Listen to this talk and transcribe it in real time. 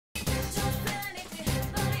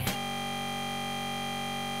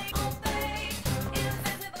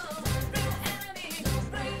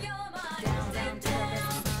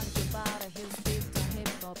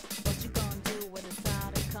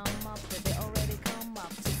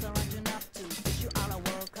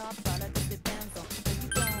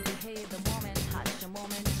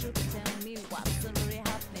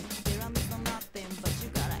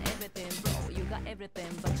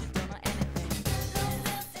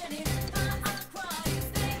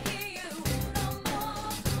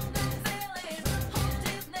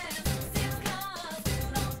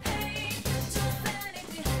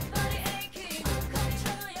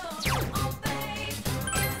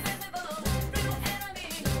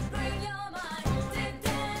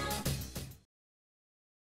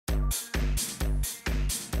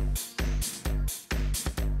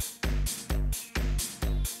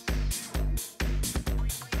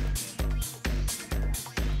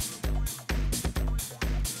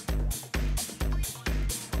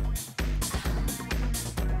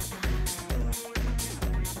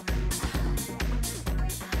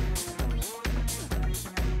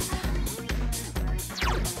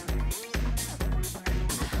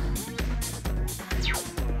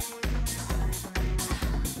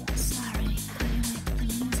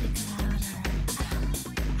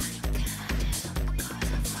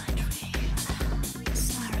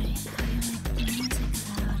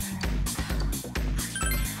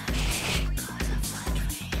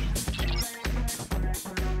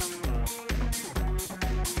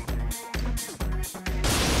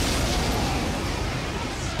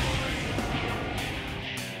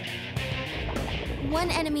One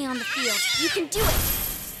enemy on the field. You can do it!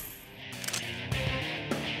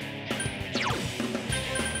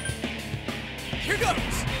 Here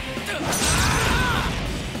goes!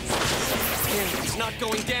 Damn, it's not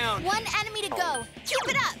going down! One enemy to go. Keep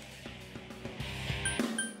it up!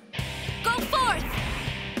 Go forth!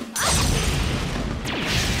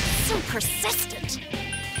 So persistent!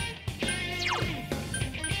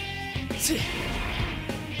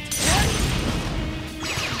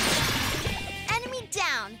 Enemy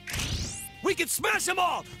down! We can smash them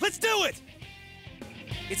all! Let's do it!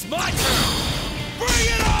 It's my turn! Bring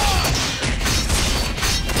it on!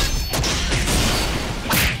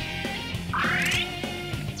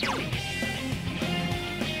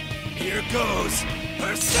 Here goes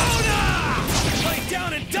Persona! Lay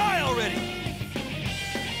down and die already!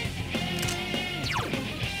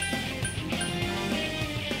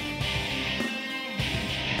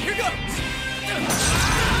 Here goes!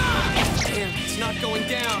 Damn, it's not going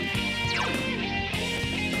down.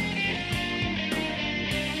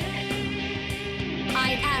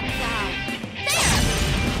 I am thou. There!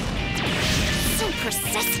 So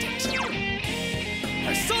persistent!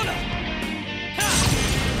 Persona! Ha!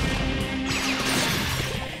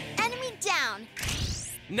 Enemy down!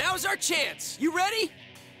 Now's our chance. You ready?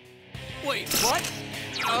 Wait, what?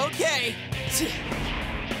 Okay.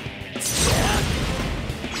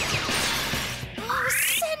 Oh,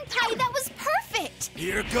 Senpai, that was perfect!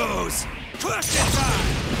 Here goes. Question time!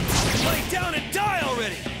 Lay down and die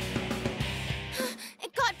already!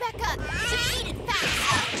 It got back up. Defeat it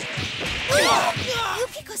fast.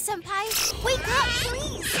 Yukiko-senpai, wake up,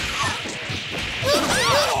 please!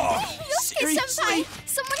 Yosuke-senpai,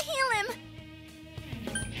 someone heal him!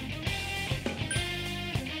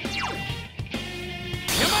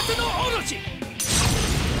 Yamato no Orochi!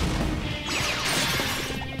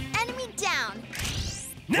 Enemy down.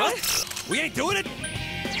 No! What? We ain't doing it?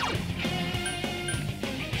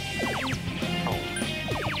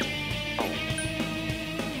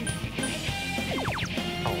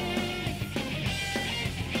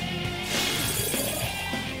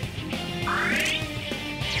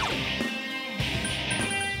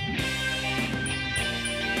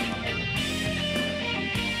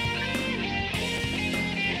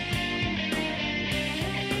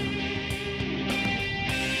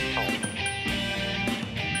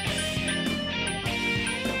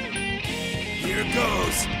 Here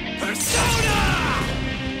goes Persona!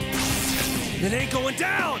 It ain't going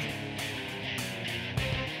down!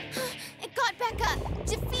 It got back up.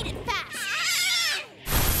 Defeat it fast.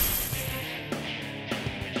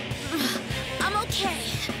 I'm okay.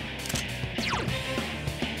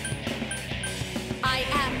 I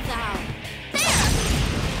am thou.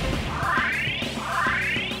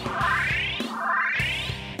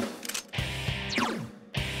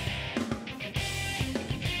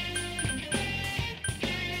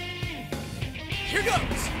 Here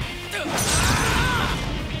goes!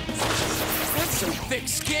 That's some thick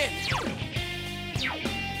skin!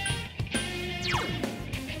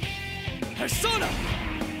 Persona!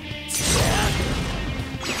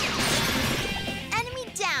 Enemy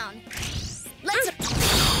down. Let's...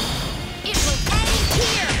 It will end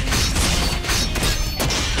here.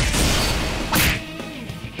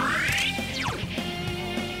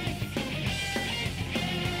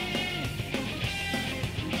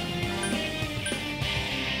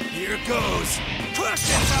 Here goes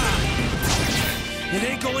question time! It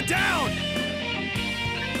ain't going down!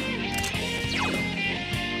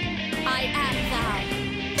 I am thou.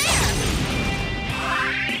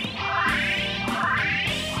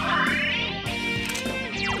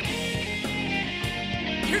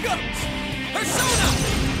 Here goes Persona!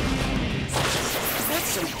 That's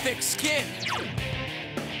some thick skin!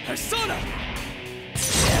 Persona!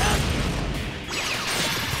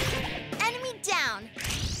 Enemy down.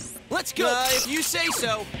 Let's go! If you say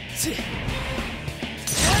so.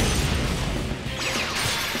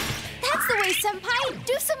 That's the way, senpai.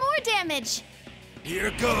 Do some more damage.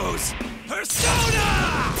 Here goes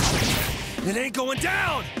Persona! It ain't going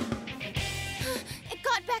down! It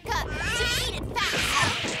got back up. Defeat it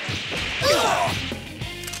fast.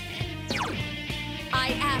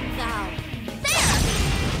 I am thou.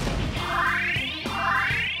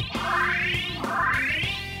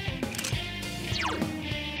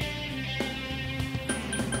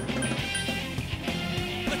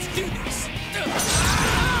 Let's do this!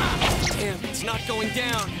 Damn, it's not going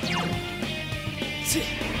down.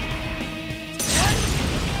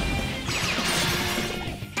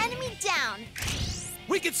 Enemy down.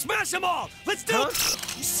 We can smash them all! Let's do it!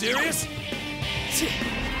 You serious?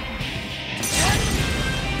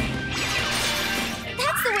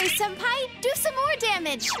 That's the way, senpai. Do some more damage.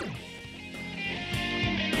 damage.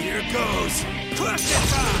 Here goes. Question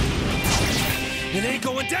time! It ain't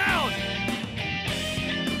going down!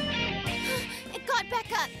 It got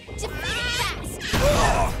back up. Defeat it fast.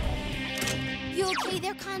 Oh! You okay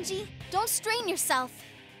there, Kanji? Don't strain yourself.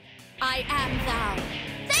 I am thou.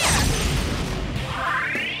 There!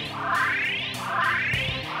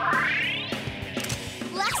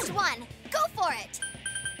 Last one. Go for it.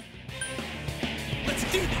 Let's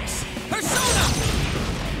do this! Persona!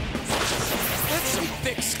 That's some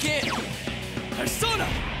thick skin. Persona!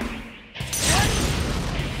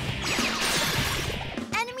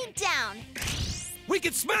 Enemy down. We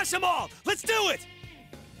can smash them all! Let's do it!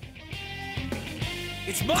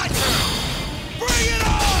 It's my turn! Bring it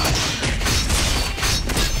on!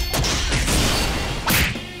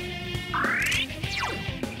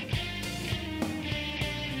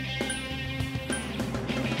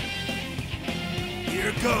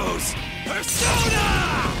 Here goes Persona!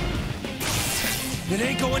 It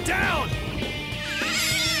ain't going down!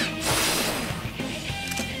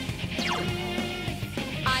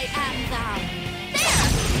 I am thou.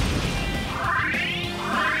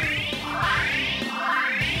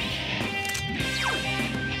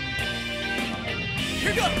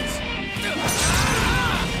 Here goes.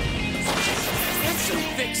 That's some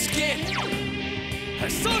thick skin.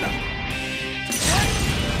 Persona!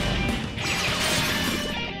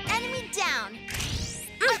 Enemy down.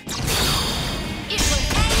 It will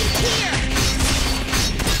end here.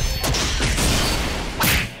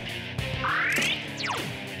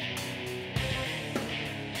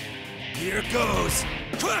 Here goes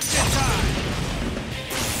question time!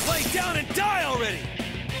 Lay down and die already!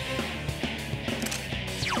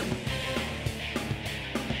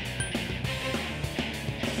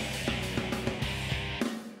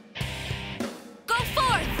 Go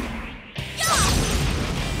forth.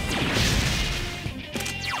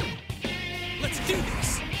 Let's do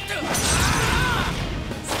this.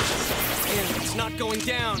 And it's not going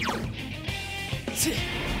down.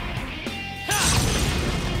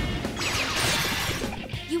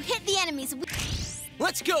 You hit the enemies.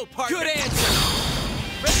 Let's go, partner. Good answer.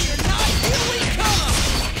 Ready or not, here we come.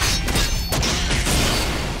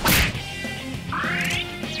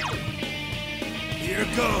 Here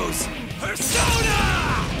goes Persona!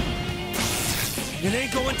 It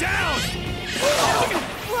ain't going down!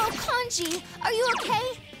 Whoa, Kanji, are you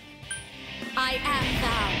okay? I am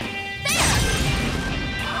thou.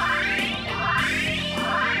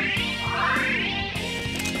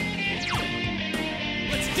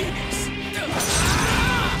 Let's do this.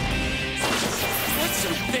 That's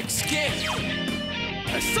some thick skin.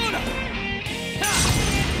 Persona!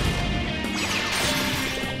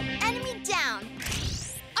 Enemy down.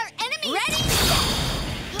 Our enemy Ready?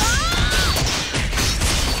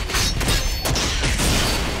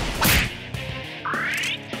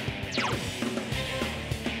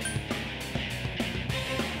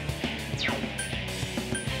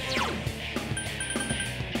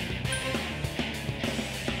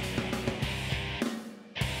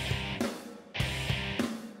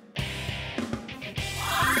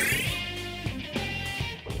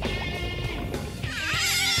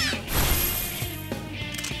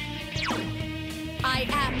 I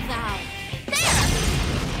am thou.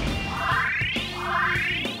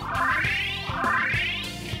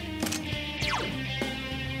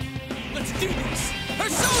 Let's do this.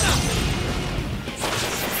 Persona!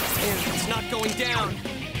 And it's not going down.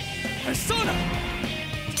 Persona!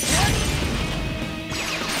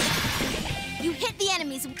 You hit the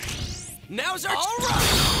enemies. Now's our... All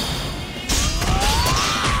right!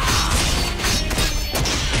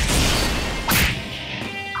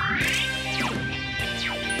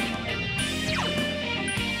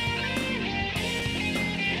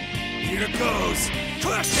 Here goes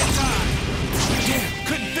question time! Damn,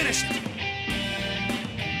 couldn't finish it!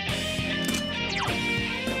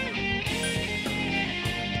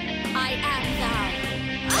 I am thou.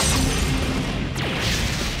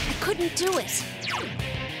 I couldn't do it.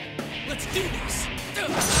 Let's do this.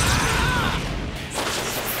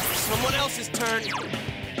 Someone else's turn.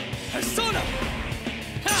 Persona!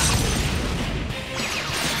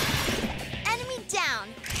 Enemy down.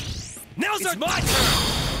 Now's It's my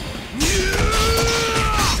turn!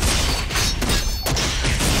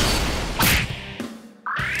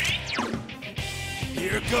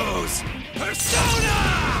 Here goes Persona!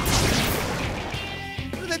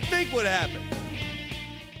 What do they think would happen?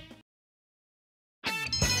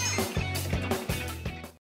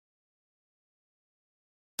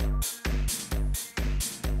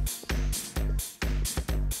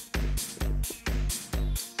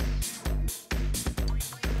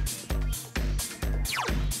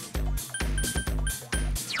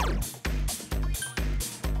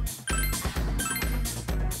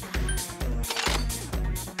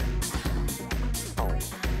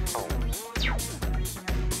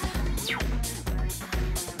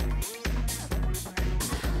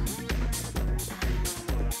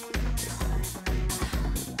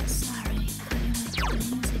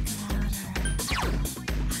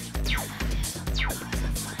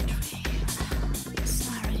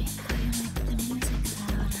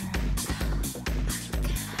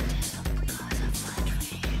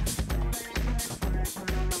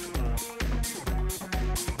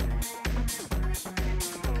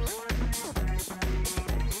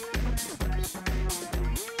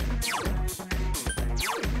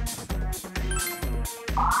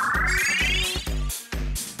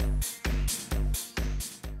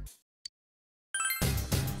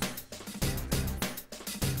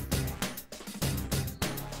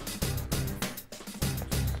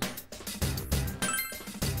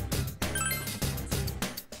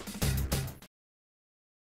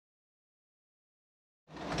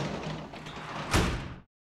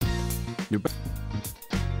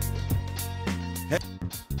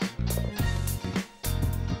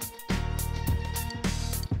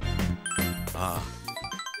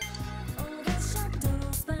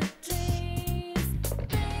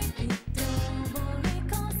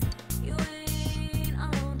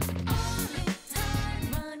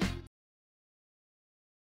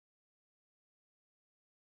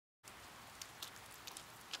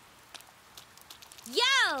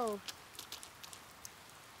 Yo!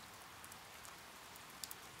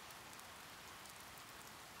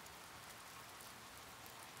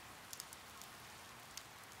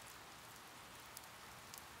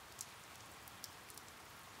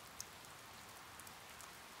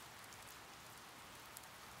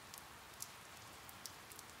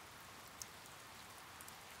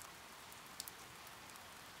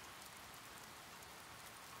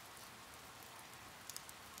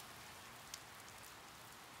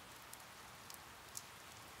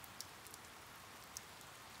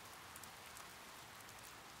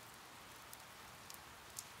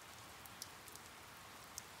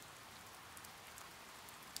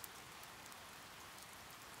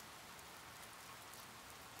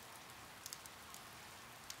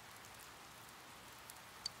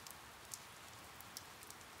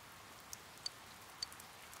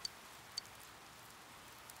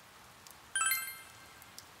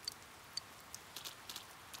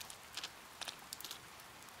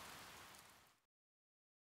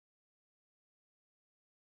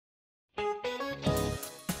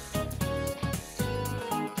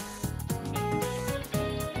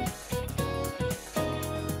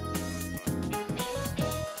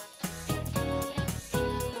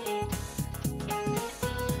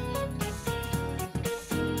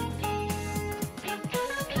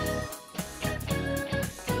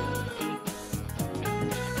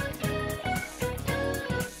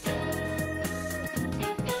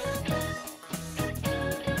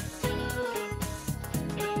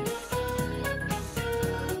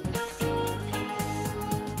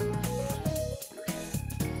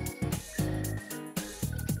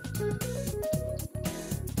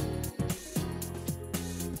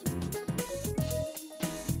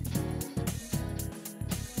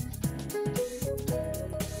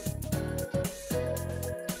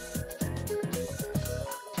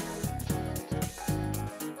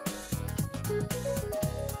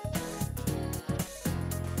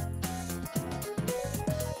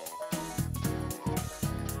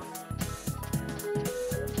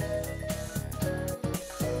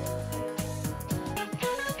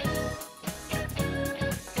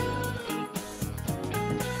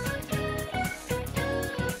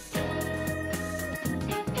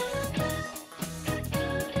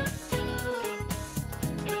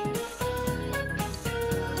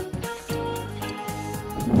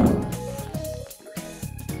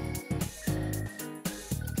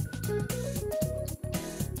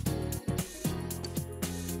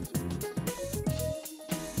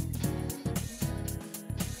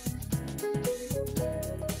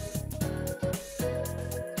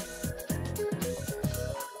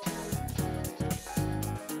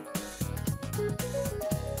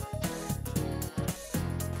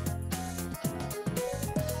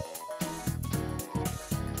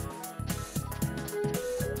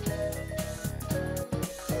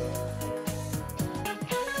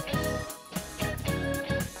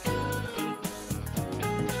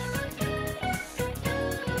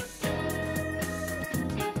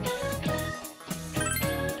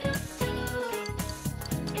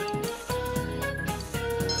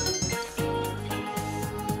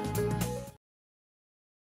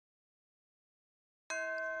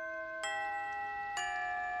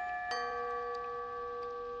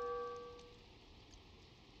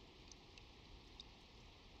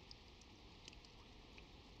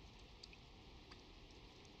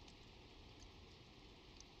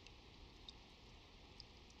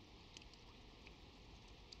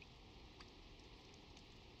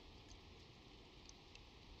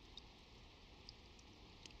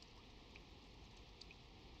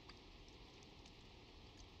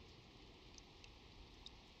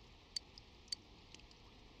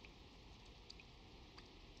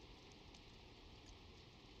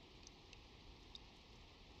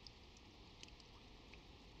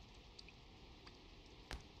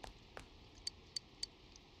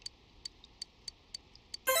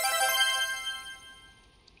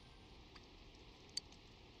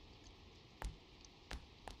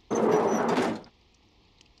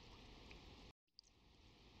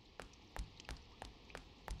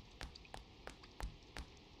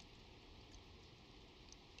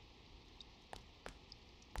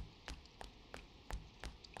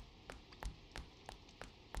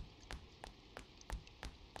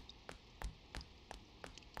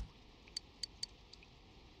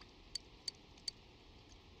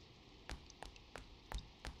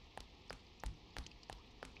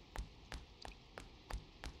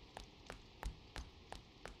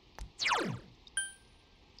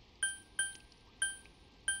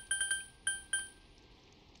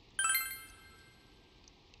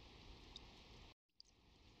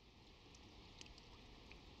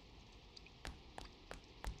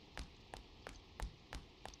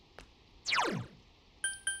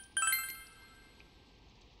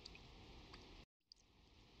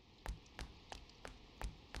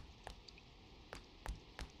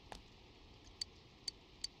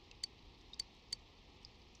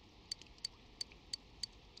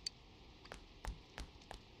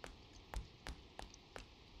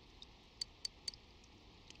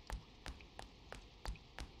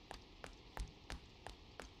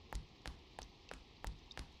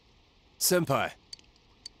 Senpai.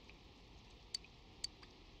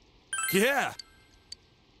 Yeah!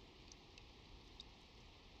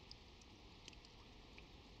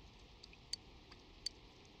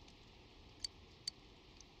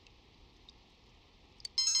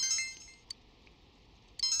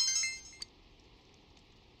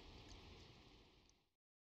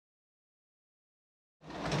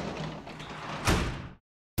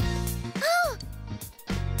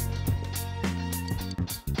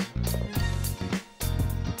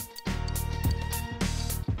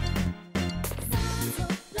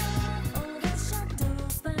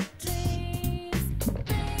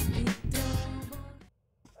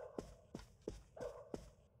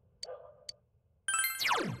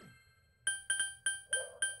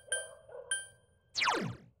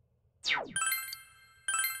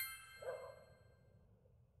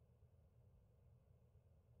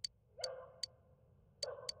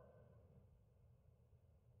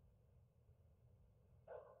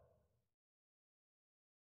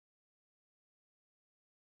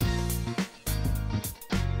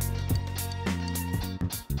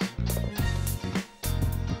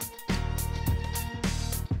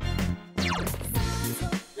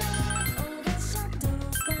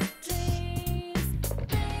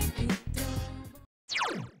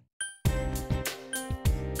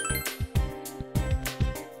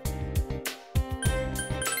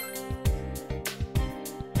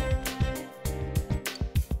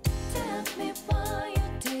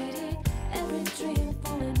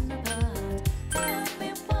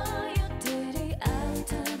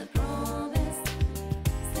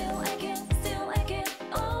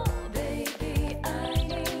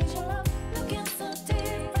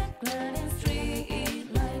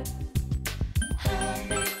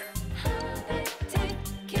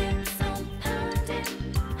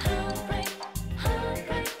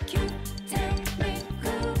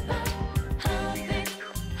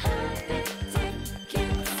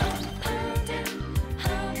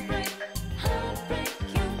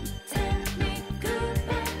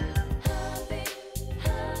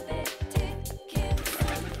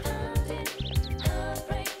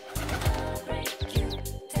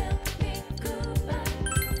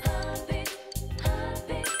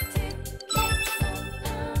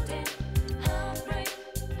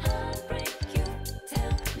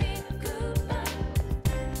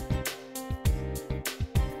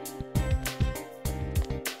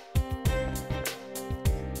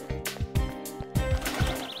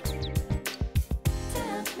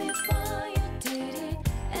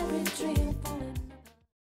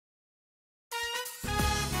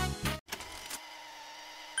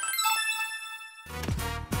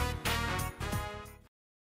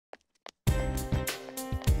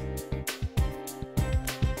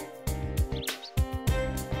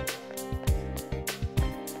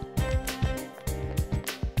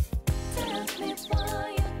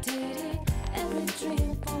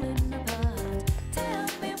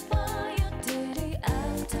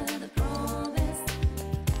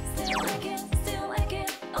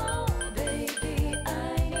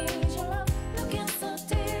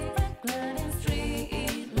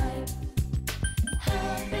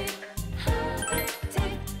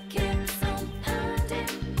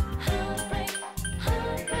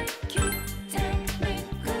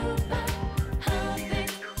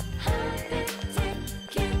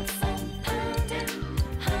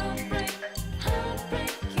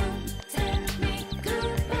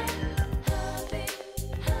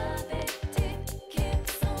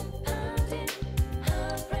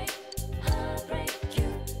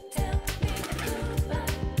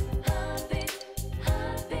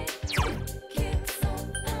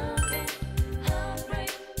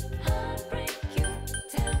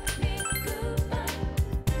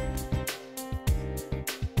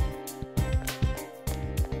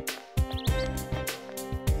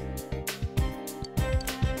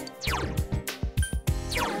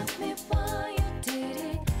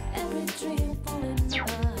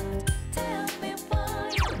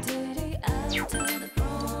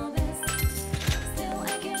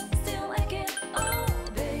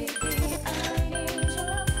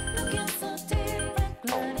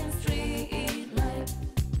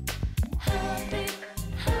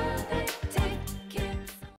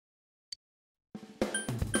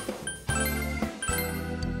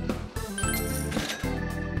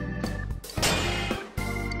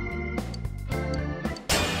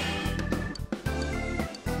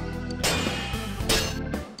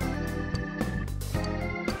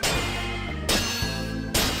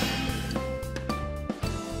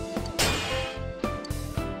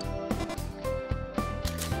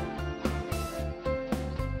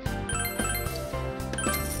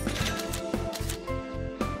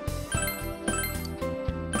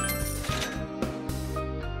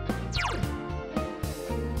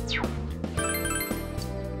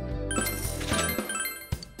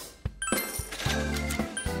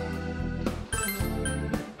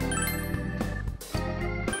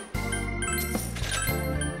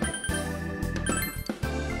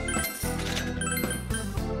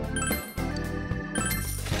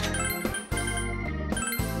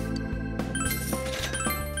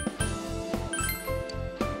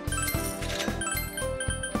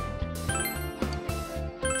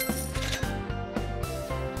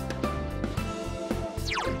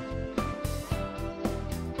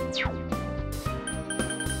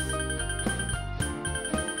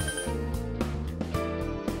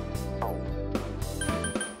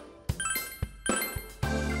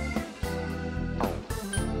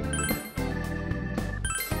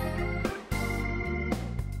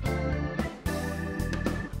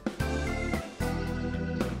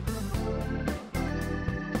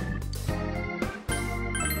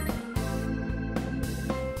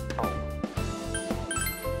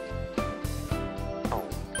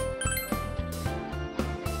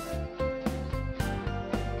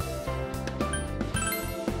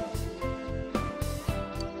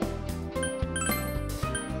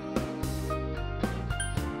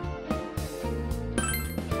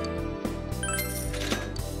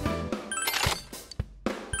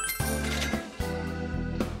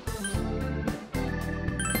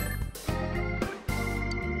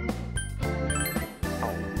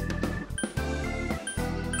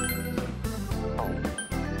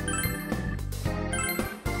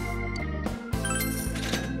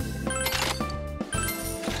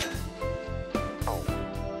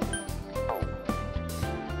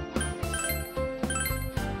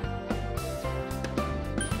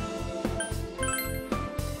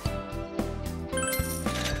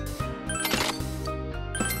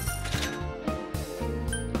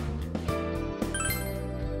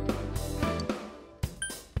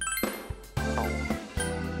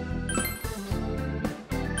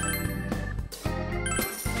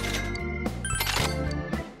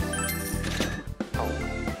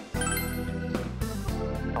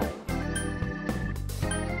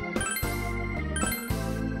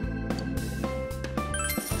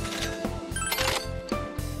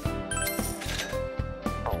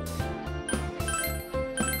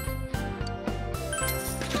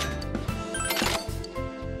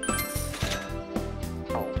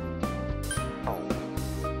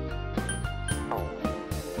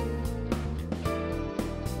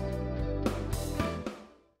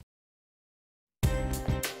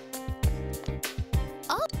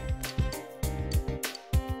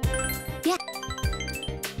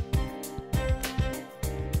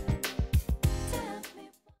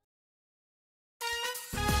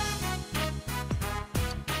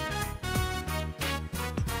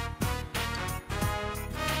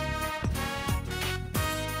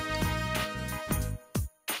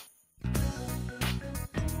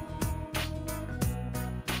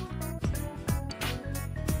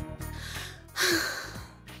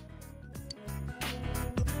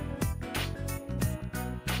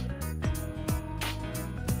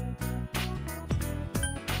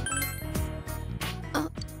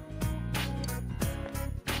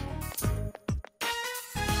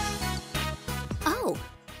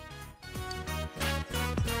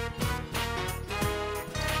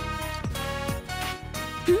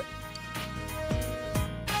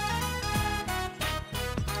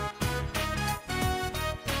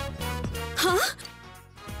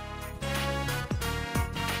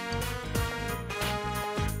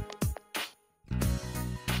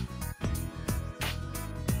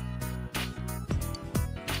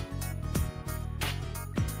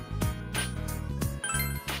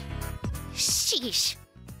 Sheesh.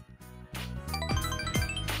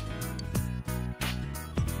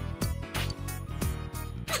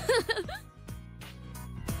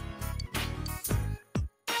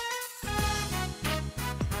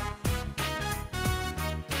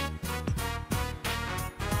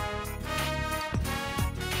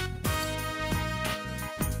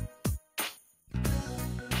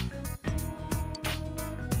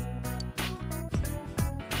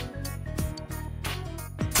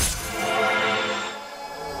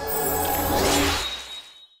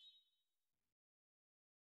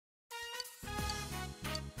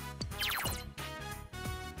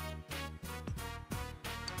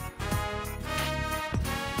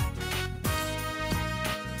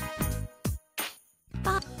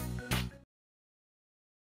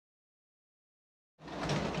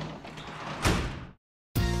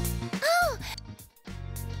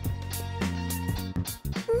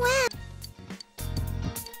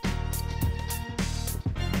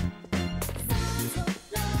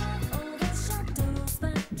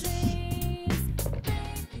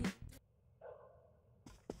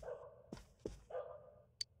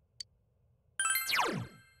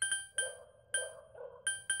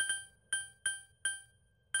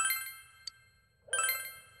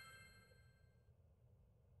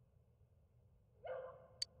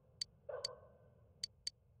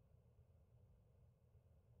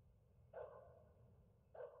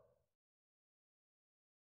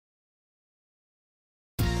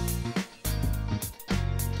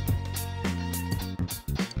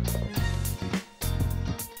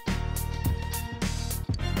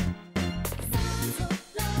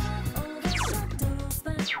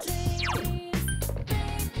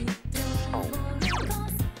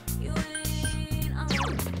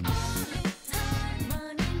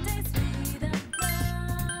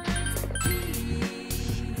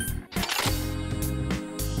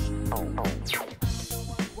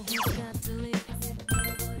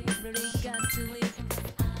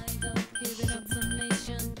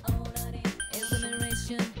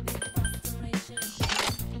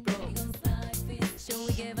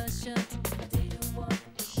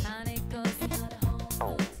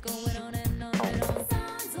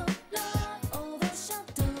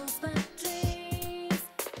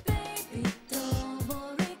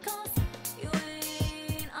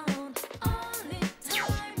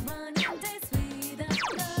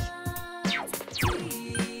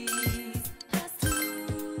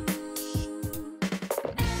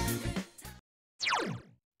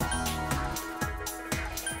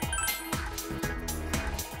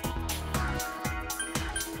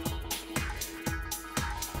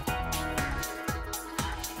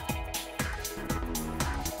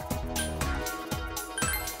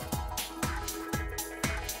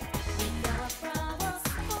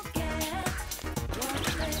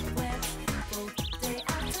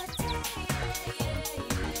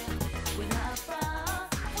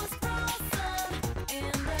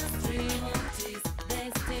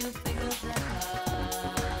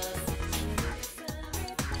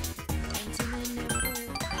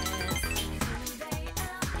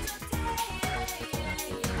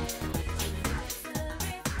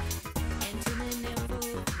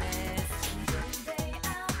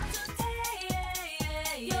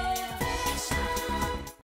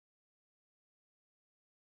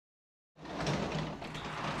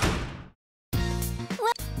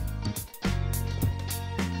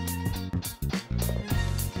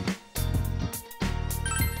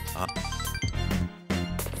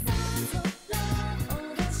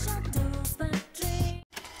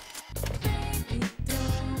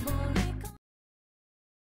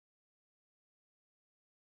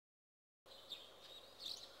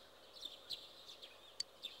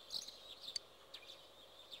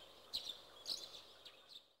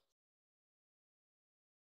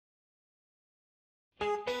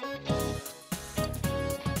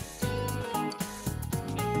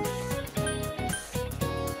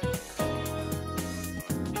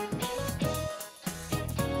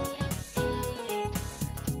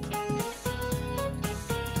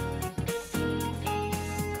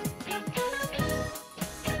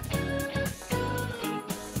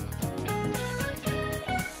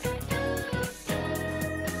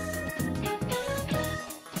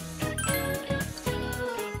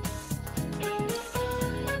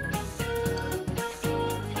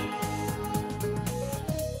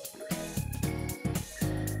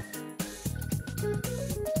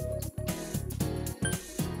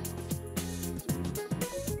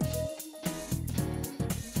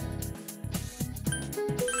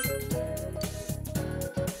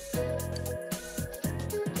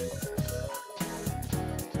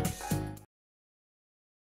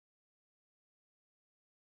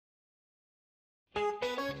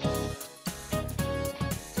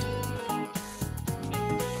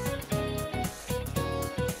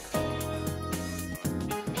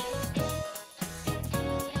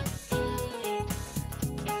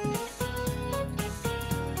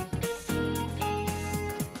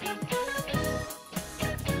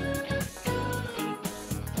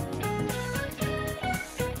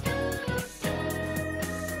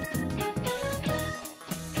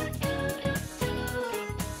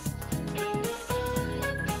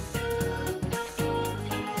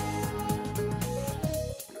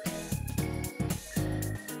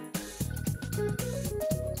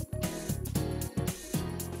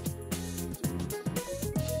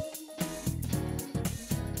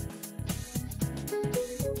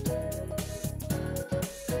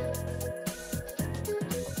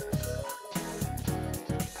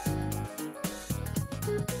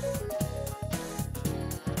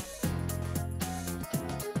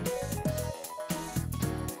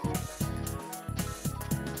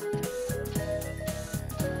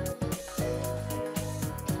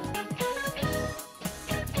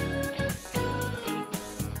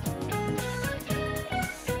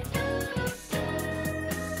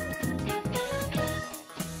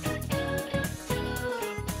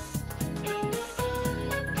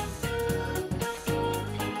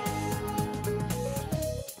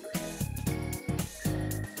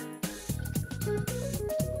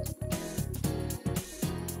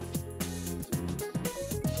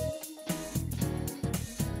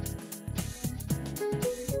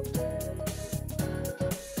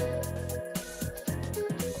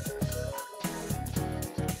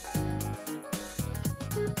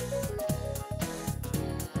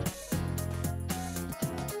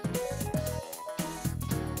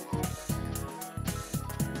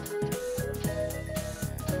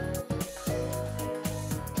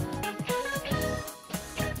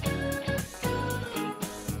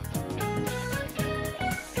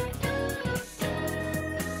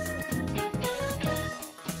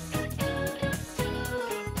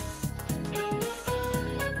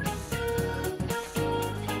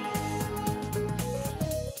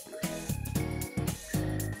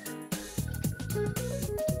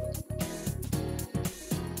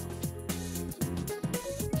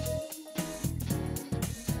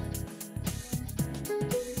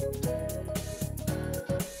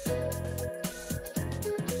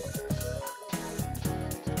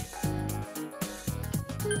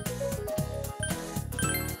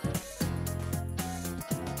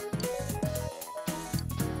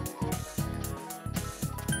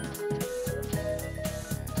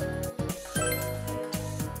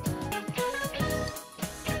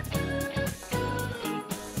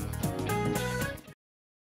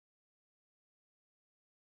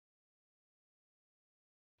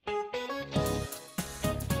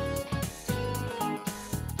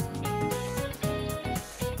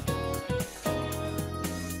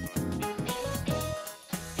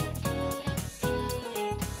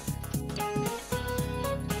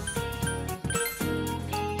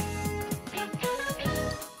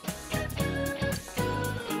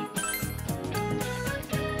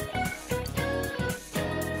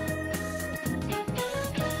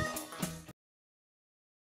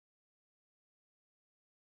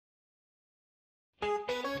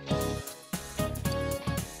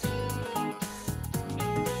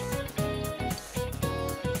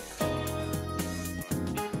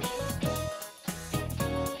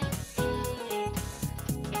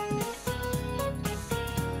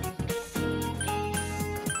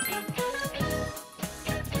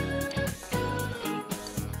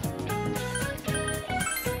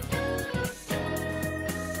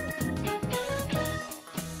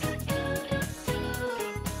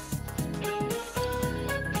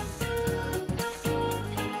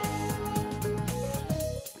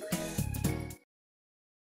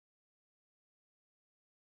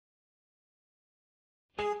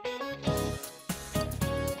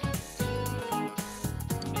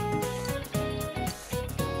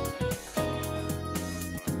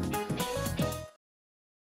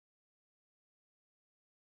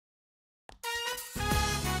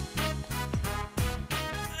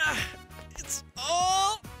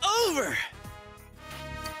 over!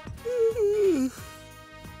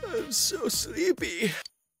 I'm so sleepy.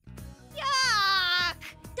 Yuck!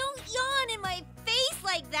 Don't yawn in my face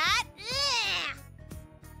like that! Ugh.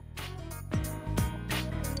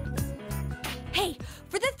 Hey,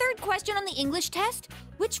 for the third question on the English test,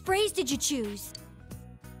 which phrase did you choose?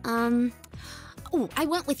 Oh, I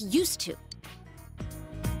went with used to.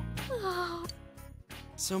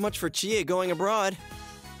 So much for Chie going abroad.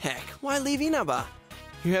 Heck, why leave Inaba?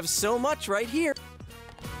 You have so much right here.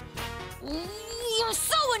 You're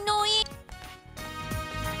so annoying!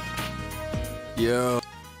 Yo.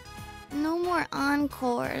 No more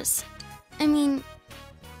encores. I mean,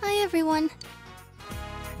 hi everyone.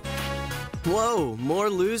 Whoa, more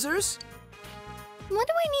losers? What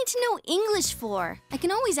do I need to know English for? I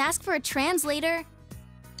can always ask for a translator.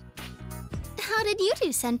 How did you do,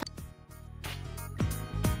 Senpai?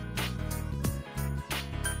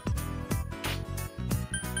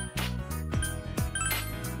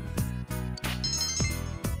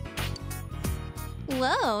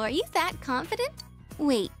 Whoa, are you that confident?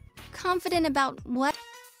 Wait, confident about what?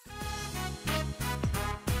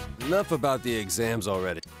 Enough about the exams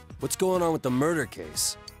already. What's going on with the murder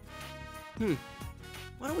case? Why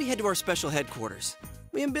don't we head to our special headquarters?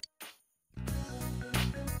 We have been...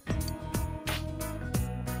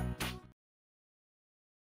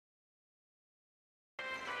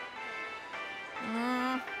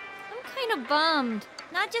 I'm kind of bummed.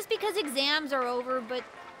 Not just because exams are over, but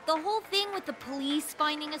the whole thing with the police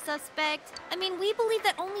finding a suspect. I mean, we believed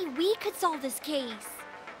that only we could solve this case.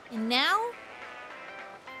 And now?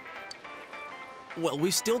 Well, we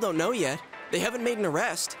still don't know yet. They haven't made an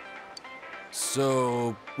arrest.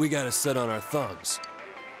 So, we gotta sit on our thumbs.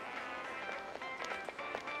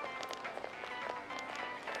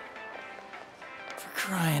 For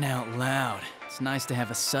crying out loud. It's nice to have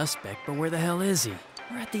a suspect, but where the hell is he?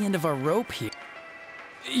 We're at the end of our rope here.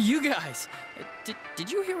 You guys,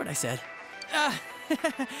 did you hear what I said?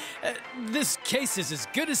 This case is as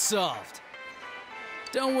good as solved.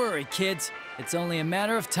 Don't worry, kids. It's only a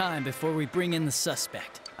matter of time before we bring in the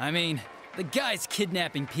suspect. I mean, the guy's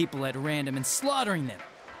kidnapping people at random and slaughtering them.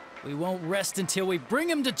 We won't rest until we bring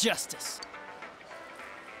him to justice.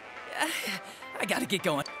 I gotta get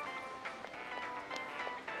going.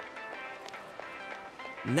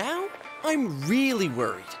 Now, I'm really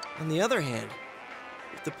worried. On the other hand,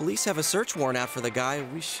 if the police have a search warrant out for the guy,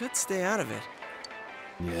 we should stay out of it.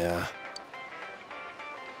 Yeah.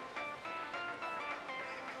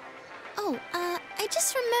 Oh, I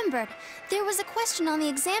just remembered. There was a question on the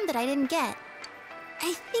exam that I didn't get.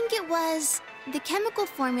 I think it was the chemical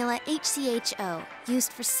formula HCHO,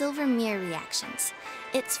 used for silver mirror reactions.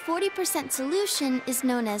 Its 40% solution is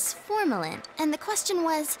known as formalin, and the question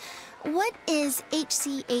was, what is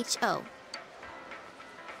HCHO?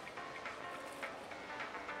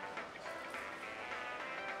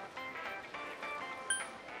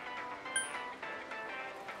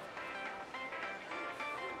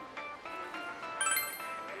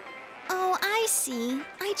 Oh, I see.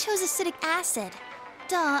 I chose acidic acid.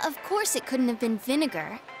 Duh, of course it couldn't have been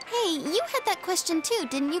vinegar. Hey, you had that question too,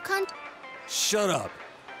 didn't you, Shut up.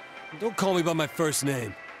 Don't call me by my first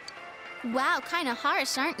name. Wow, kinda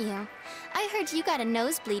harsh, aren't you? I heard you got a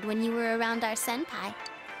nosebleed when you were around our senpai.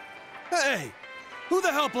 Hey! Who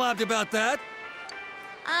the hell blabbed about that?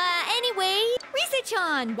 Anyway,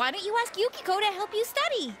 Risa-chan, why don't you ask Yukiko to help you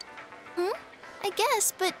study? Hmm? I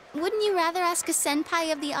guess, but wouldn't you rather ask a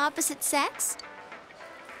senpai of the opposite sex?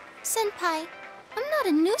 Senpai, I'm not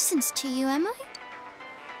a nuisance to you, am I?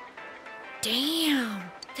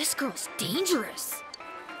 Damn, this girl's dangerous.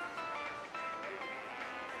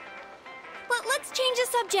 But let's change the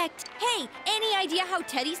subject. Hey, any idea how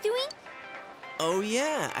Teddy's doing? Oh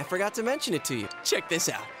yeah, I forgot to mention it to you. Check this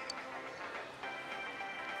out.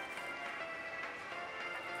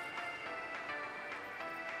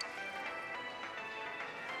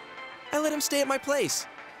 I let him stay at my place.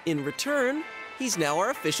 In return, he's now our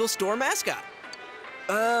official store mascot.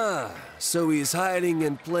 Ah, so he's hiding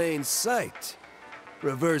in plain sight.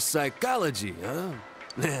 Reverse psychology, huh?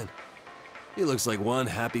 Man, he looks like one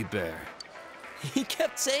happy bear. He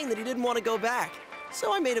kept saying that he didn't want to go back,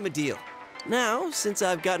 so I made him a deal. Now, since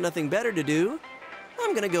I've got nothing better to do,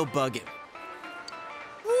 I'm gonna go bug him.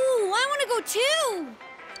 Ooh, I want to go too!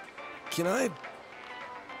 Can I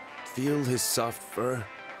feel his soft fur?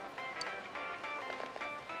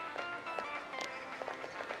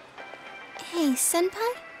 Hey,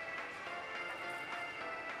 senpai?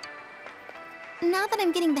 Now that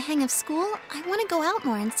I'm getting the hang of school, I want to go out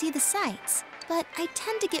more and see the sights. but I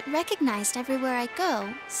tend to get recognized everywhere I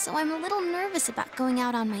go, so I'm a little nervous about going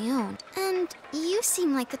out on my own. And you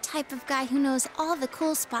seem like the type of guy who knows all the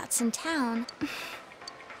cool spots in town.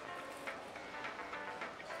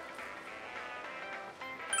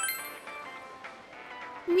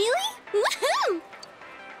 Really? Woohoo!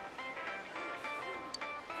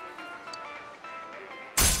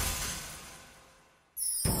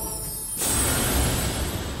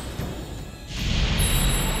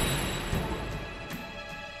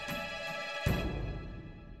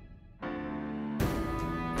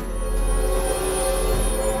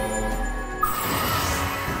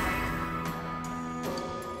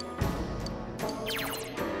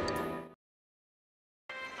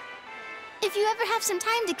 If you ever have some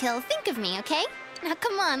time to kill, think of me, okay? Now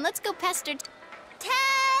come on, let's go pester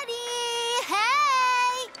Teddy!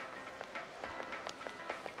 Hey!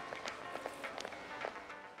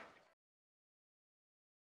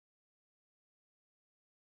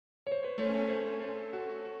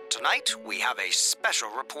 Tonight, we have a special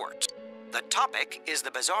report. The topic is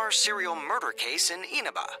the bizarre serial murder case in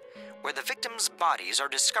Inaba, where the victims' bodies are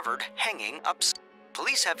discovered hanging upside.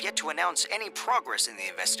 Police have yet to announce any progress in the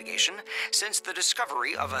investigation since the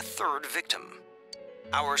discovery of a third victim.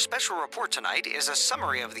 Our special report tonight is a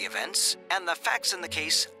summary of the events and the facts in the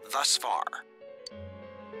case thus far.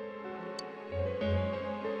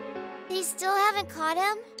 They still haven't caught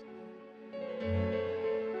him?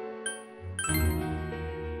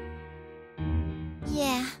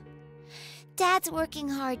 Yeah. Dad's working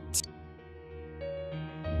hard too.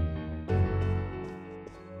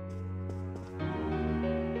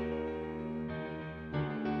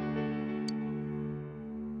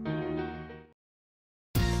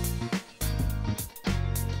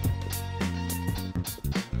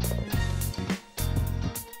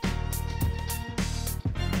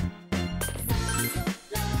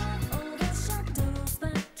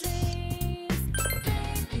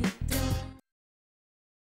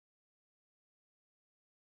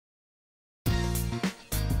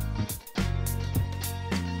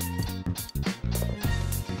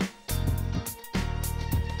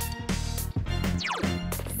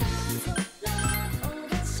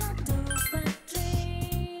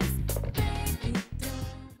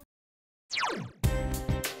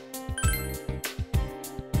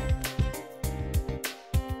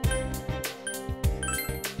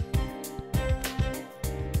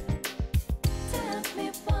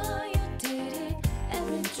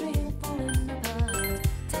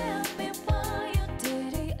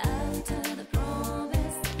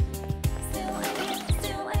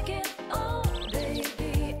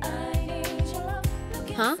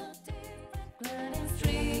 Huh?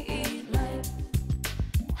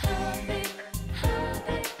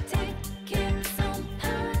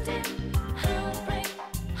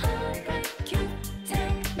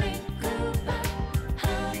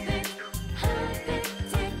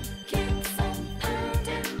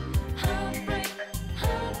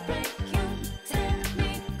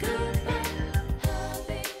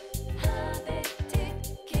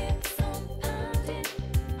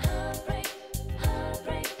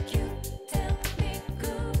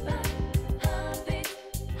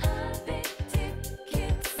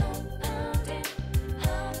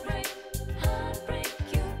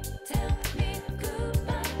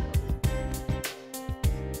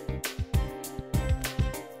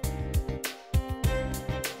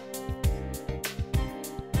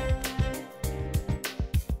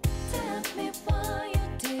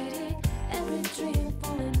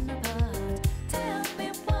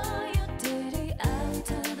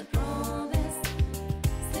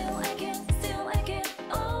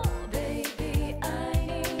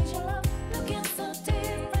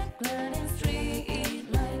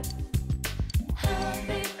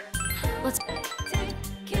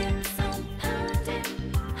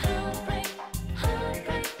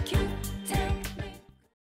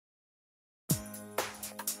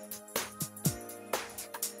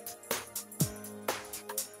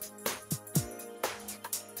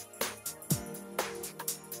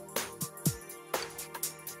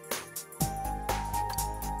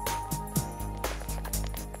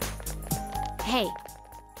 Hey.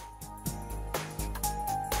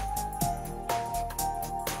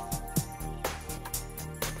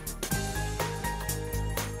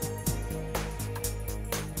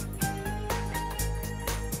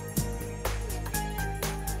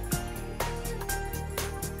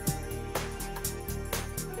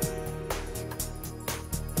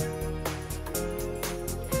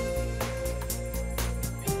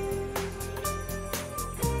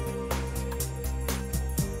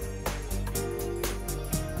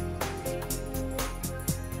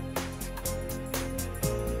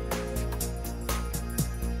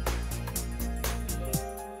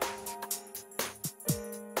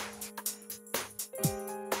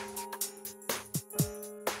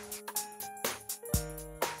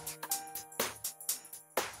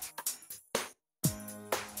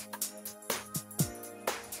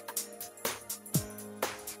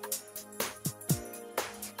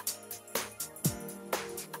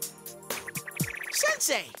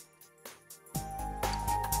 Sensei!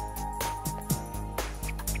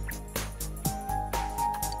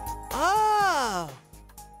 Oh!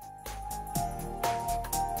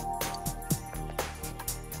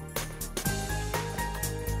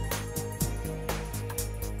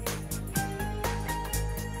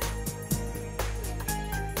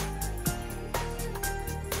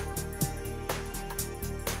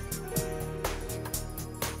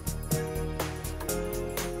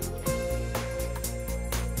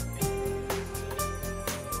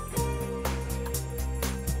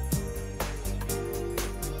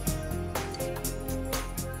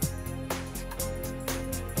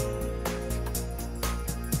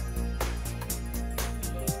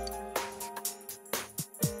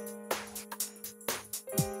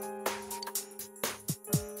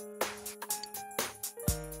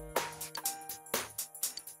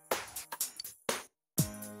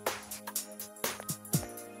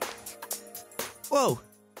 Whoa!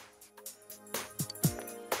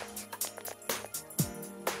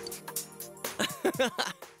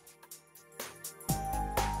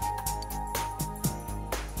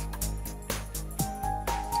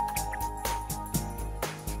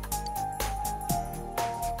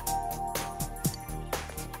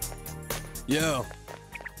 Yo.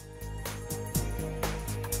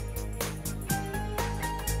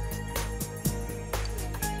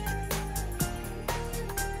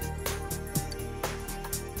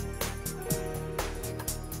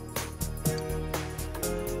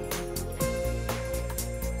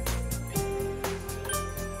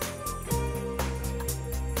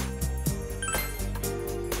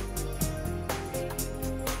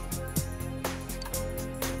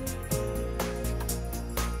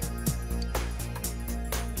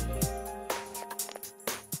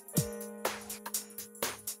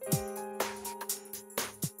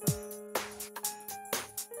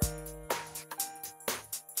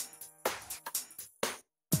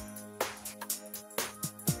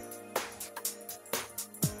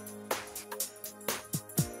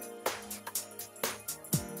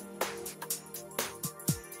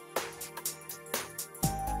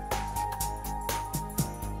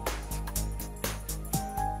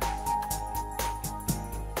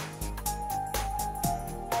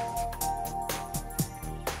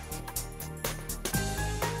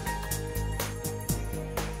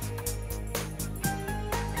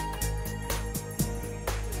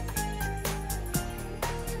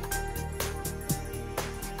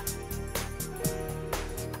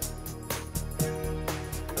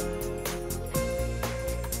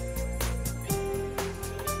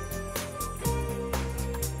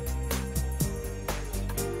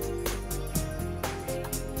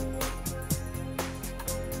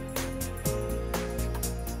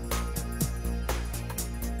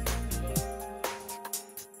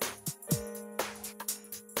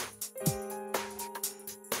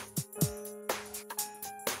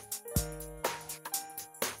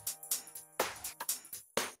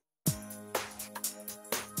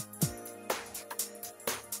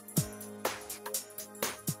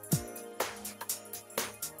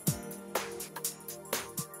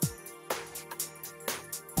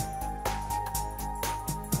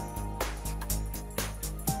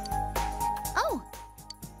 Oh!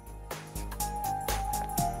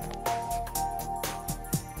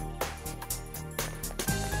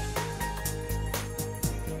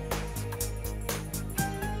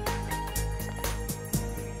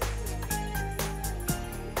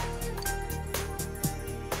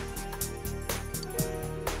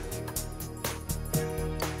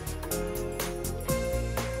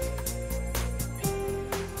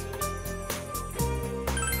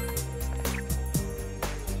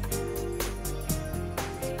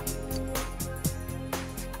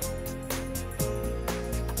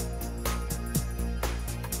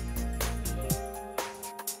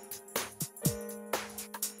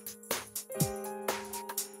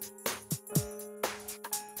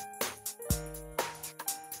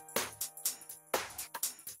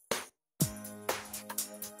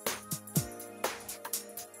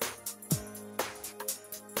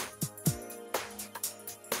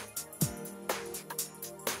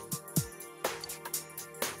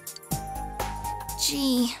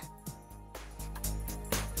 Gee.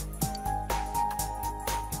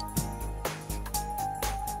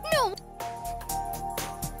 No!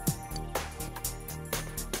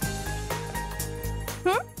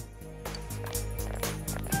 Huh?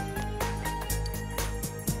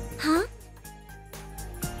 Huh?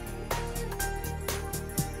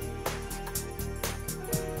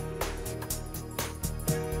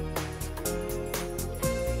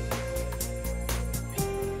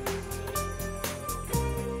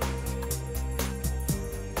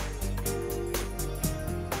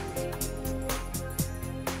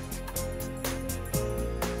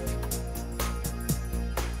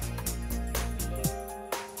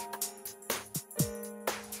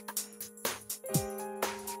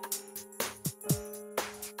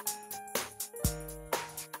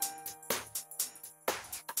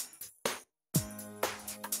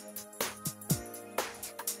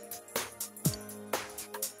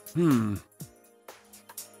 Hey!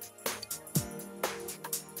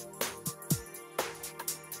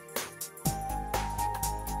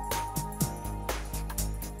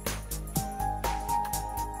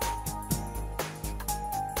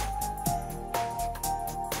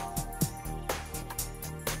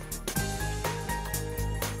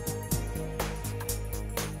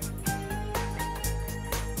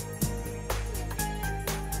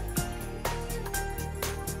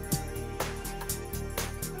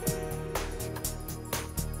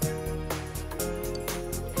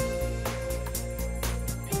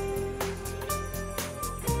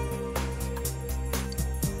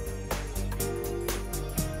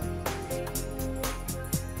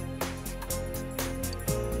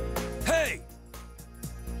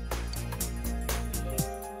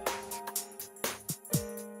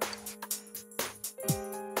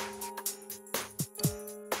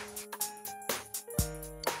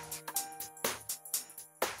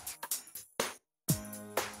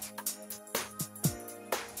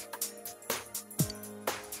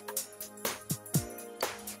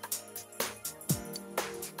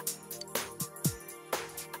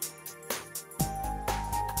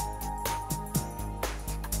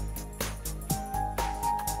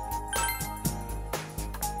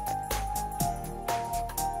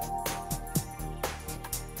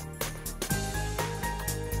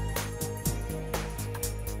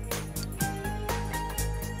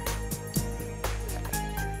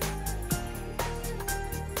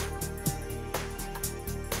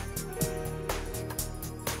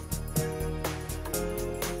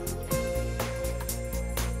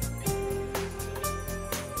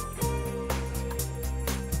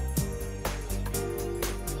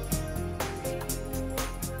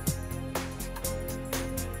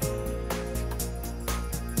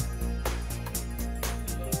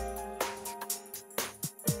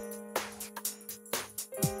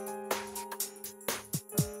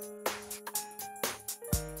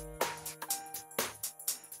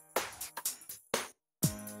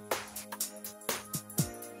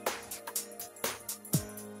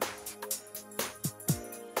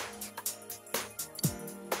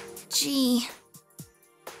 Gee.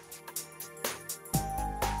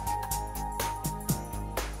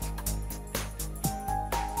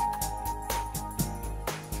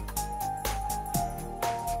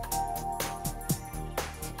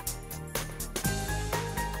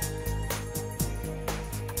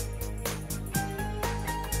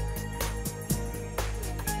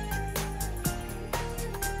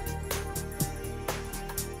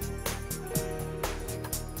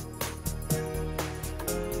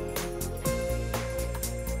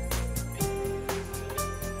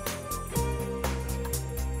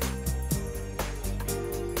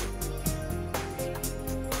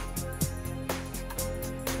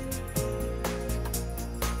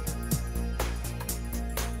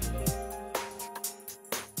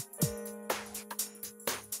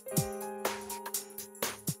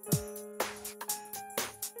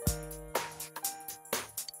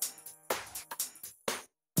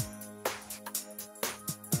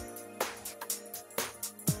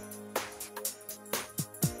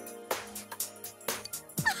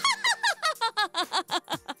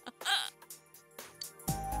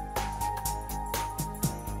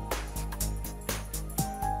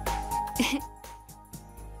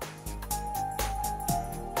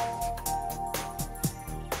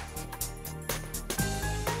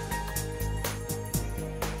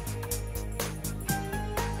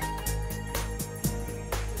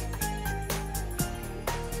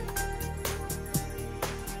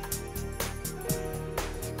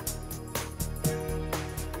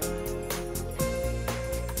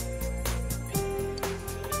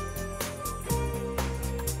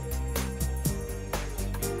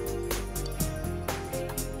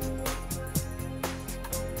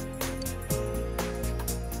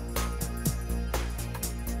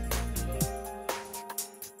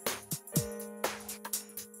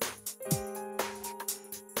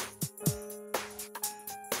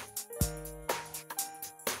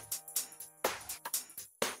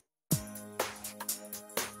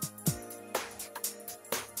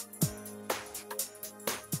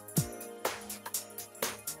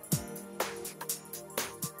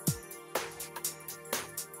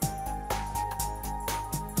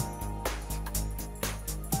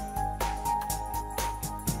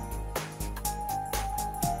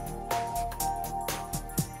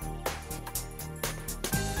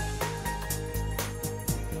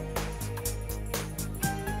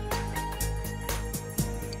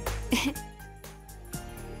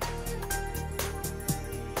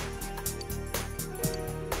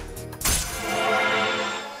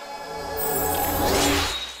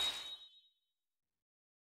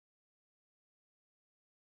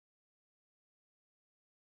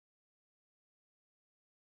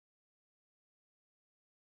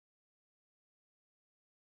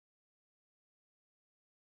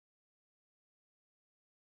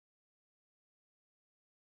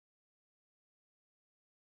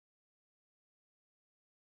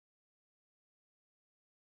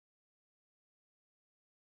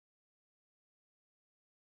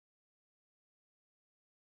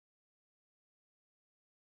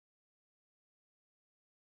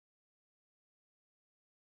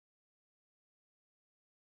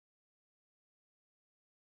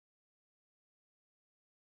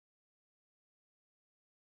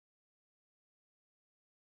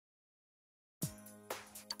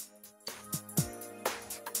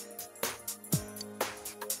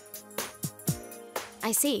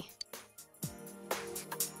 I see.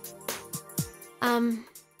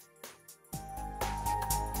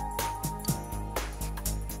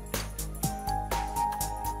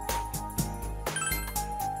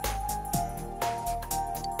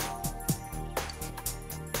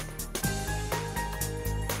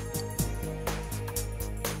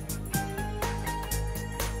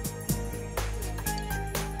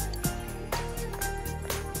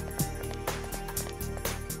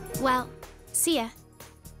 Well, see ya.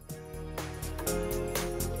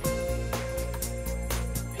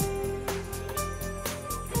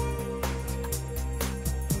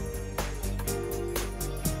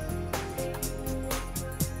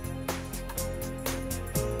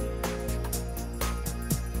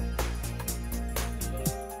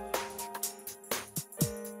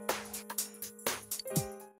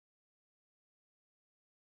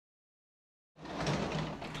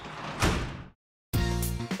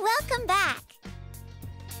 Welcome back.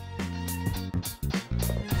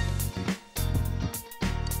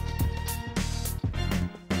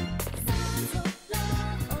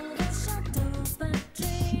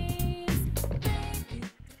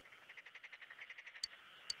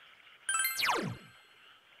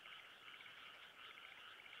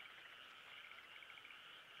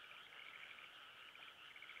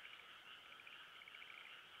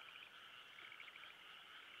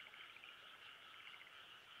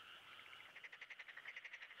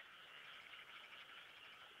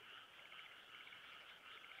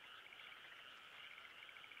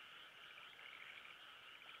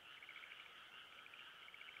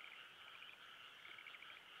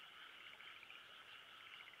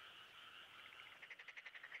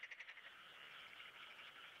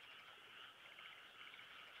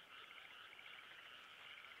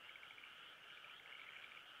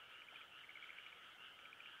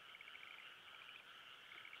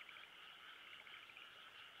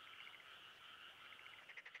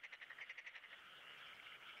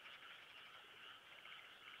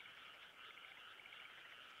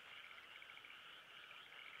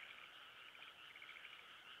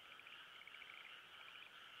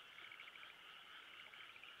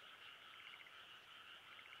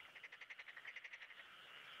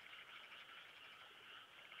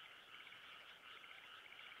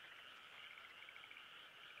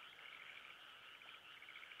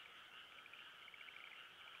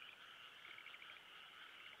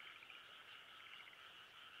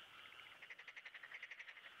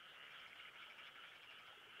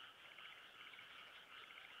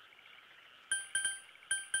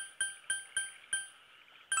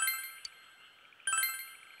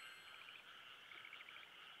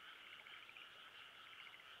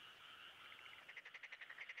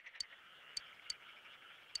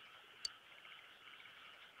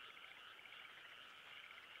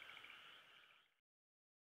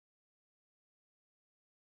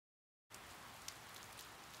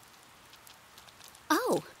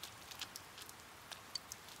 Oh.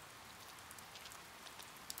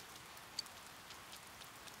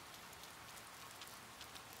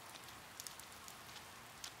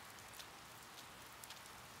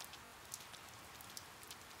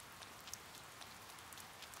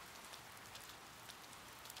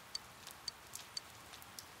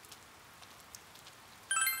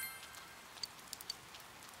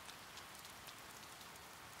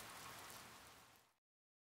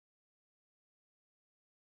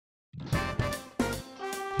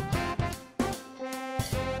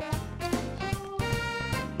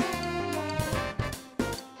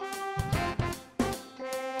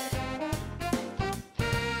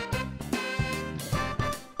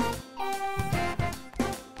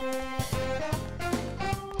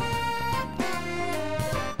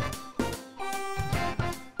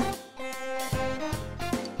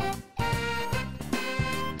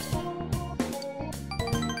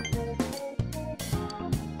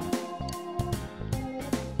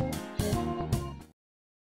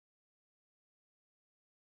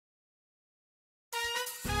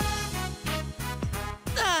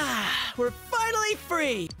 We're finally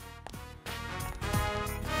free!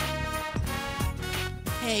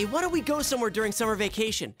 Hey, why don't we go somewhere during summer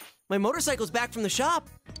vacation? My motorcycle's back from the shop.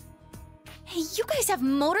 Hey, you guys have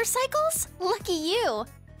motorcycles? Lucky you.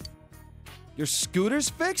 Your scooter's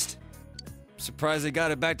fixed? Surprised they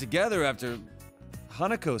got it back together after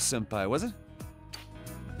Hanako-senpai, was it?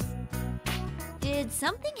 Did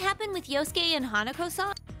something happen with Yosuke and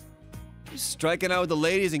Hanako-san? He's striking out with the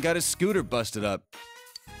ladies and got his scooter busted up.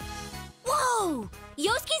 Whoa!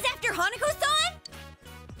 Yosuke's after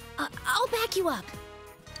Hanako-san? I'll back you up.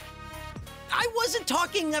 I wasn't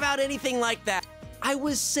talking about anything like that. I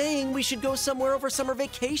was saying we should go somewhere over summer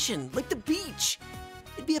vacation, like the beach.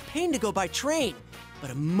 It'd be a pain to go by train,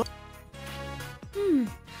 but I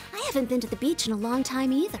haven't been to the beach in a long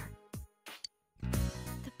time either.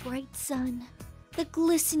 The bright sun, the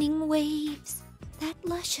glistening waves, that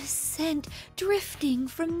luscious scent drifting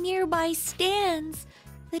from nearby stands,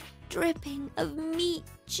 the dripping of meat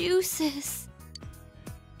juices.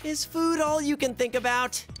 Is food all you can think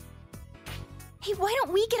about? Hey, why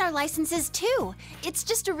don't we get our licenses too? It's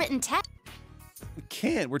just a written test. We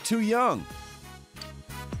can't, we're too young.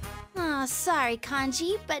 Oh, sorry,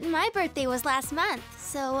 Kanji, but my birthday was last month,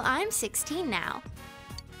 so I'm 16 now.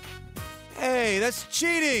 Hey, that's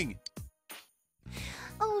cheating!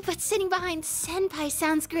 Oh, but sitting behind Senpai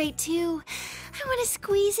sounds great too. I want to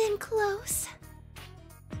squeeze in close.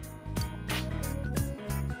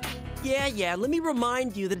 Yeah, let me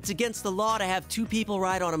remind you that it's against the law to have two people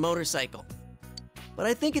ride on a motorcycle. But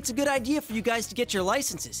I think it's a good idea for you guys to get your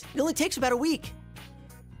licenses. It only takes about a week.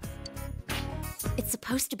 It's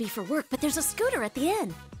supposed to be for work, but there's a scooter at the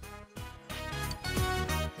end.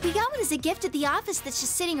 We got one as a gift at the office that's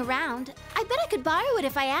just sitting around. I bet I could borrow it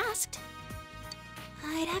if I asked.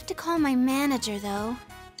 I'd have to call my manager, though.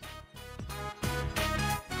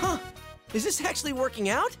 Huh. Is this actually working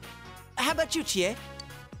out? How about you, Chie?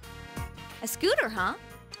 A scooter, huh?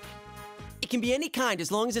 It can be any kind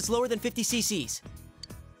as long as it's lower than 50 cc's.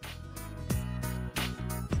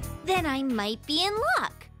 Then I might be in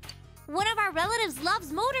luck. One of our relatives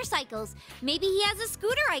loves motorcycles. Maybe he has a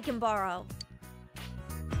scooter I can borrow.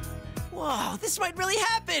 Whoa, this might really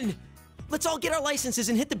happen! Let's all get our licenses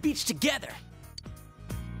and hit the beach together.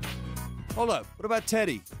 Hold up, what about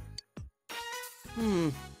Teddy?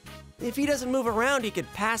 If he doesn't move around, he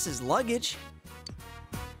could pass his luggage.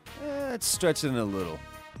 It's stretching it a little.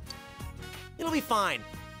 It'll be fine.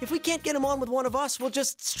 If we can't get him on with one of us, we'll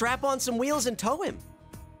just strap on some wheels and tow him.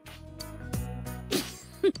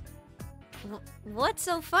 What's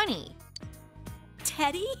so funny?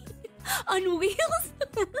 Teddy? On wheels?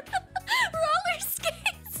 Roller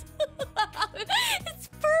skates? It's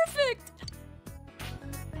perfect!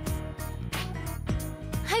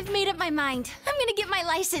 I've made up my mind. I'm gonna get my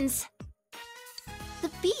license. The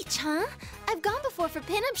beach, huh? I've gone before for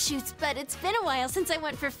pinup shoots, but it's been a while since I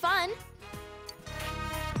went for fun.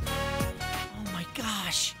 Oh my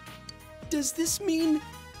gosh. Does this mean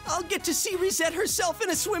I'll get to see Reset herself in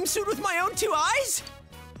a swimsuit with my own two eyes?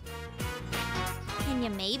 Can you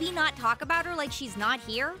maybe not talk about her like she's not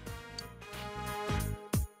here?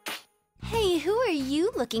 Hey, who are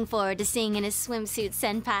you looking forward to seeing in a swimsuit,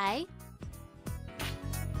 Senpai?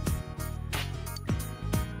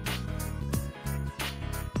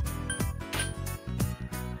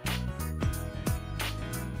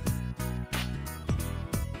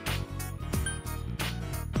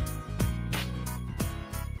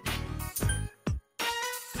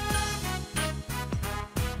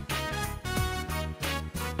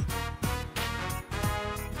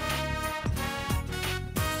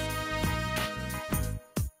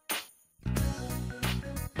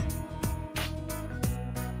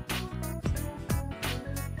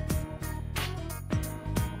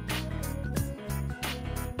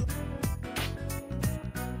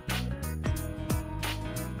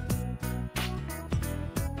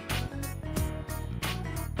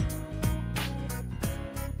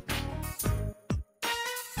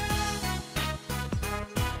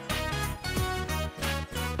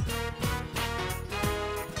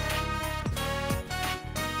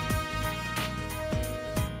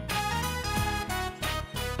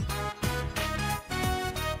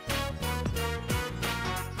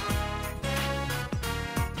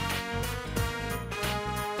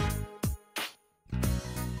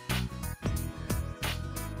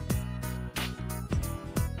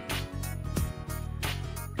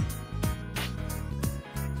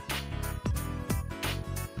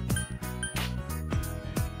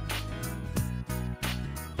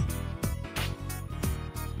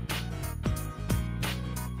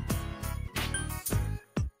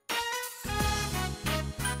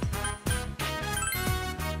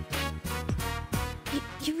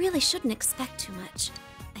 You really shouldn't expect too much.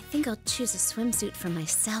 I think I'll choose a swimsuit for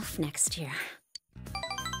myself next year.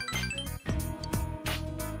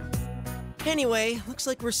 Anyway, looks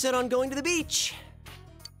like we're set on going to the beach.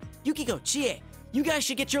 Yukiko, Chie, you guys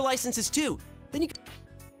should get your licenses too. Then you can...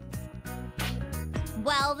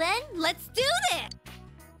 Well then, let's do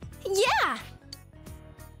this! Yeah!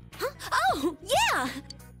 Huh? Oh, yeah!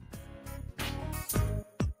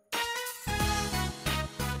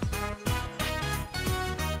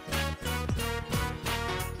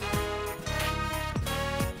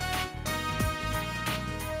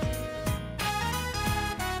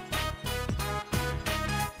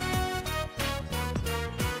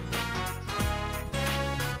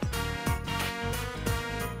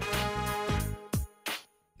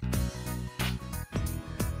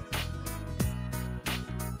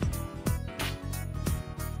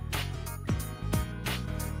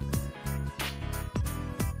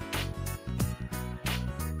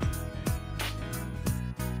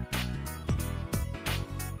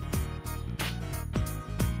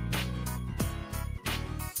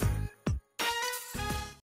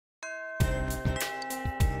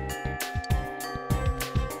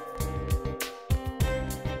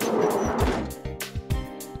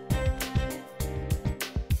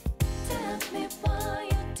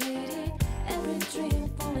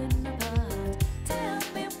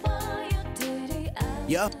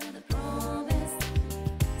 Yup.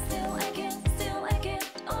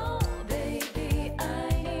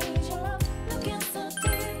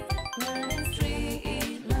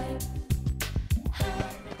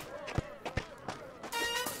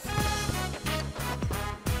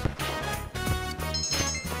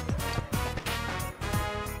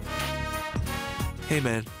 Hey,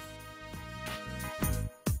 man.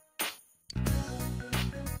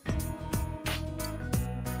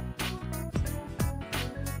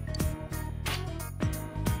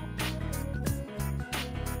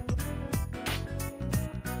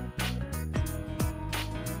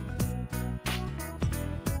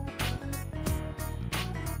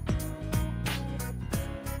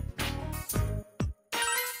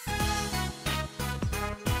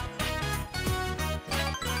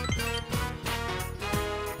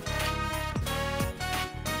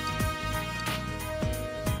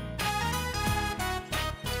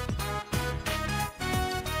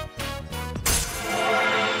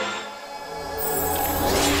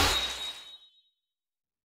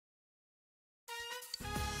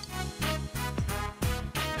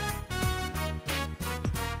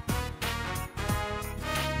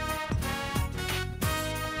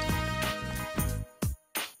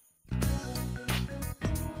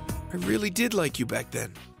 I really did like you back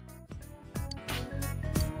then.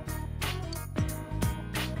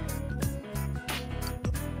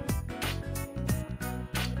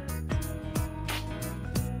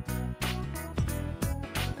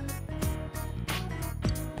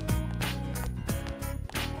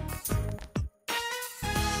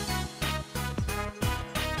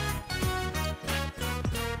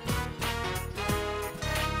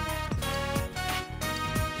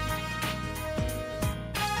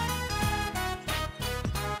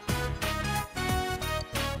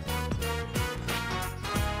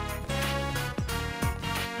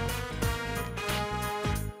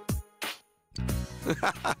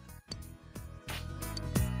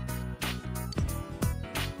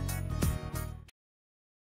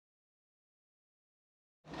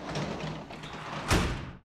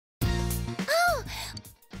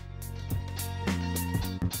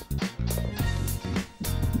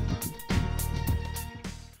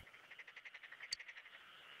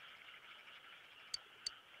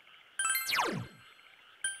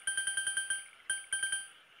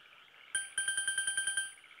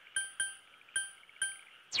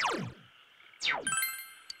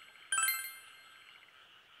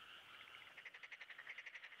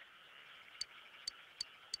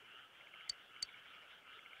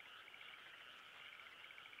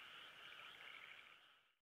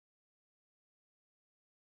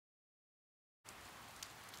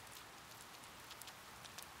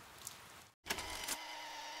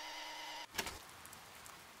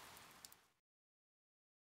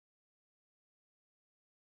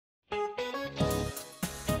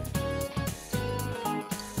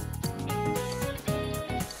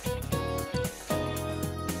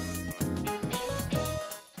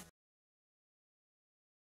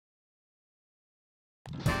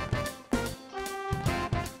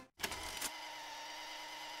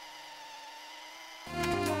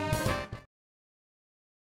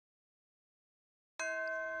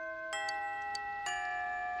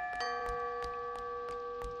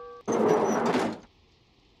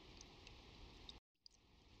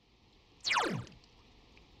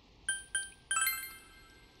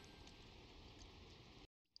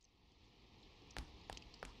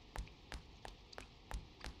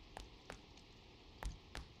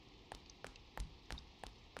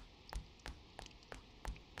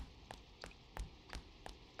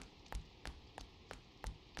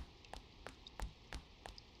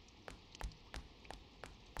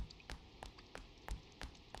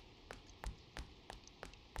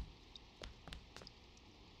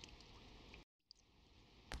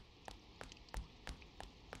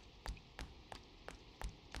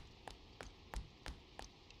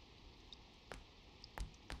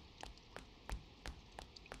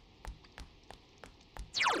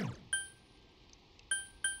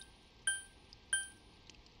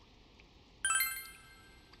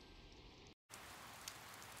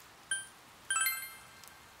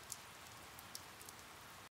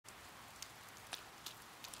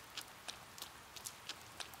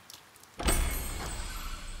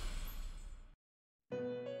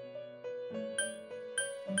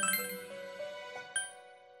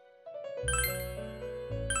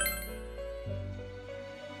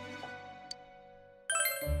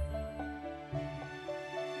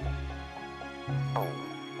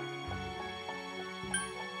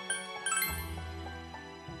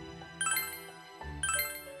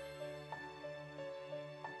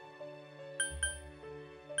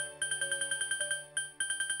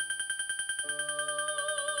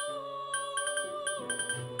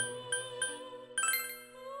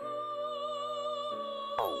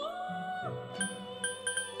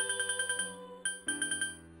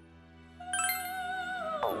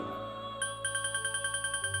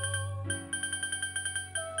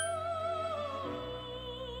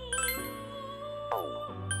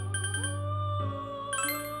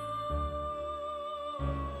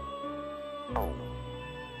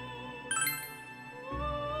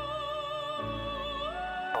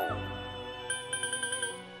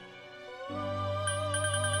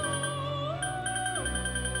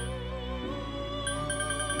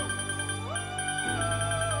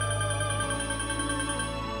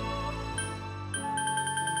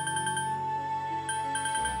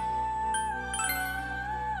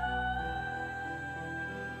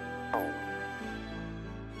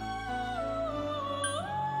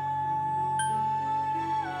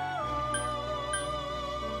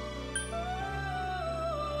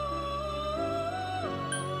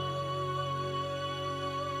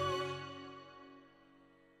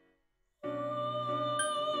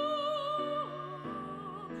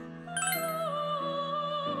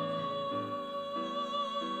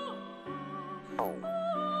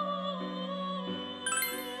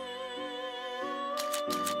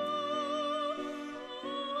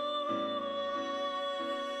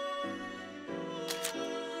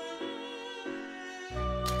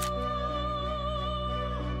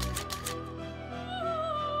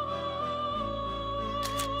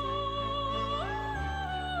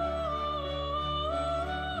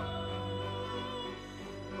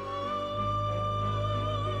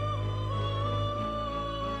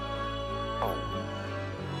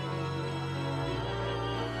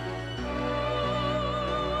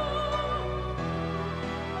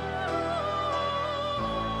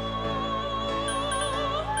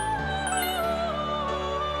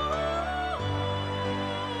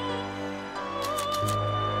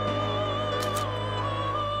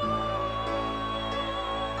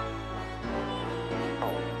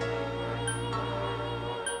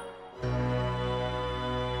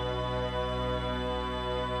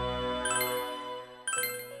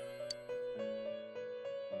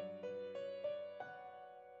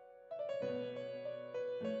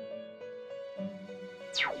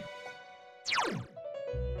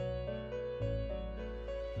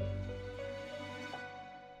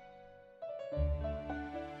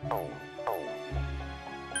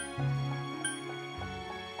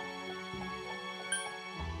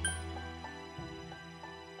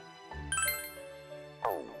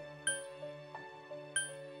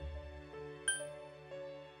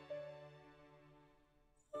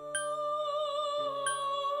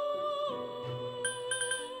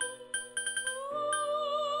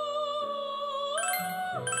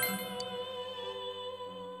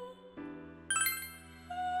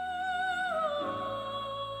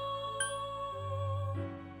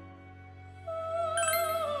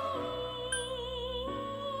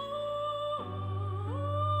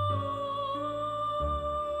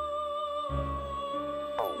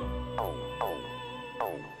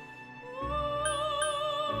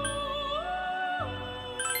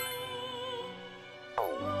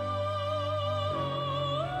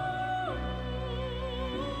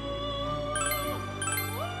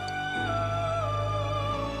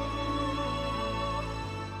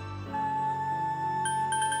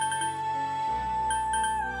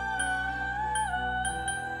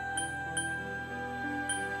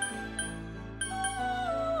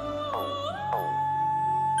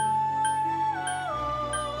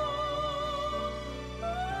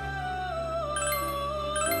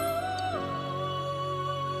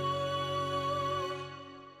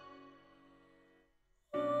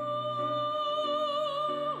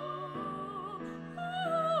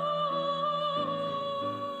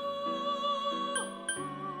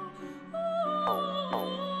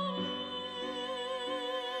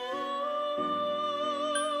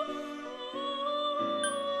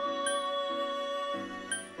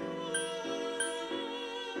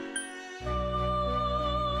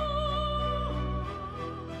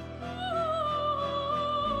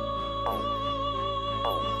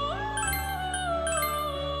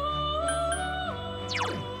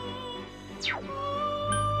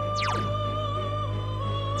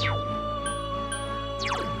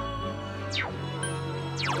 You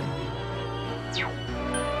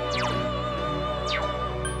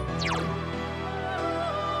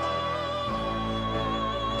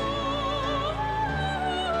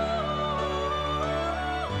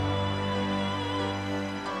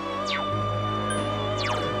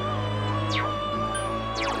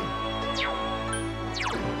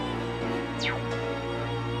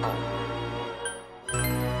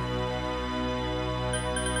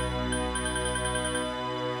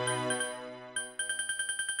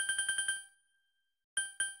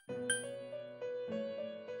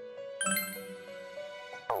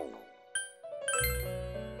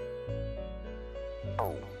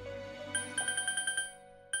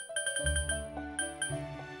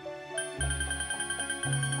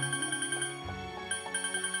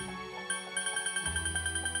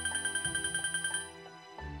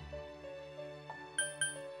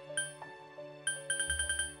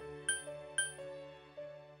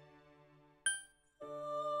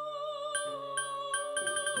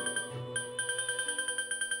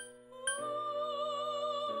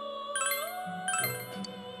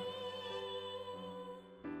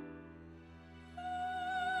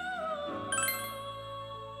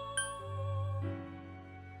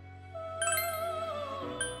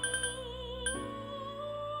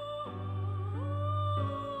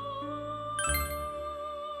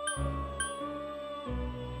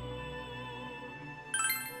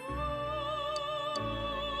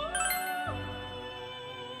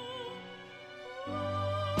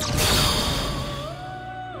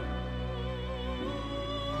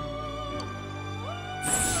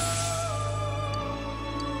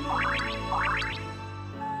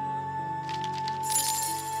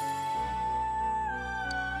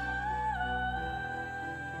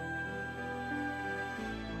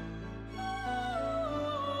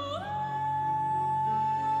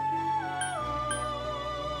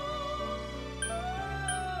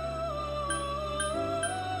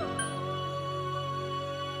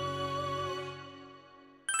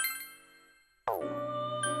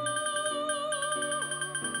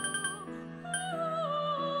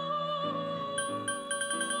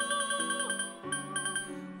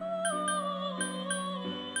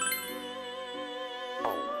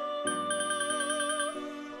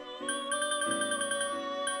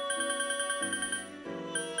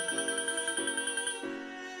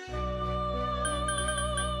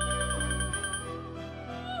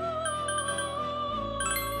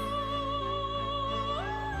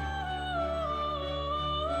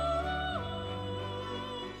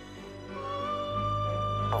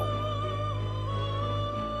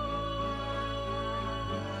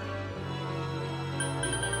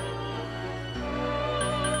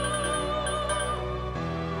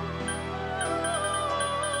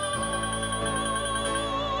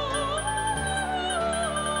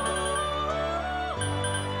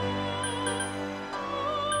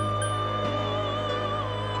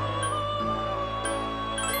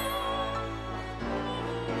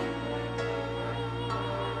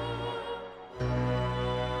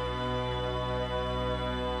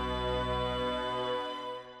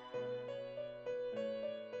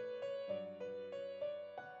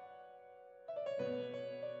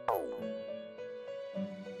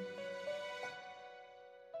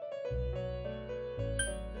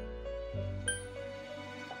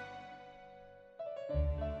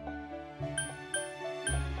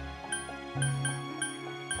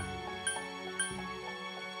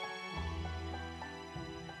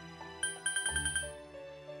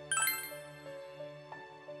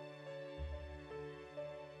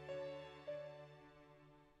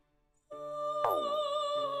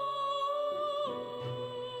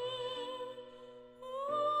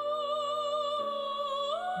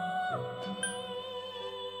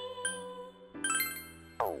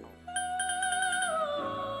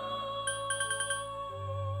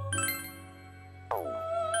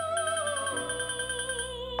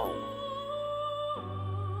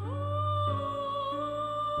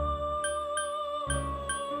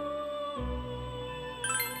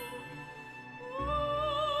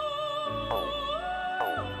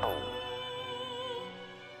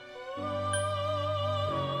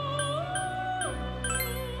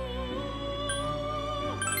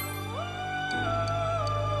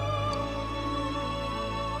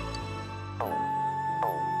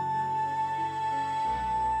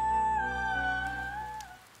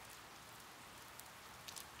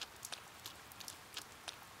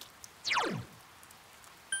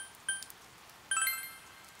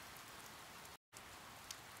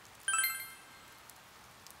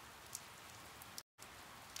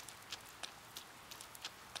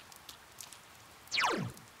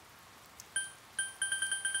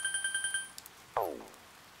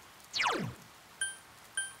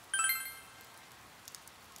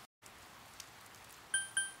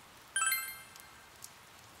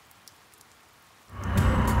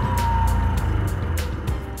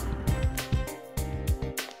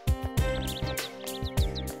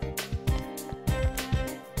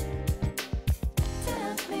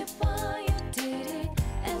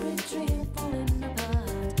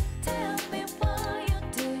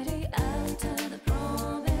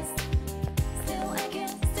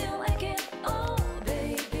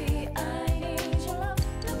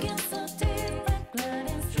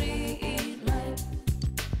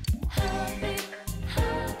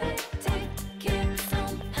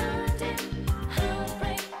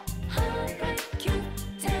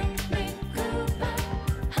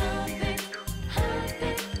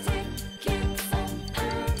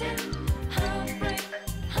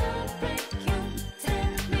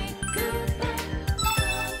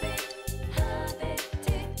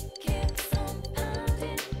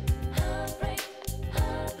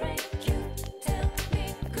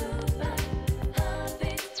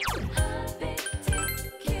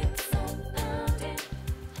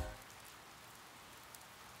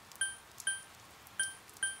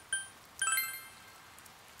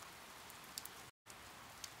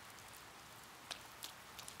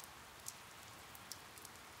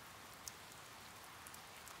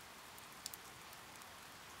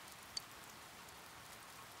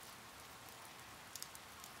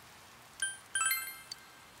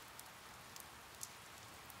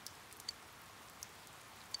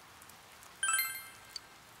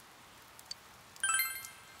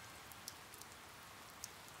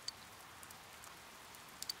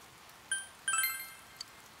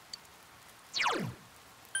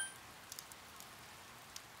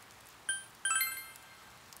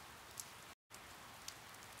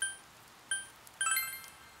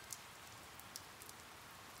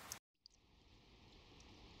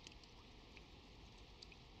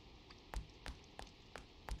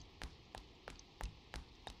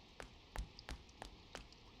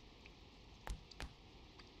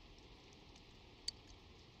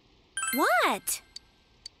What?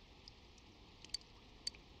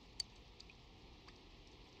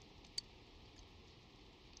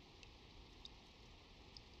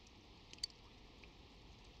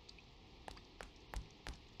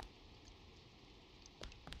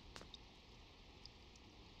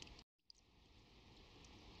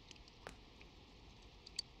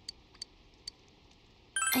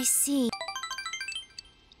 I see.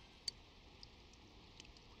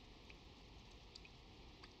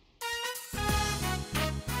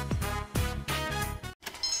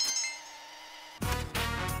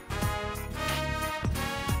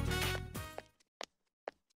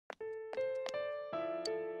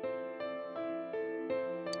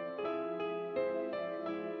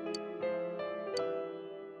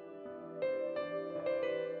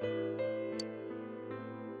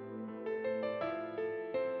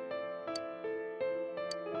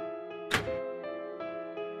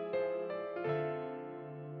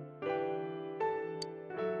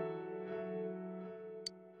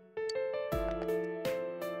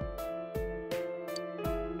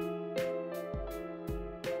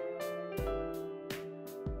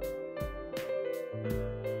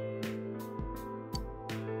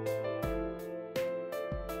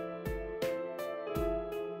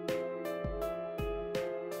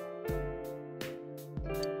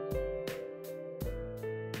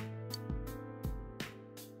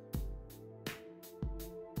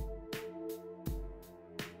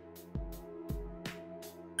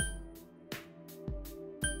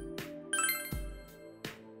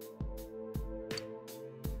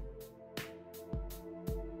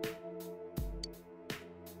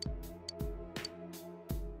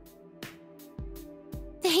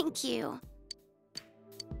 Thank you.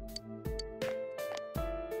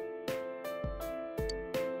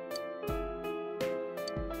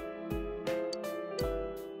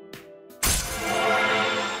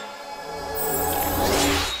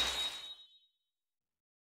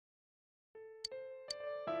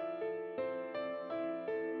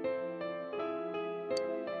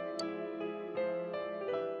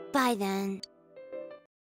 Bye then.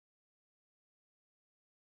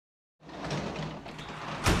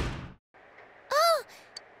 Oh!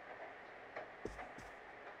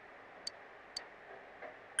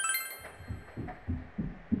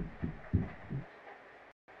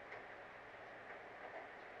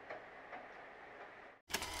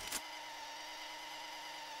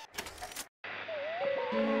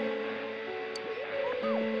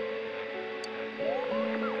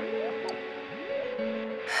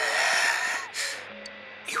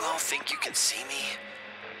 You all think you can see me?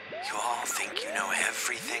 You all think you know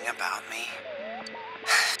everything about me?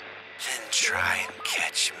 Then try and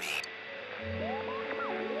catch me.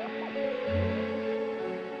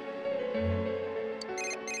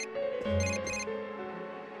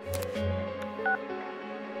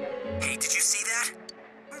 Hey, did you see that?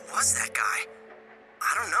 Who was that guy?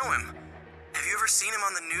 I don't know him. Have you ever seen him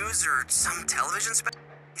on the news or some television special?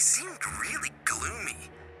 He seemed really gloomy.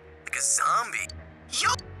 Like a zombie. Yo!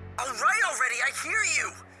 Alright already, I hear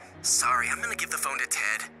you! Sorry, I'm gonna give the phone to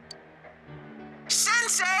Ted.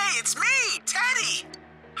 Sensei, it's me, Teddy!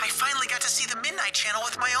 I finally got to see the Midnight Channel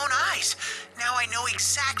with my own eyes. Now I know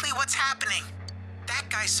exactly what's happening. That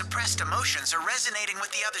guy's suppressed emotions are resonating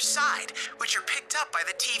with the other side, which are picked up by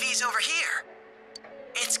the TVs over here.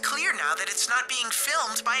 It's clear now that it's not being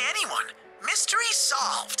filmed by anyone. Mystery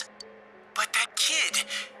solved. But that kid,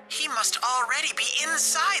 he must already be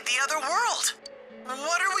inside the other world.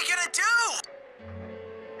 What are we gonna do?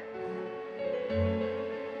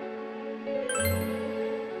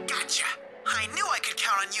 Gotcha. I knew I could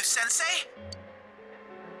count on you, Sensei.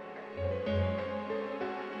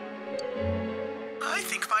 I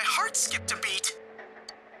think my heart skipped a beat.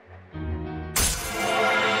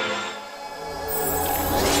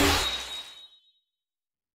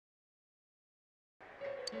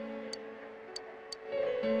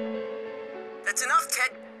 That's enough,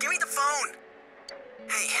 Ted. Give me the phone.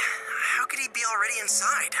 Hey, how could he be already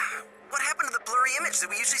inside? What happened to the blurry image that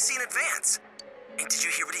we usually see in advance? And did you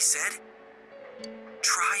hear what he said?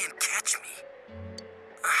 Try and catch me.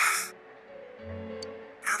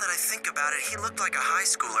 Now that I think about it, he looked like a high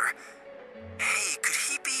schooler. Hey, could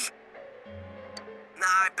he be? Nah,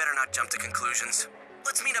 I better not jump to conclusions.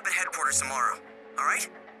 Let's meet up at headquarters tomorrow, all right?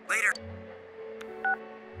 Later.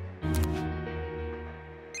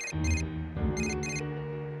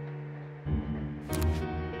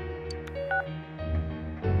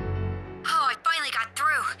 Oh, I finally got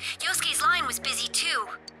through. Yosuke's line was busy too.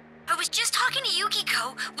 I was just talking to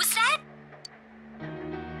Yukiko. Was that?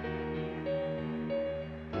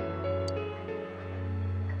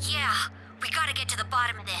 Yeah, we gotta get to the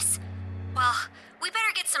bottom of this. Well, we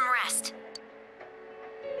better get some rest.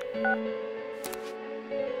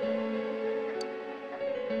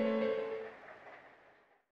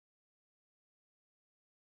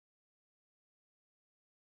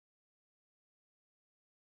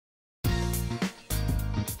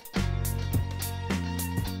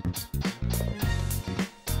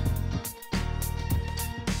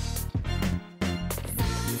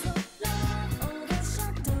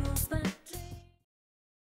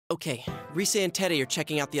 Okay, Rise and Teddy are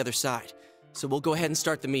checking out the other side, so we'll go ahead and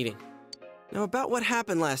start the meeting. Now, about what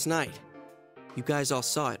happened last night. You guys all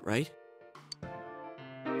saw it, right?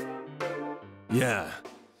 Yeah.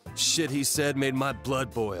 Shit he said made my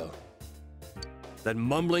blood boil. That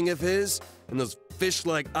mumbling of his and those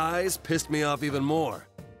fish-like eyes pissed me off even more.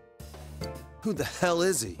 Who the hell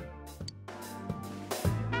is he?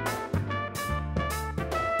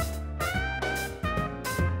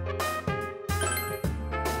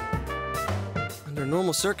 Under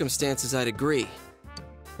normal circumstances, I'd agree.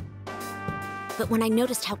 But when I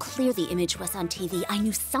noticed how clear the image was on TV, I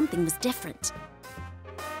knew something was different.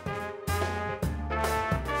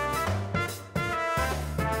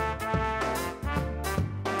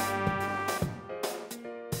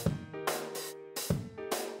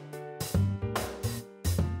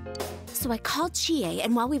 So I called Chie,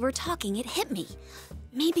 and while we were talking, it hit me.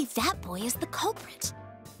 Maybe that boy is the culprit.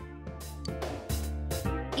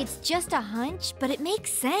 It's just a hunch, but it makes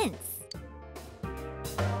sense.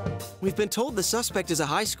 We've been told the suspect is a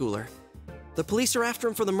high schooler. The police are after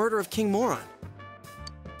him for the murder of King Moron.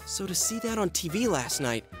 So to see that on TV last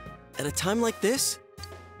night, at a time like this,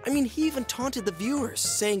 I mean, he even taunted the viewers,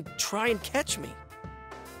 saying, "Try and catch me."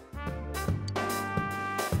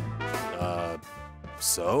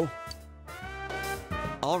 So?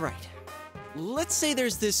 All right. Let's say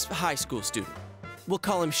there's this high school student. We'll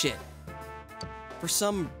call him Shin. For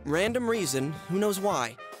some random reason, who knows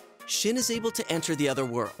why, Shin is able to enter the other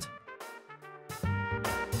world.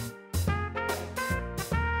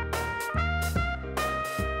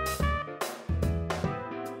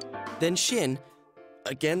 Then Shin,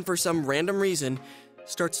 again for some random reason,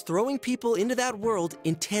 starts throwing people into that world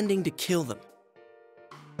intending to kill them.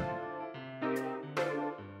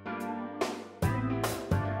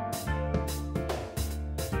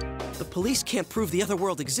 The police can't prove the other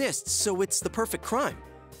world exists, so it's the perfect crime.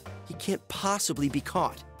 He can't possibly be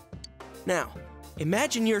caught. Now,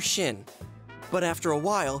 imagine you're Shin, but after a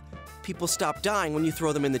while, people stop dying when you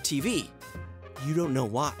throw them in the TV. You don't know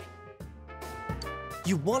why.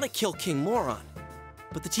 You want to kill King Moron,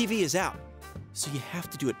 but the TV is out, so you have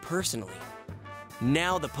to do it personally.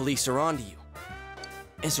 Now the police are onto you.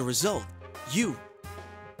 As a result,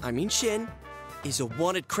 Shin, is a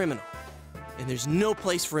wanted criminal, and there's no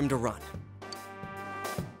place for him to run.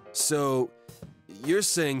 So, you're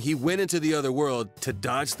saying he went into the other world to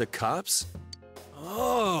dodge the cops?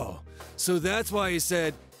 Oh, so that's why he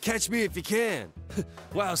said, "Catch me if you can."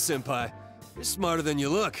 Wow, Senpai, you're smarter than you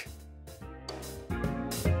look.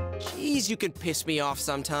 Jeez, you can piss me off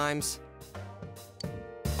sometimes.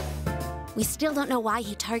 We still don't know why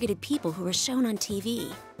he targeted people who were shown on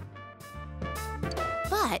TV.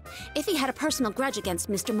 But if he had a personal grudge against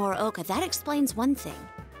Mr. Muraoka, that explains one thing.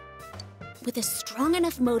 With a strong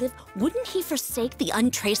enough motive, wouldn't he forsake the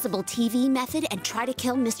untraceable TV method and try to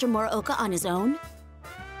kill Mr. Muraoka on his own?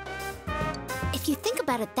 If you think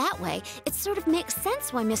about it that way, it sort of makes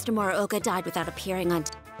sense why Mr. Muraoka died without appearing on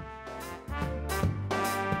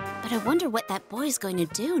But I wonder what that boy's going to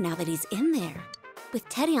do now that he's in there. With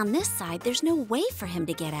Teddy on this side, there's no way for him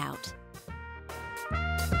to get out.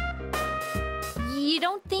 You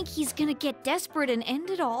don't think he's gonna get desperate and end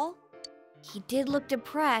it all? He did look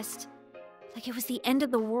depressed, like it was the end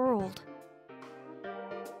of the world.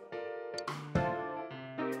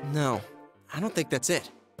 No, I don't think that's it.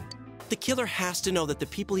 The killer has to know that the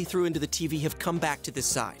people he threw into the TV have come back to this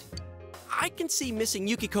side. I can see missing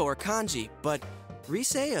Yukiko or Kanji, but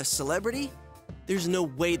Rise, a celebrity? There's no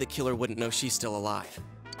way the killer wouldn't know she's still alive.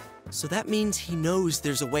 So that means he knows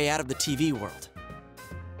there's a way out of the TV world.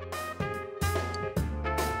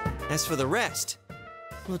 As for the rest,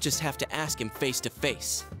 we'll just have to ask him face to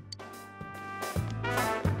face.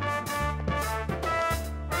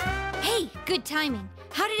 Hey, good timing.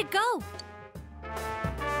 How did it go?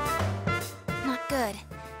 Not good.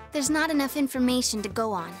 There's not enough information to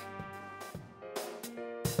go on.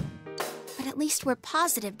 But at least we're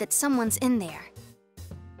positive that someone's in there.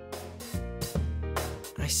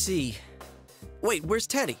 I see. Wait, where's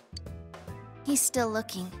Teddy? He's still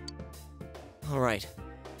looking. All right.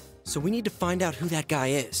 So we need to find out who that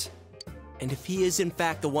guy is. And if he is in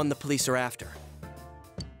fact the one the police are after.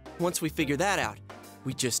 Once we figure that out,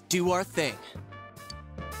 We just do our thing.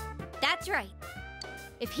 That's right.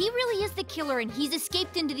 If he really is the killer and he's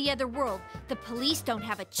escaped into the other world, the police don't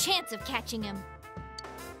have a chance of catching him.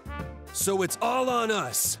 So it's all on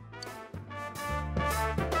us.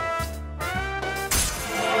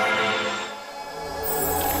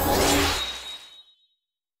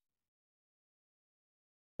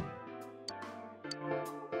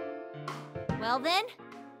 Well then,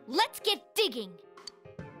 let's get digging.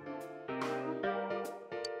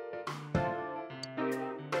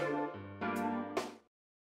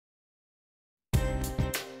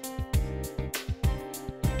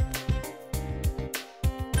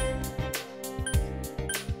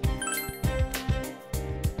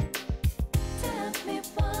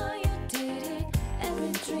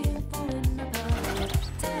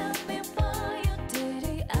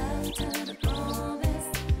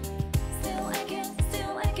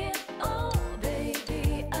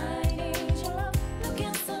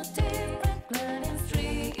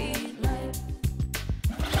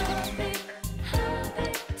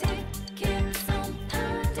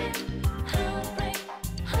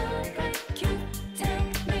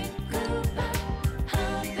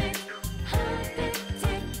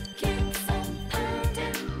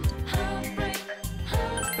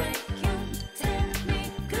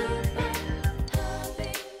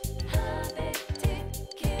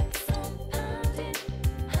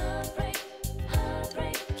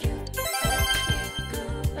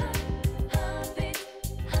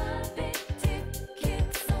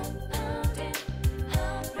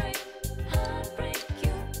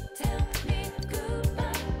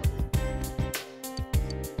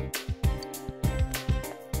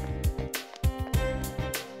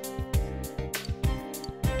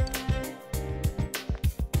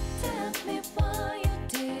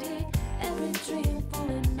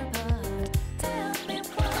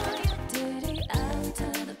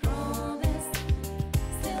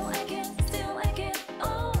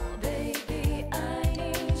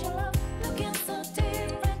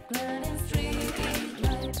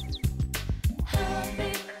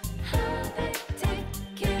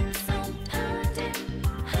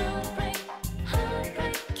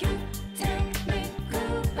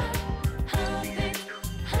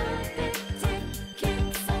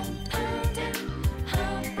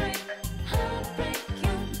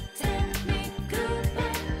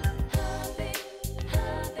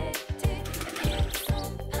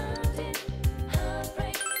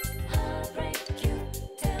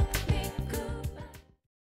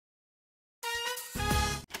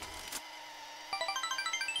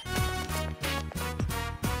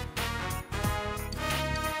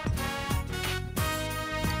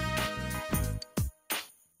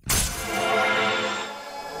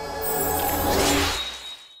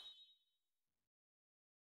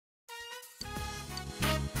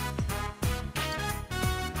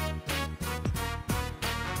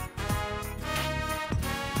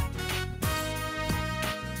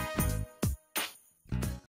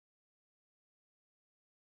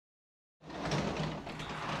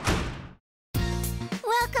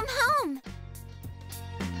 Welcome home!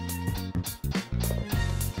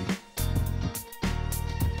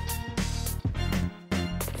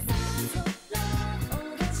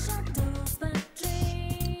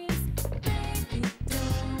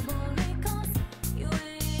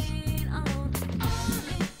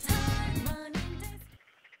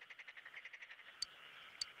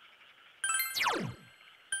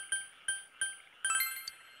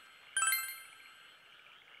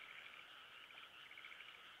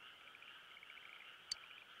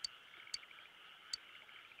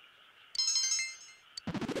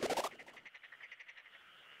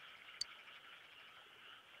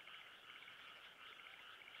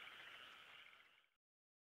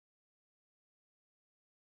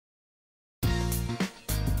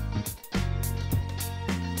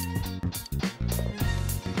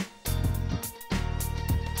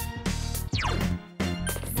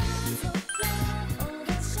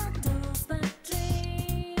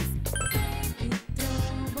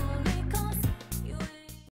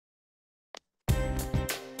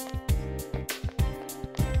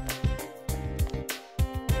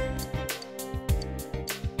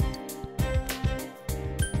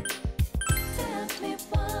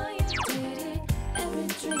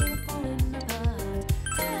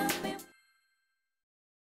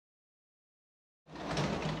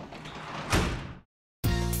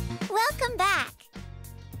 Welcome back!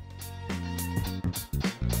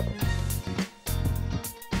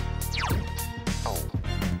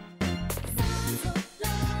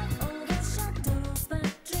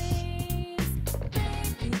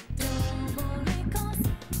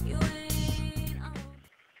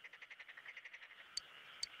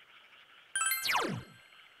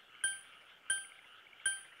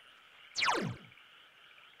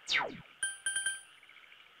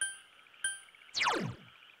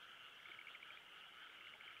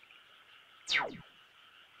 How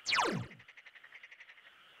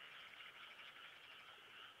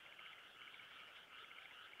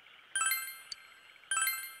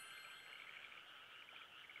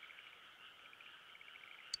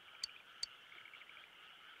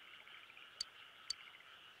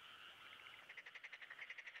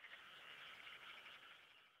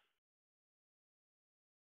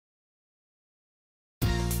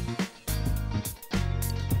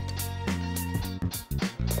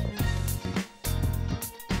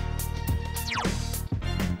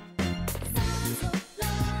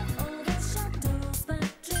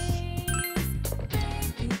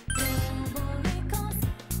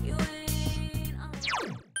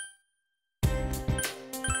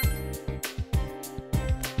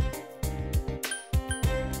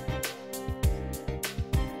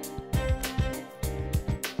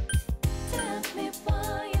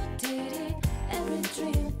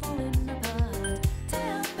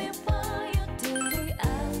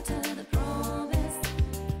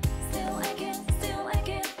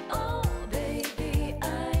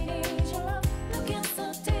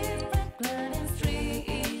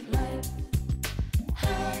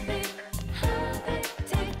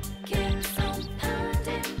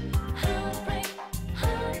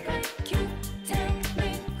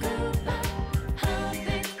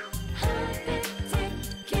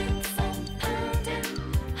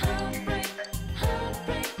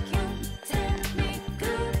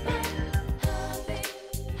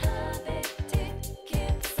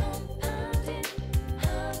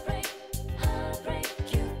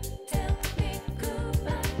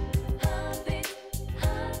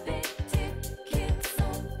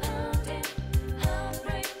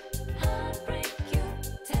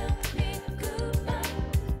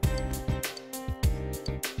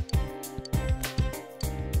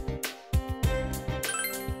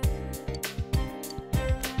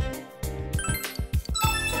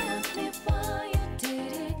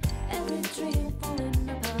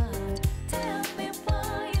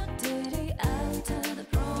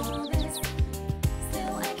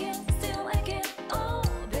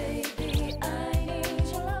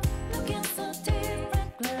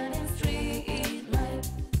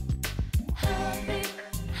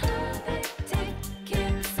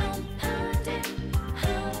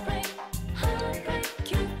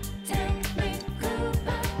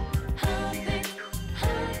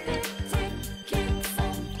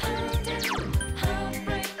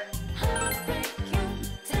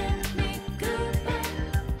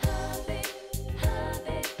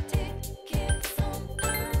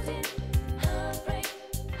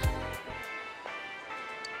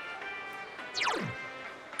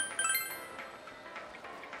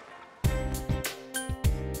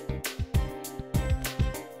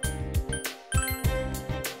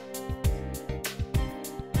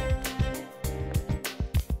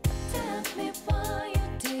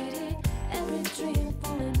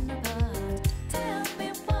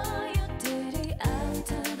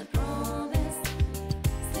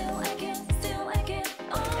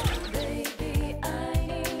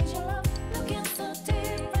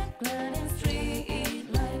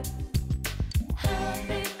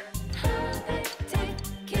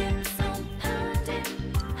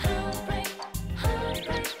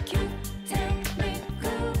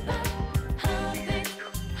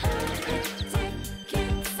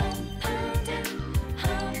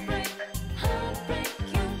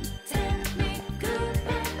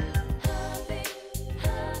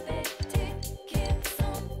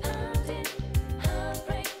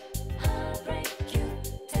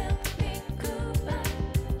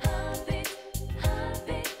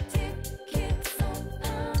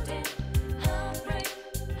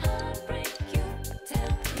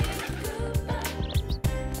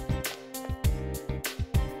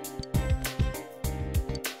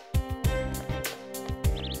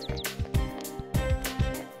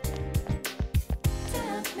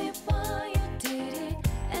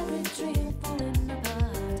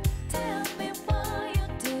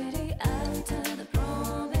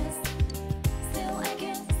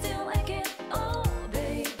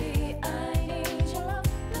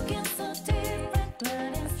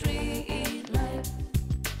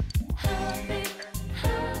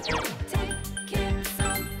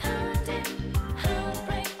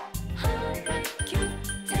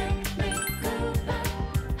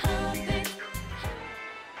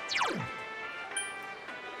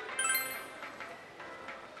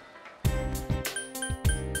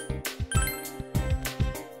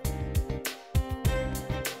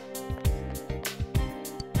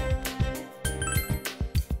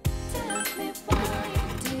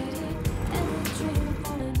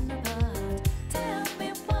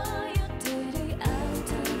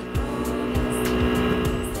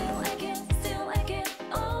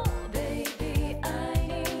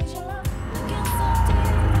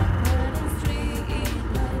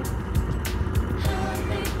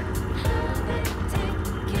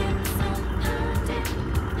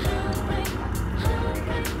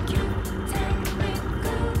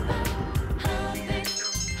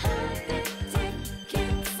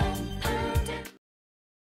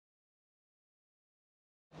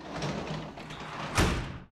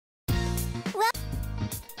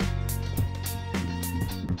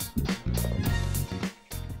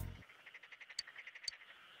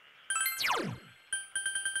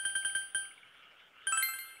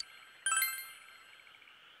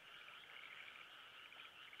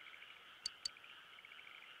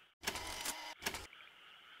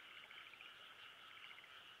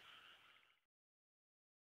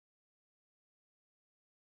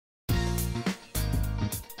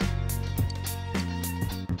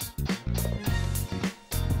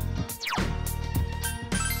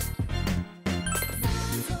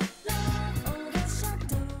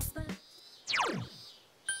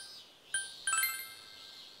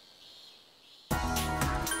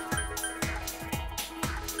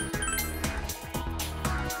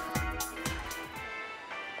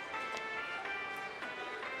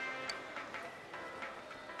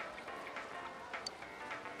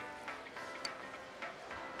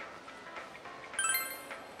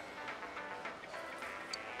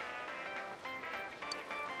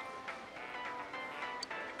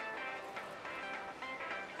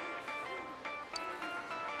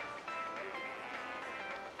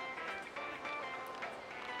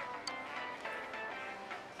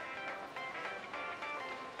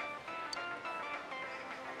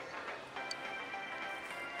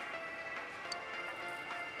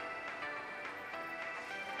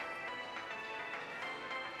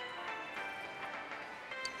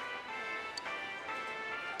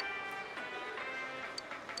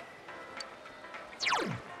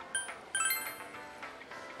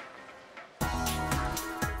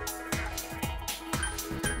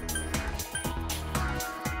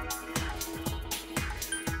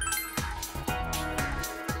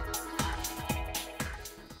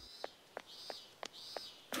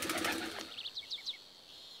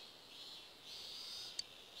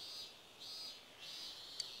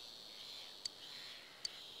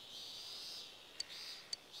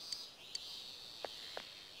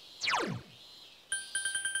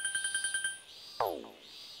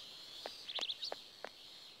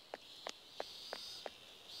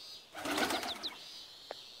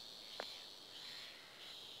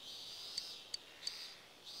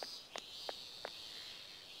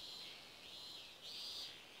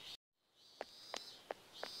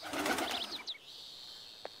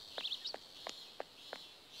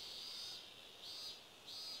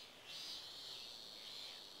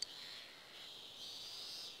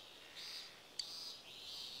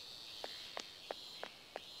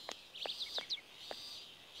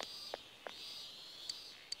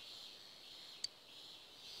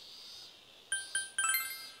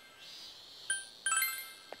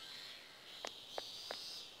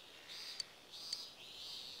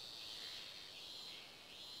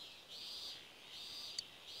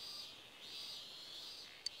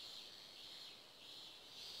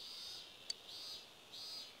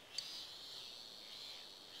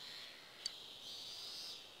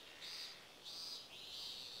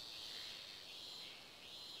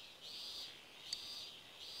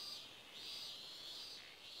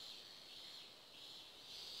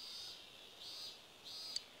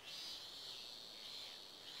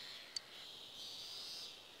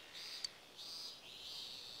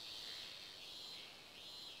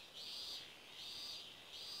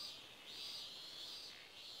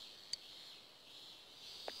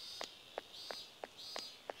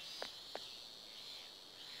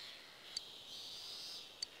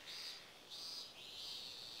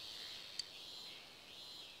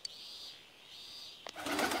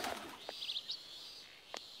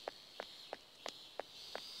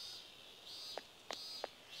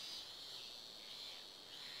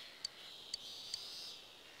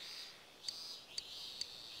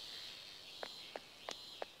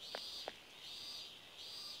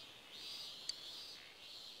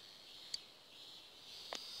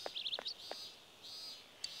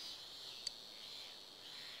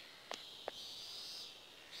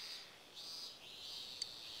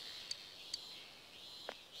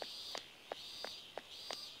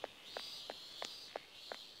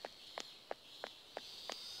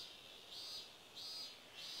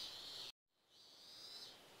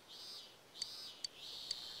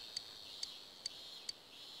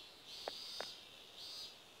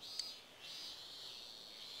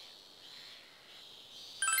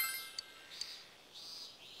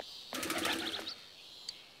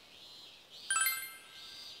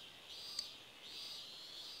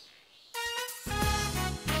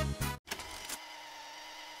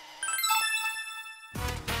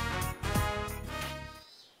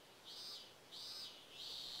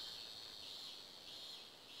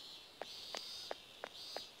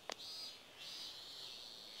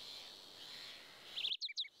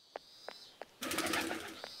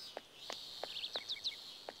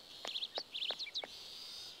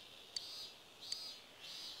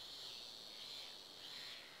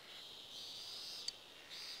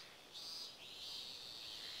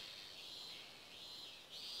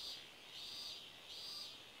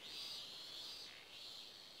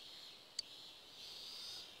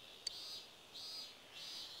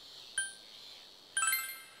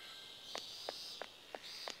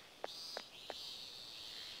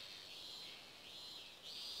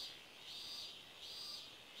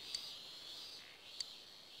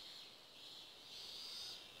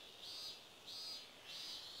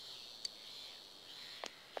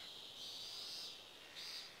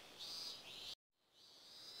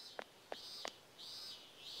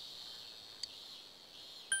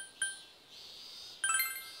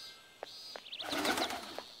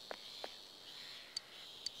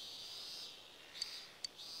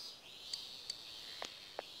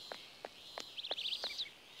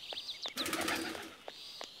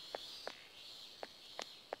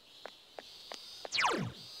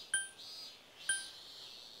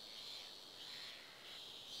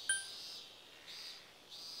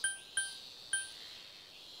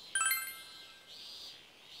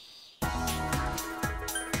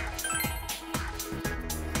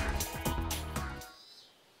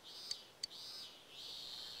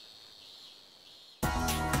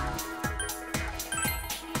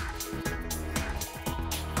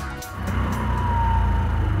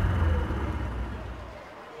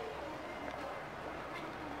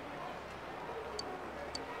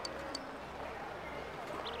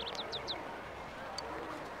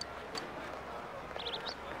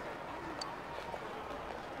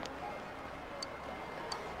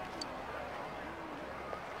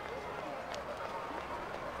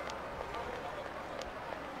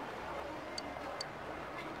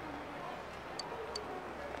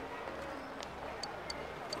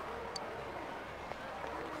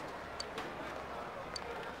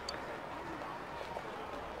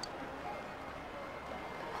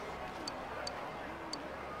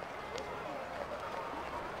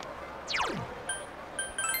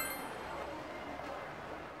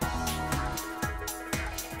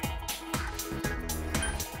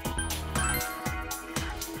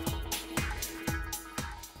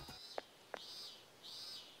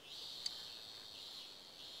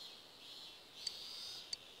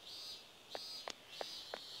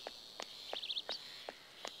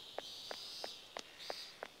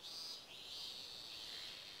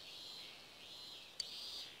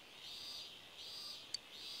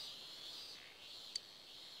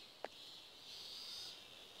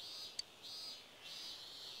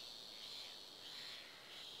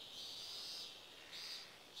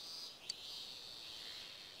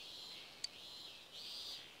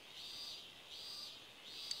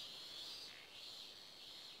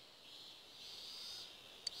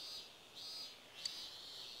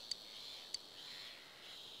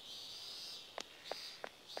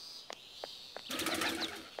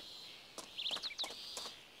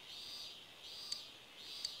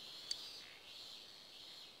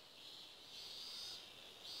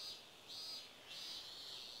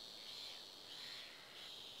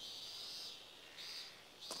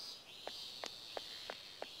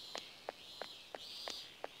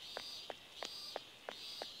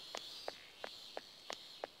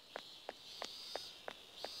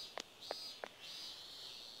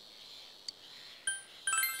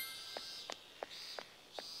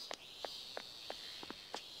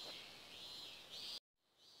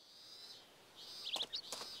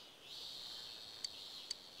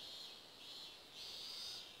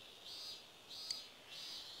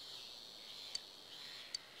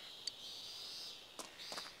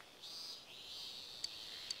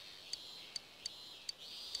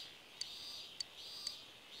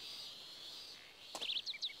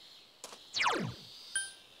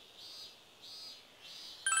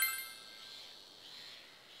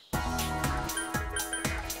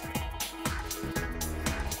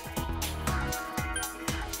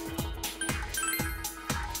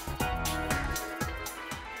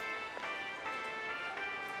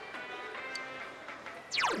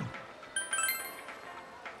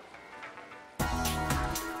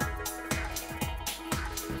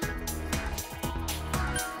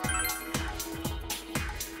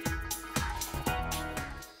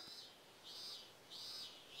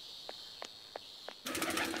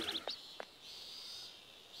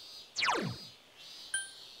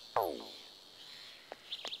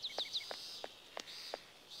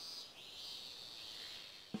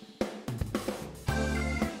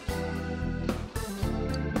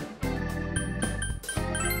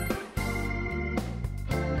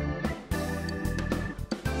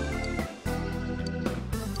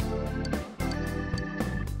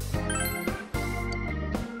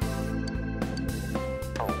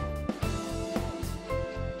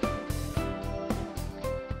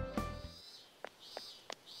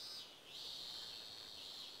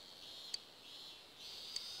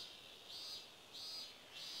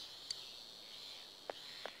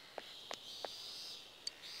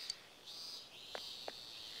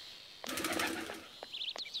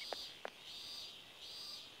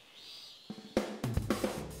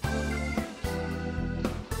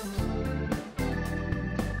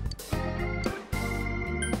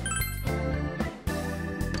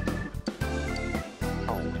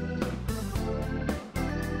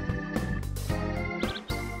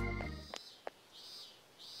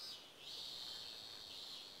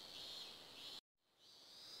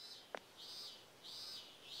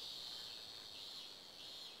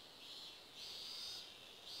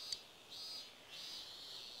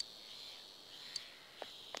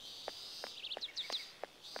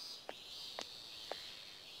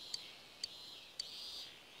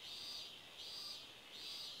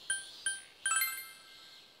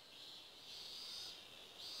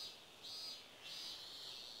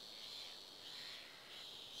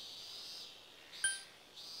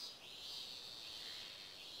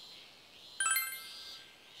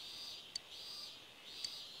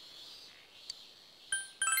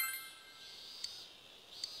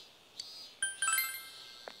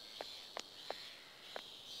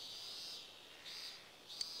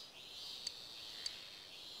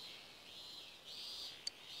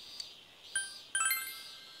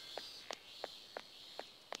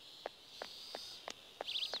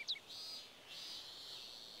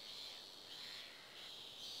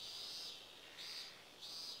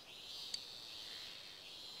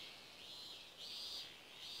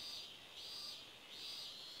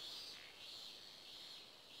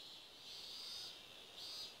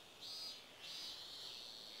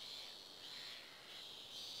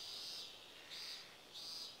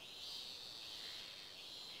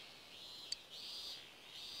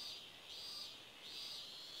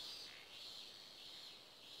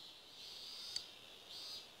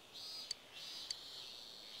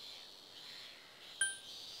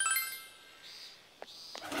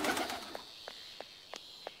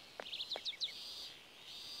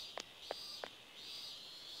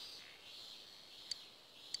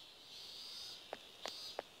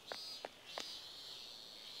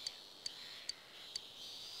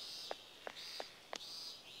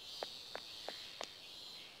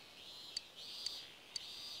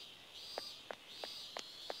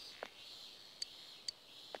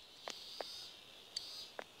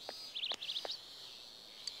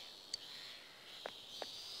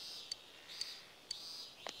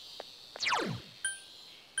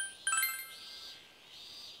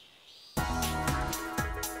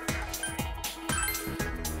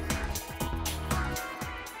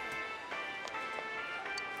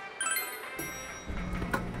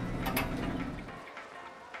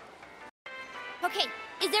Okay,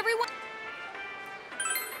 is everyone...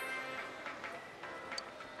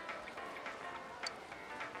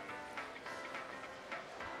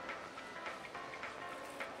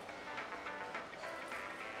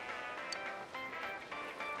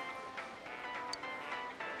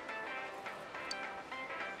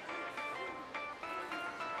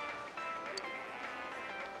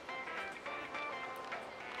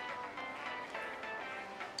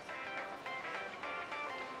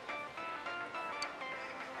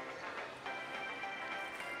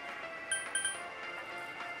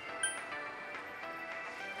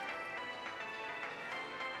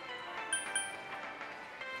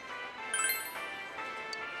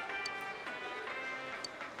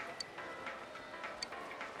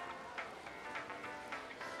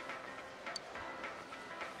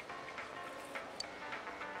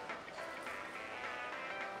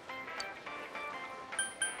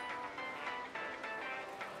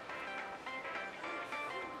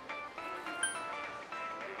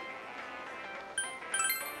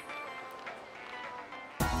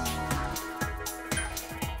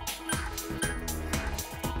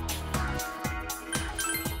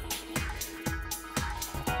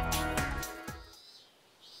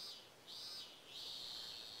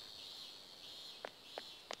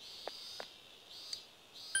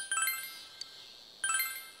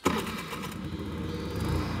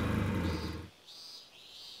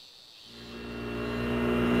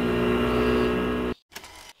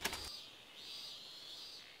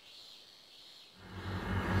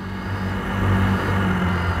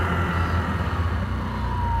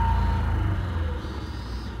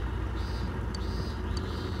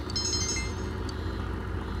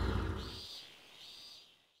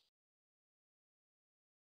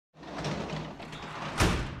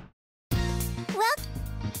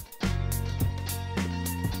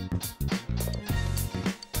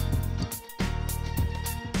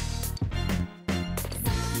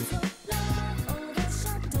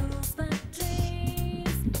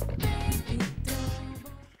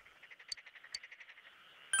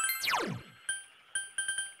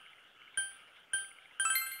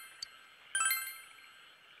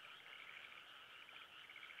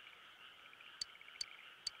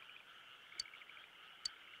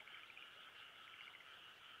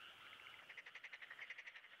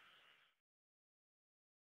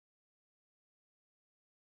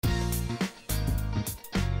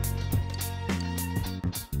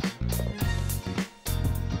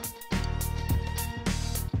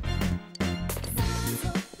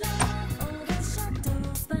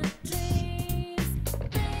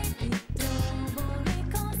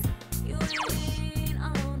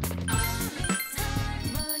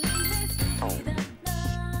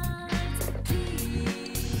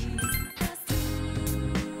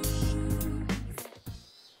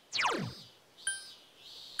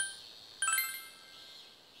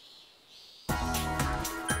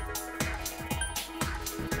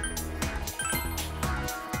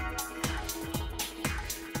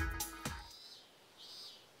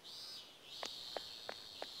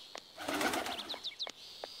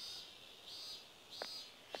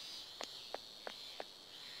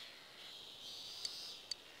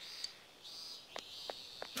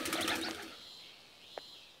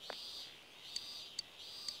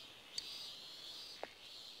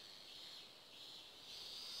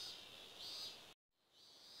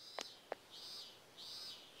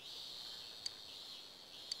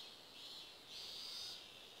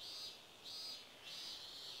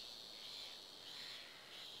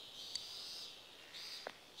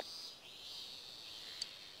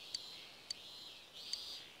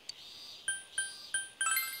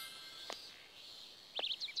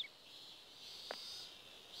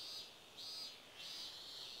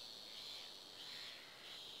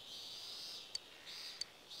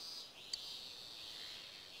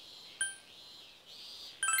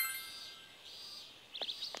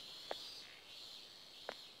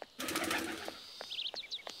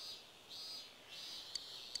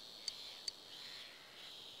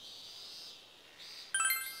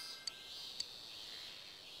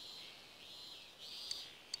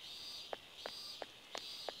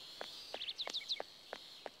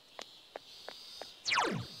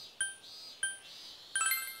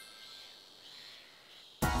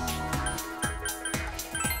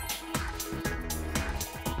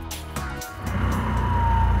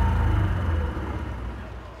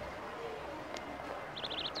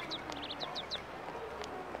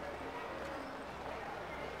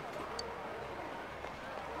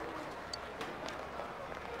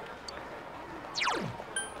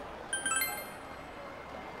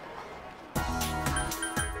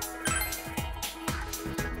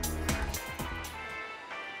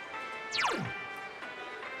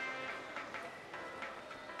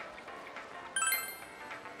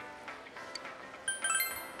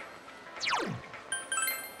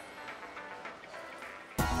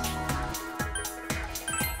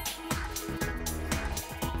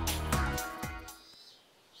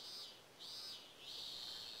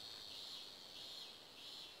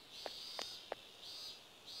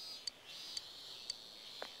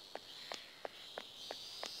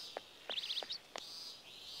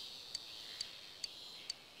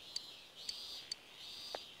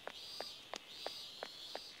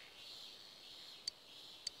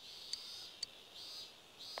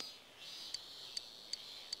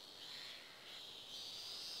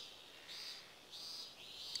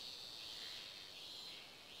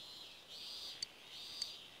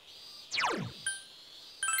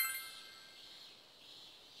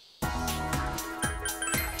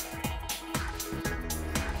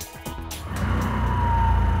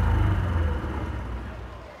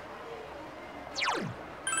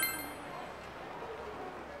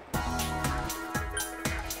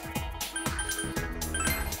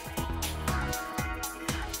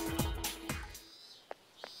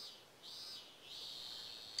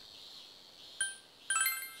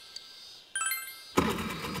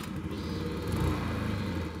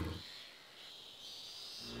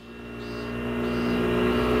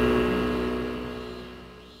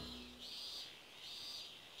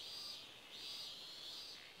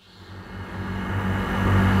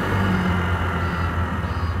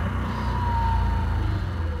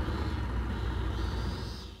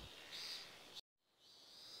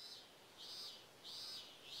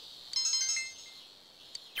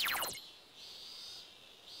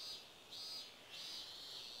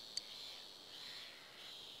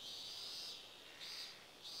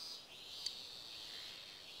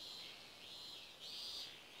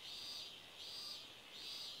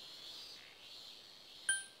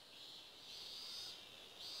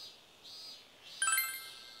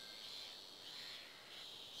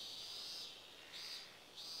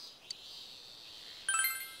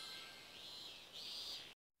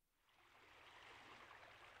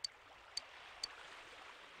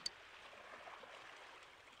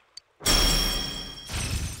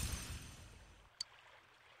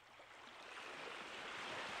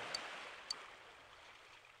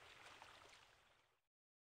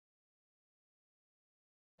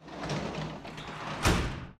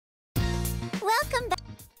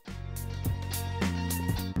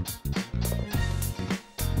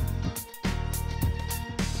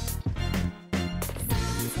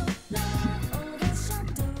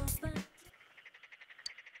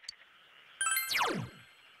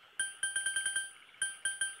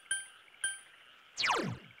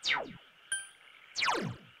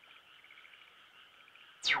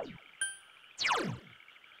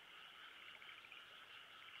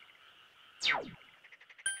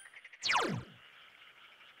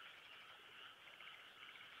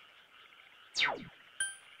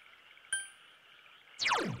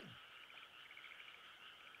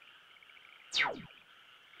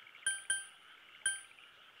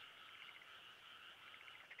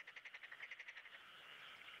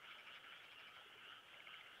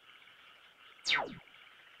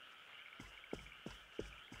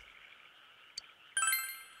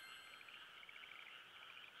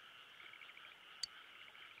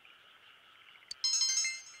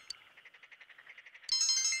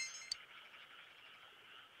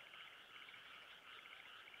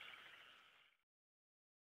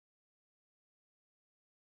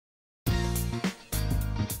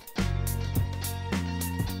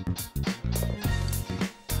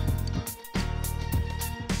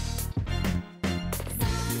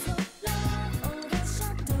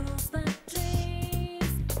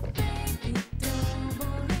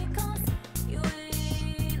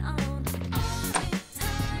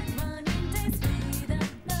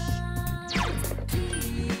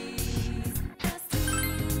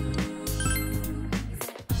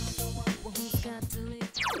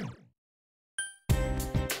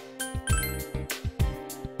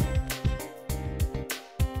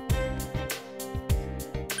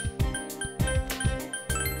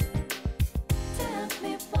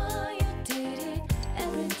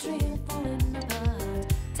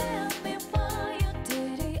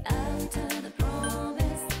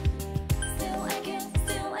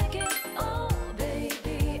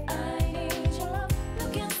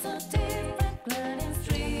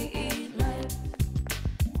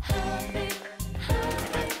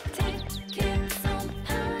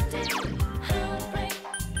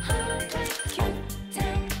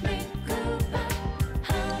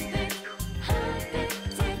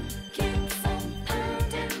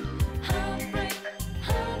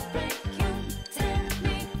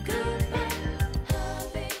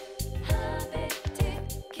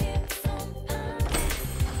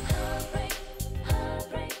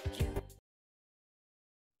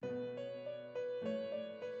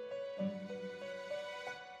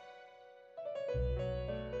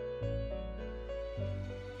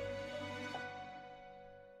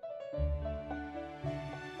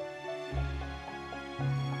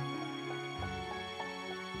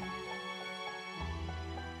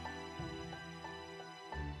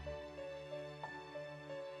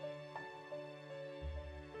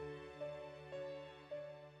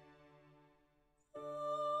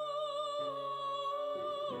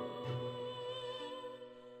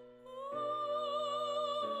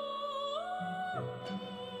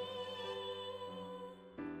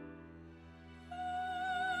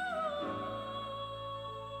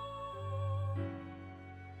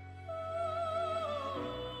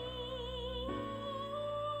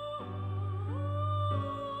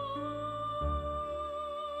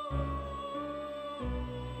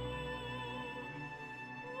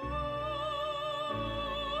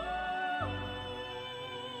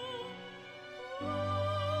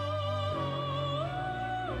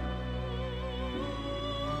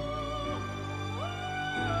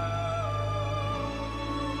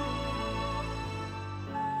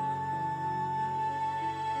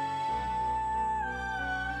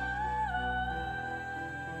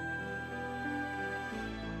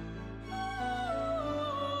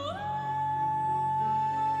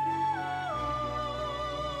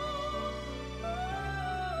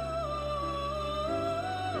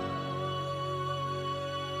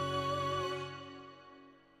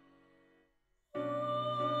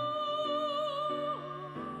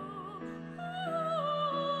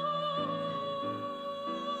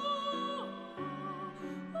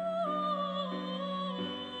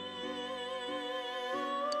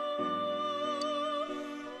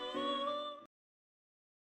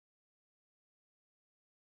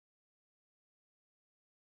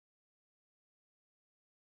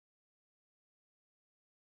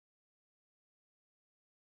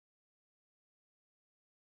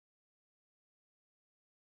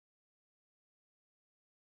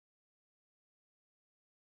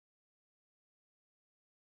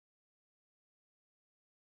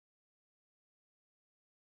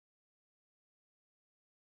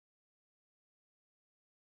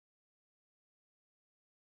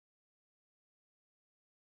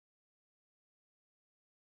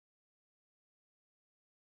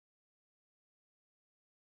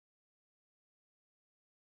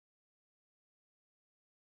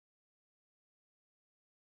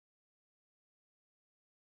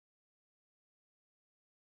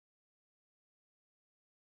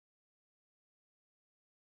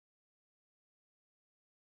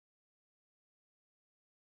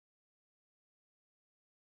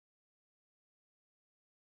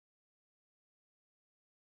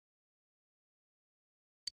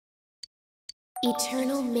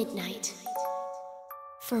 Eternal midnight.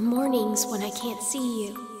 For mornings when I can't see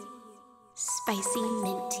you. Spicy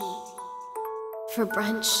mint tea. For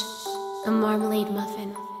brunch, a marmalade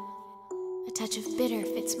muffin. A touch of bitter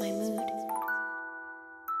fits my mood.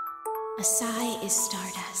 A sigh is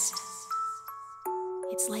stardust.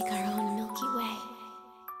 It's like our own Milky Way.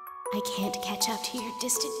 I can't catch up to your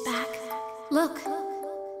distant back. Look!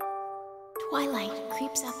 Twilight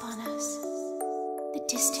creeps up on us. The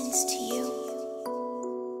distance to you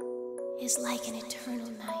is like an eternal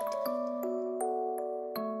night.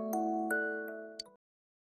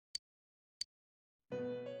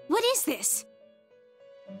 What is this?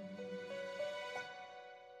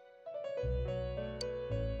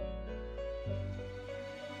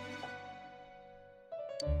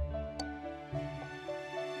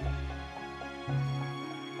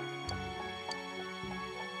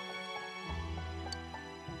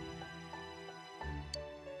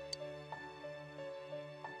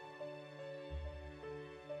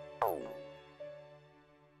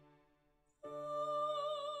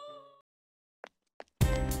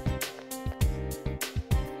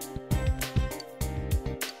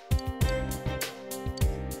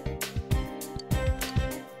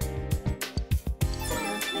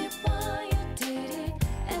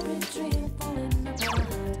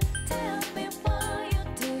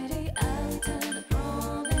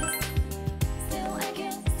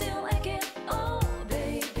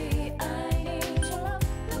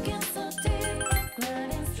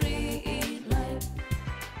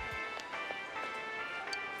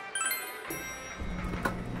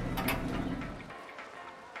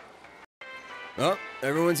 Oh,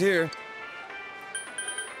 everyone's here.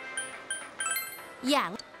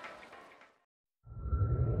 Yeah.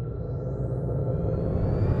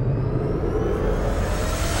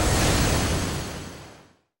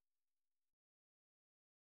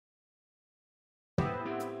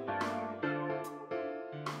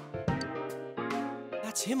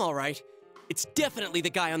 That's him, all right. It's definitely the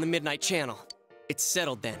guy on the Midnight Channel. It's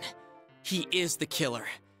settled then. He is the killer.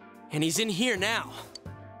 And he's in here now.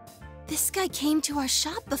 This guy came to our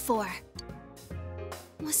shop before.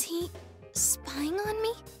 Was he spying on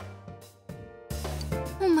me?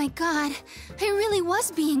 Oh my god, I really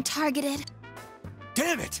was being targeted.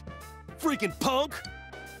 Damn it! Freaking punk!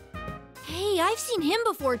 Hey, I've seen him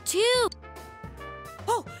before, too.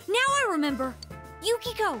 Oh, now I remember.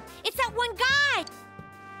 Yukiko, it's that one guy.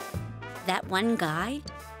 That one guy?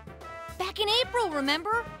 Back in April,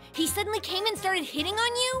 remember? He suddenly came and started hitting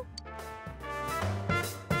on you?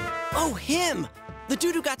 Oh, him! The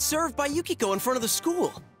dude who got served by Yukiko in front of the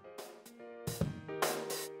school.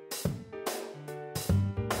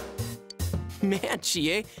 Man,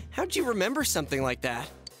 Chie, how'd you remember something like that?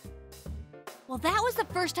 Well, that was the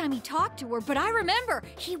first time he talked to her, but I remember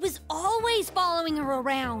he was always following her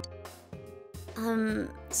around.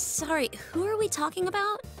 Sorry, who are we talking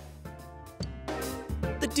about?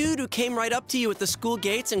 The dude who came right up to you at the school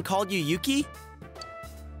gates and called you Yuki?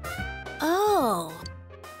 Oh.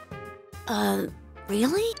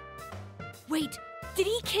 Really? Wait, did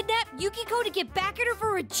he kidnap Yukiko to get back at her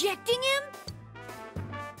for rejecting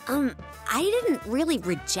him? I didn't really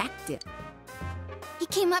reject it. He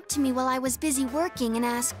came up to me while I was busy working and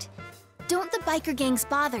asked, "Don't the biker gangs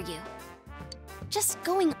bother you?" Just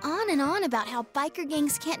going on and on about how biker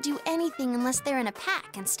gangs can't do anything unless they're in a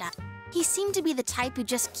pack and stuff. He seemed to be the type who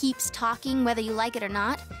just keeps talking whether you like it or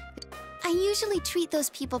not. I usually treat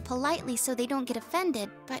those people politely so they don't get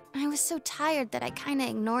offended, but I was so tired that I kinda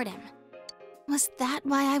ignored him. Was that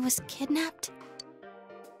why I was kidnapped?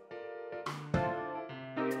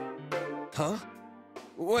 Huh?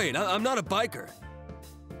 Wait, I'm not a biker.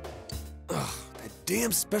 Ugh, that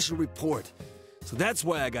damn special report. So that's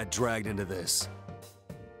why I got dragged into this.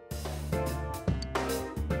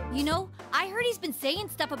 You know, I heard he's been saying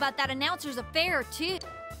stuff about that announcer's affair, too.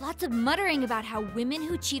 Lots of muttering about how women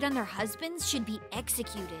who cheat on their husbands should be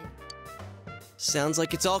executed. Sounds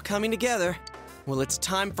like it's all coming together. Well, it's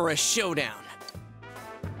time for a showdown.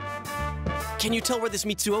 Can you tell where this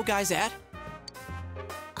Mitsuo guy's at?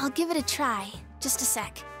 I'll give it a try. Just a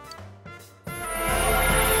sec.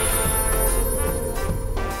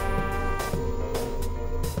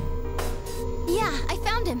 Yeah, I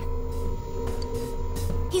found him.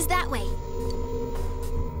 He's that way.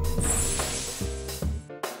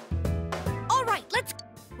 All right, let's...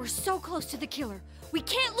 We're so close to the killer. We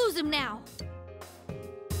can't lose him now.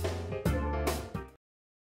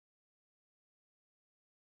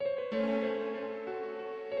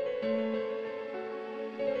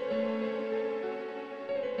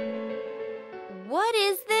 What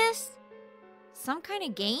is this? Some kind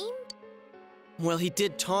of game? Well, he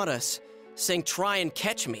did taunt us. saying try and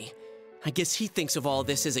catch me. I guess he thinks of all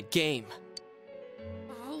this as a game.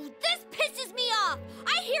 Oh, this pisses me off!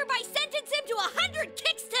 I hereby sentence him to 100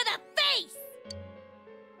 kicks to the face!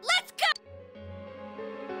 Let's go!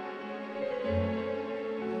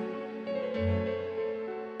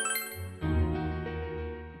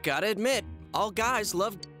 Gotta admit, all guys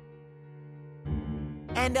love...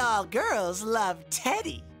 And all girls love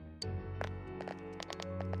Teddy.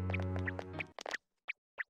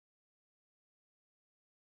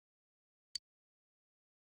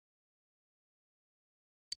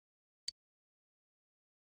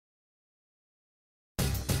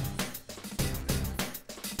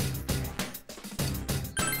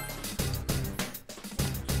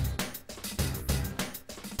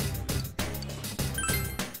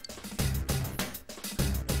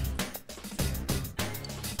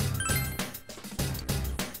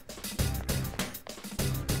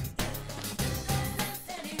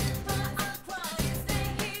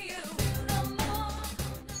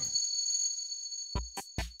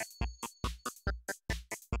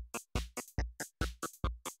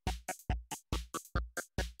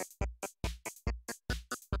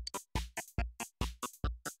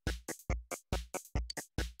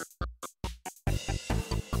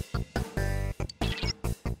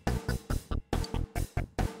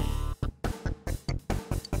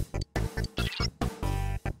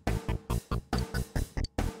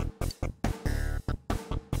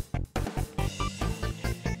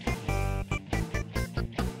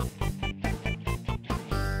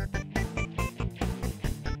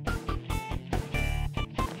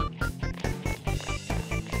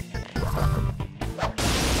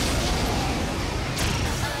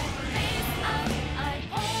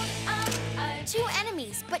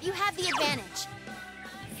 But you have the advantage.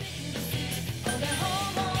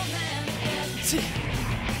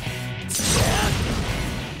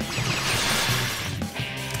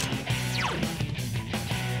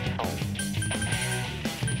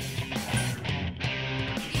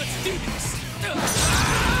 Let's do this!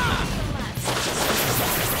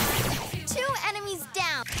 2 enemies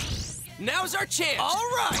down. Now's our chance! All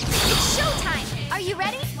right! It's showtime! Are you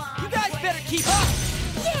ready? You guys better keep up!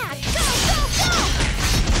 Yeah! Go, go, go!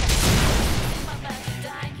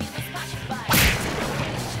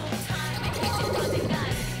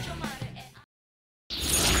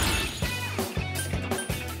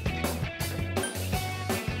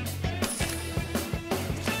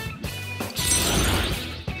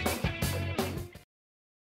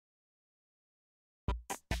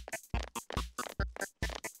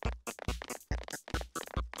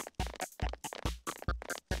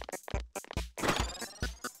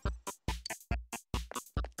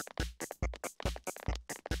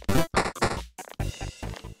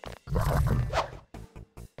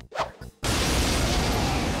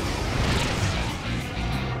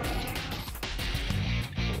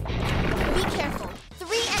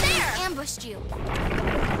 Ambushed you.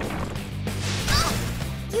 Oh!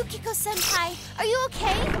 Yukiko-senpai, are you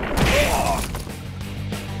okay?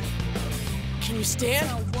 Can you stand?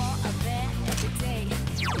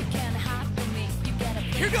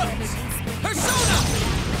 Here goes! Persona!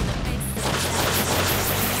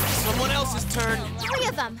 Someone else's turn. 3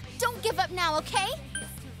 of them. Don't give up now, okay?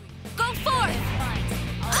 Go forth!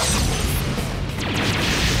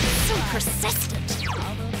 So persistent.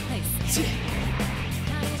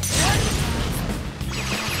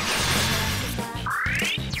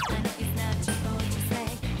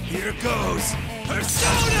 Here goes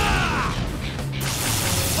Persona!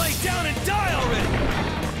 Lay down and die already!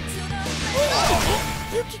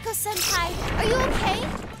 Yukiko-senpai, are you okay?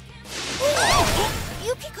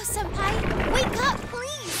 Yukiko-senpai, wake up,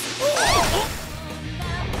 please!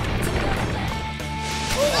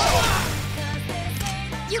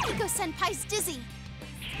 Yukiko-senpai's dizzy.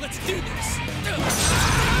 Let's do this!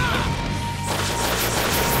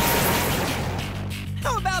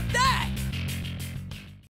 How about that?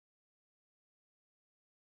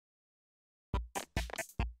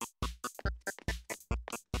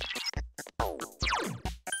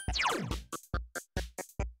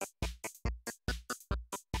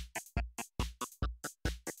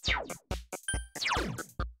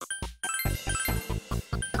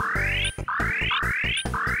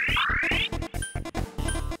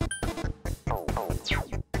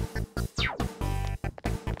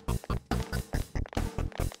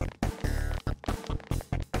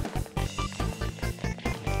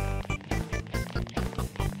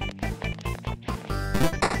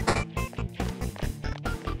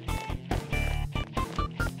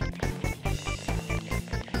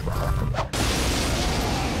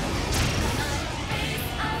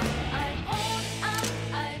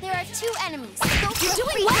 2 enemies. You're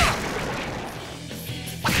doing well!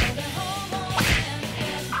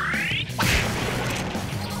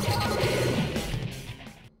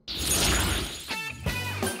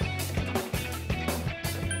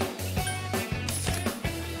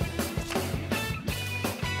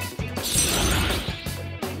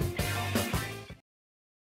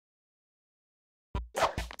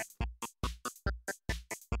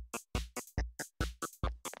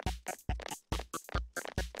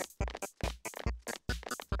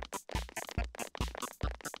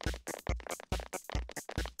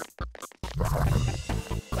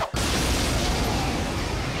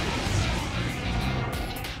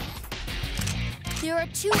 There are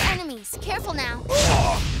 2 enemies. Careful now. Go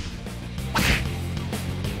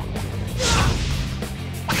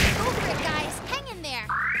for it, guys. Hang in there.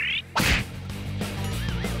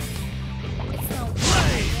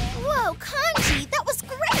 Whoa, Kanji, that was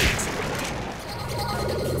great!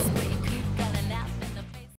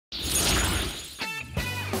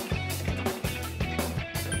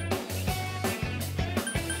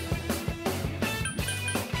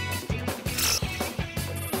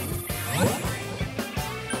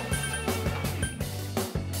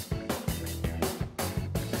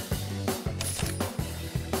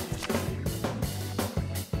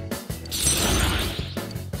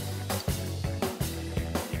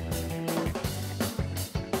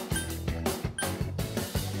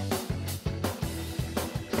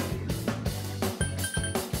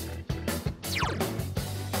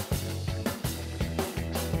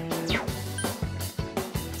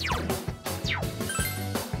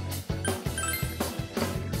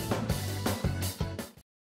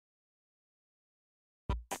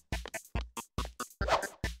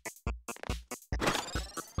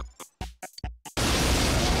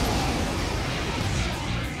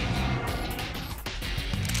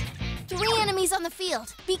 Enemies on the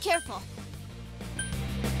field. Be careful.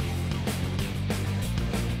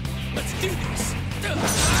 Let's do this!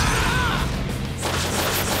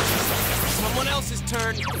 Someone else's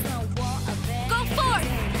turn. Go forth!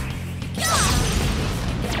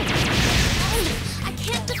 I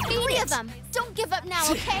can't defeat 3 of them. Don't give up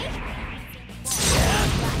now, okay?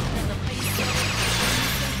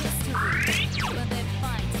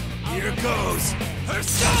 Here goes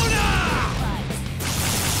Persona!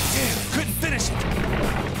 Damn, couldn't finish it.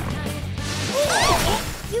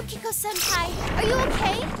 Yukiko-senpai, are you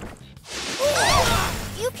okay?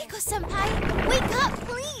 Yukiko-senpai, wake up,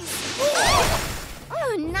 please!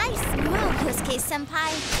 Oh, nice move,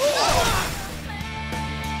 Yosuke-senpai.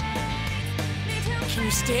 Can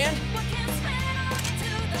you stand?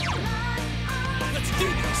 Let's do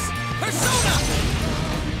this! Persona!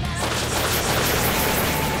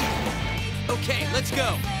 Okay, let's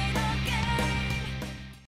go.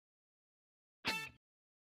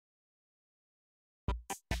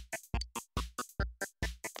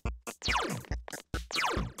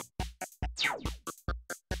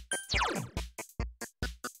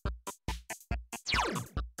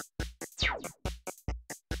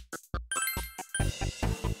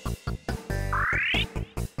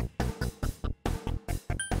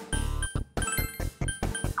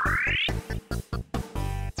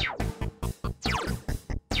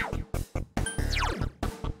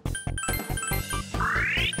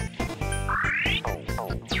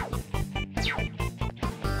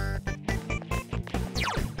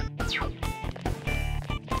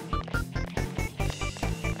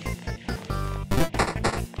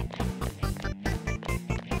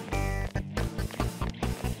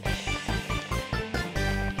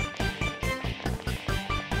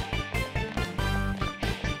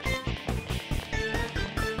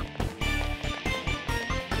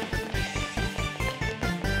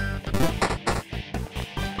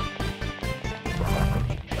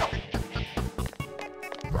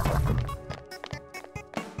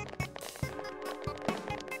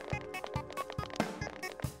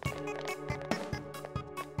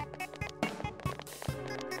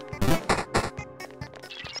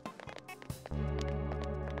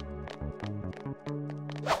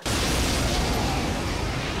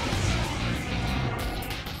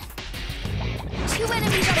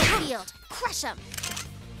 Crush him!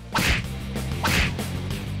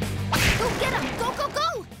 Go get him! Go, go, go!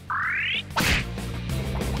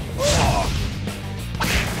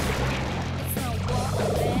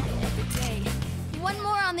 One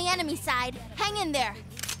more on the enemy side. Hang in there.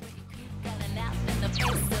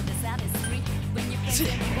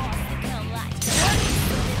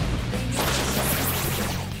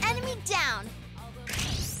 Enemy down.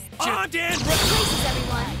 On, Dan! Places,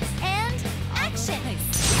 everyone. And action!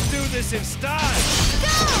 Do this in style! Go!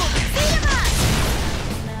 Beat him up!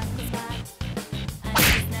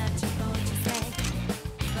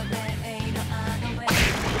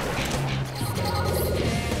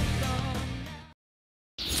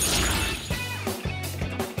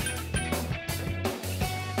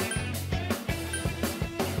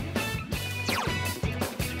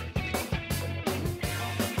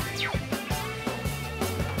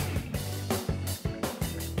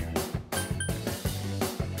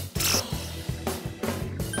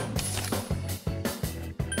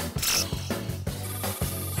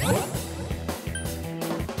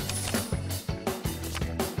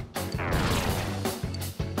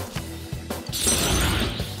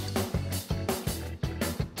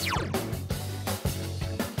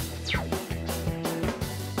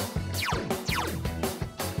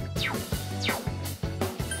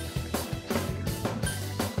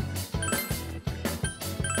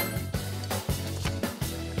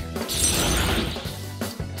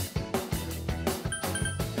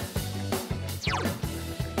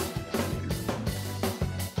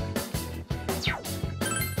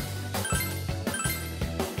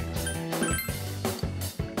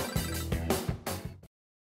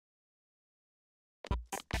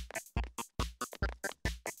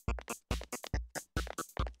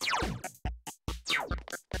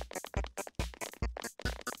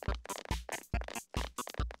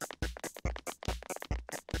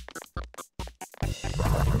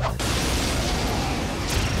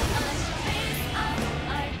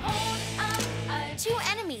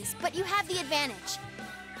 but you have the advantage.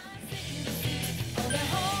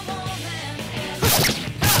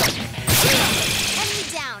 Enemy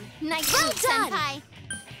down. Nice Well move, done. Senpai.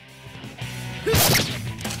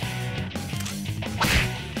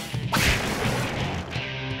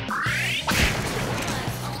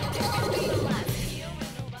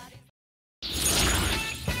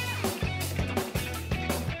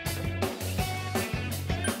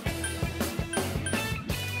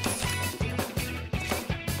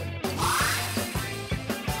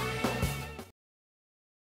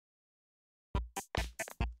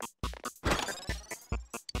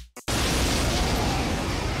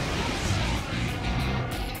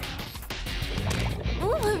 Ooh,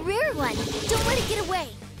 a rare one. Don't let it get away.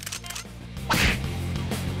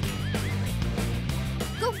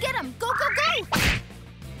 Go get him! Go, go, go!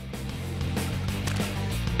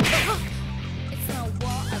 It's no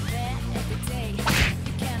war of that every day.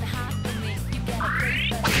 You can't hide from me. You gotta break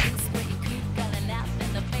by the loose where you keep calling out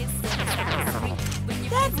in the face of the street. When you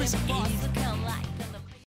That was present boss, easy. look how light in the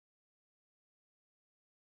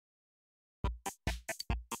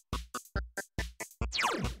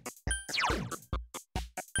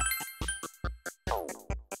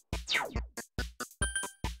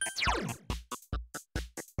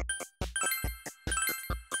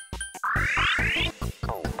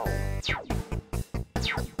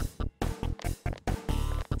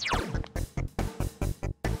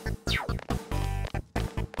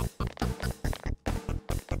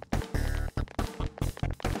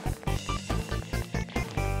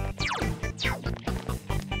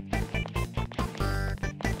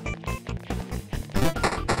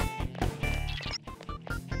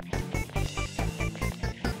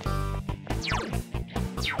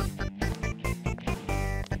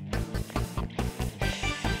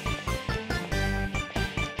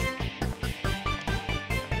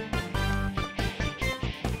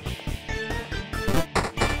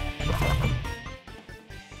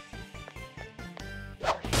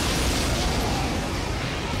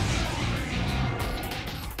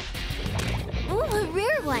Ooh, a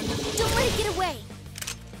rare one. Don't let it get away.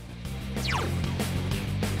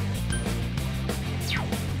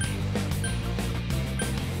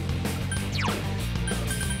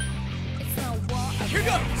 It's no war of Here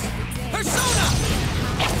that goes! every day. Persona!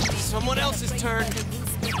 Someone else's turn.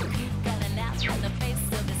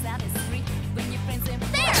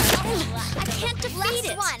 I can't defeat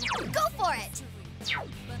it. Last one. Go for it.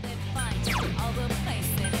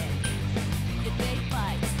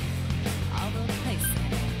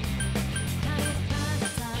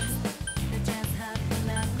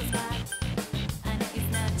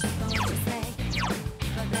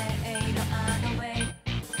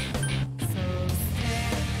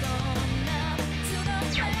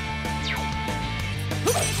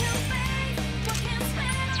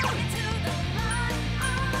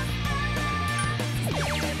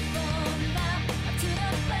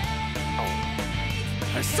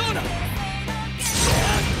 Persona!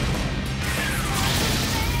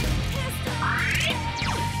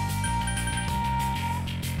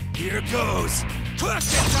 Here goes!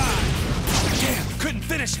 Question time! Damn, couldn't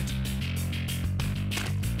finish it!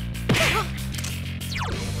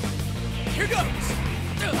 Here goes!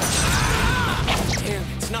 Damn,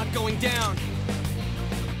 it's not going down.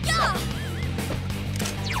 Yeah!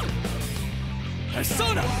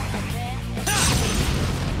 Persona!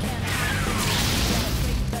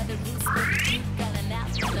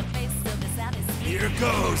 Here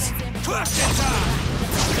goes! Question time!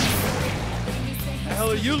 The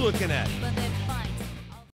hell are you looking at?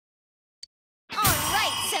 All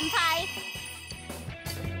right, Senpai.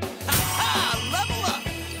 Level up!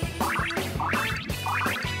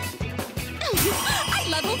 I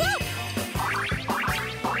leveled up.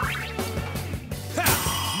 Ha!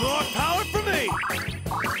 More power for me!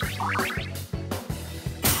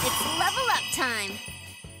 It's level up time.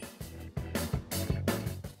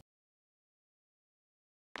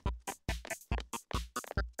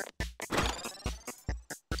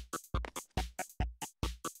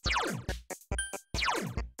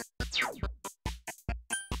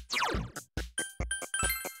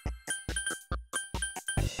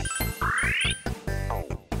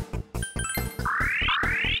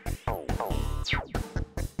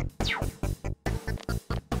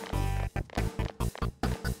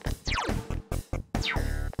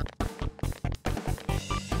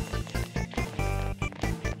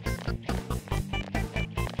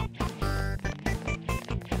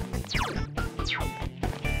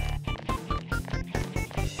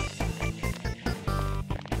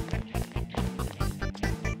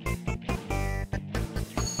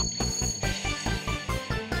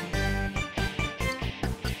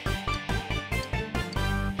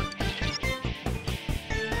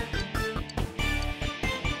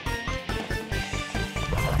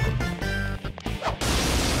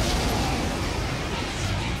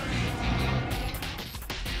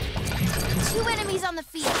 enemies on the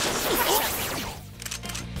field. Crush 'em.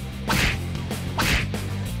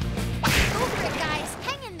 Go for it, guys.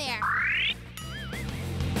 Hang in there.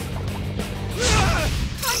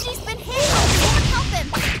 Kanji's been hit. Someone help him.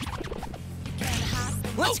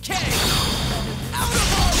 Let's K! Out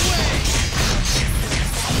of our way!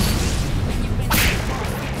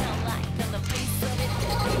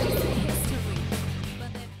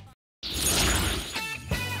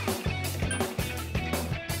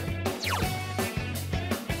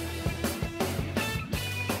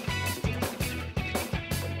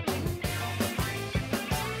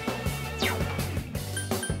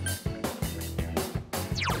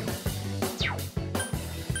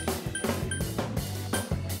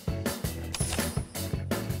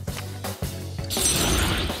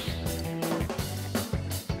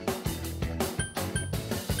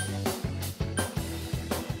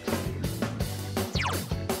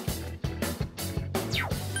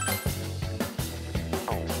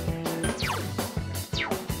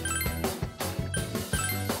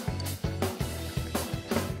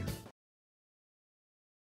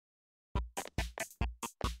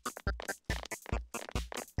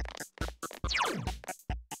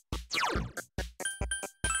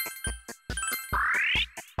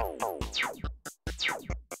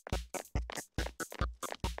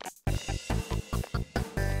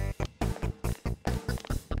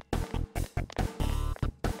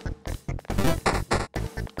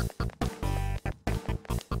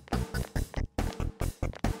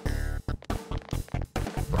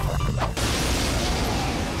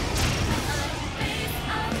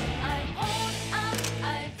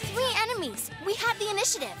 We have the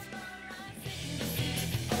initiative.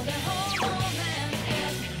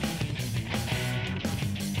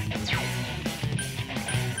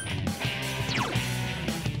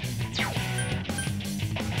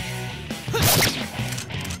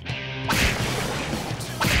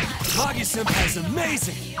 Kagi-senpai's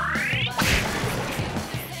amazing!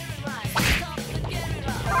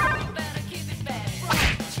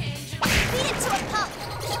 Beat it to a pulp.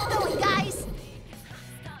 Keep going, guys.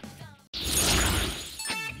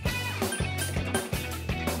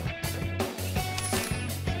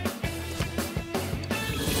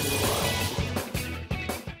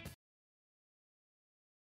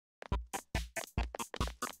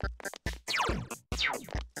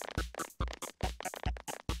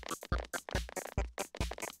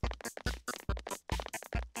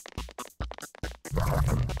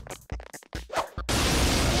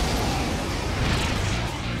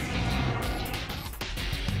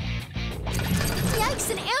 Yikes,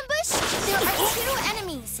 an ambush? There are 2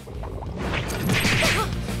 enemies.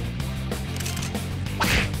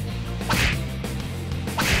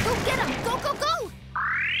 Go get them! Go, go, go!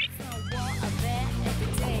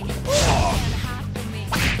 Oh.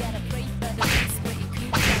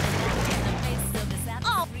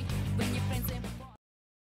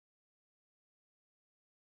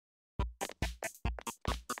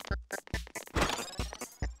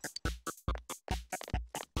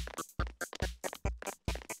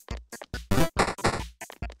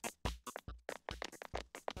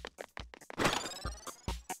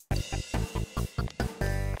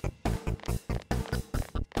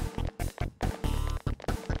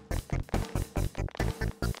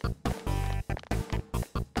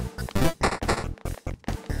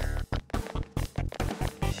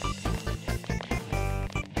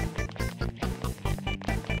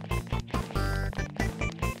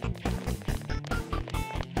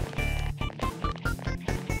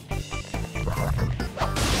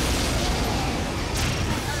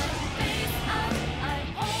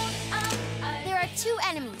 There are 2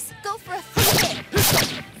 enemies. Go for a free hit.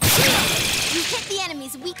 You hit the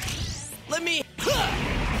enemy's weak. Let me...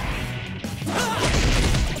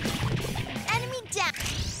 Enemy down.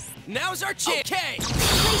 Now's our chance! Okay!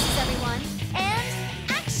 Places, everyone. And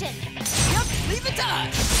action. Yep, leave it to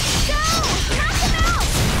us! Go! Knock him out!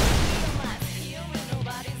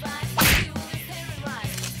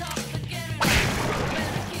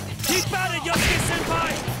 Keep at it, Yosuke-senpai!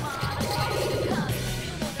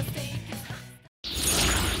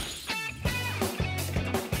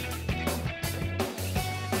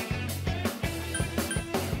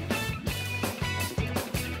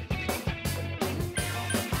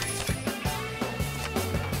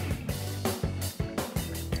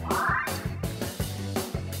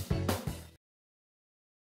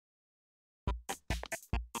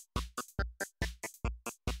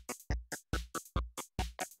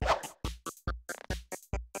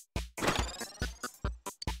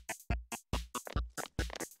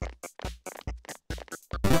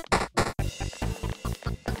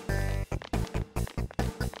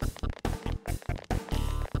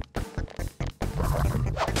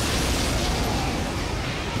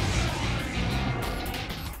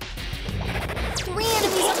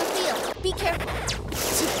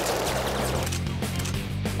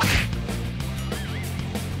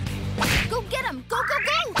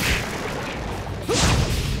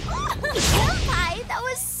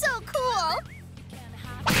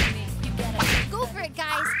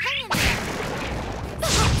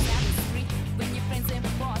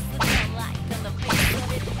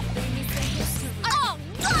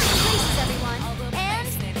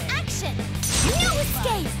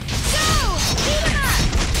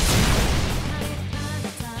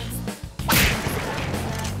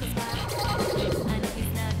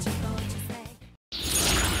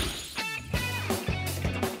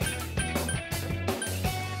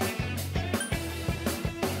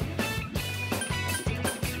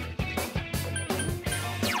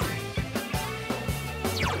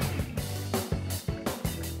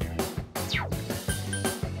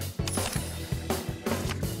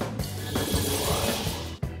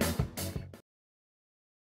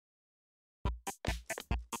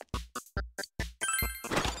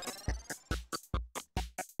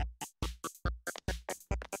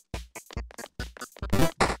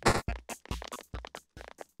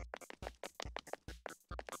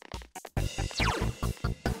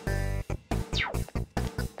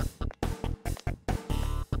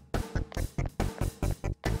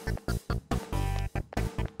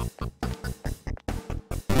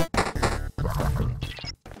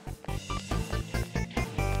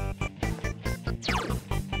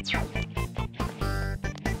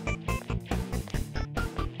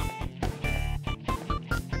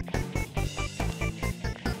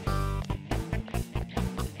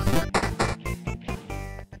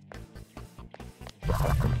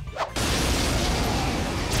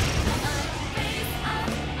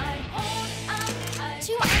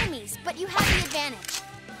 advantage.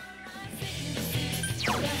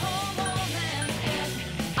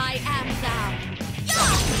 I am thou.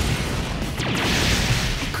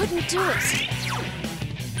 I couldn't do it.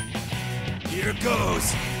 Here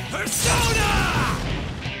goes Persona!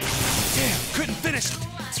 Damn, couldn't finish it.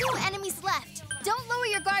 2 enemies left. Don't lower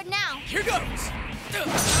your guard now. Here goes!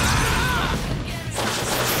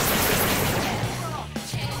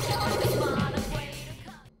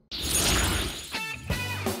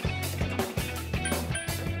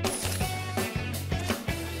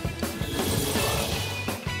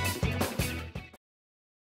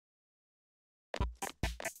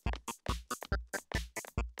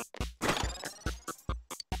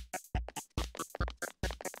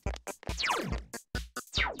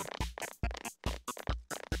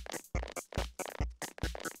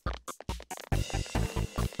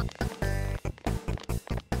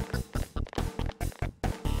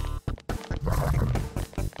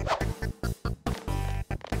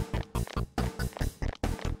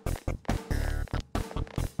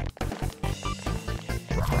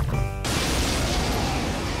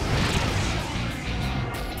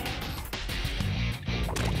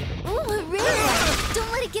 Ooh, it really worked.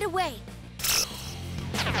 Don't let it get away.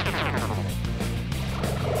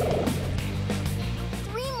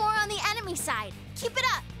 Three more on the enemy side. Keep it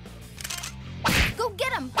up. Go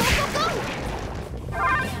get him. Go, go, go.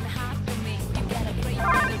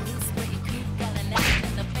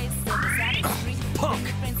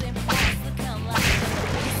 Punk!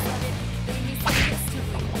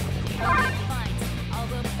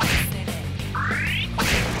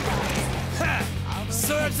 Ha!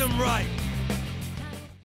 Serves him right.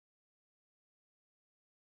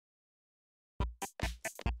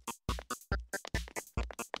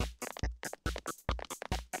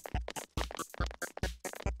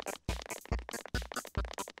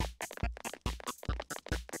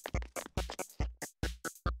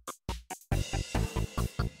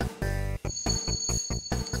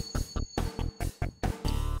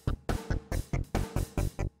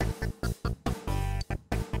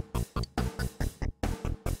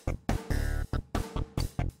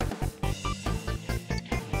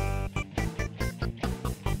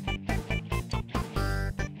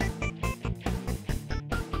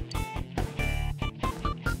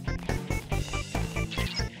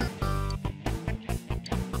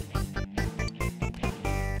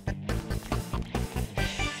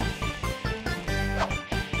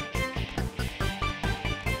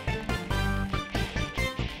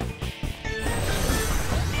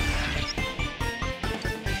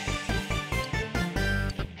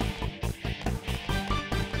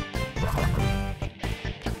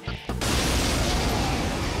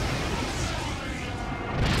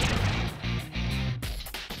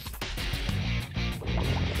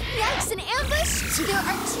 Yikes, an ambush? There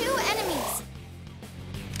are 2 enemies.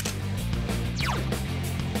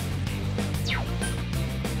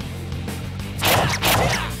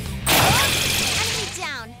 Enemy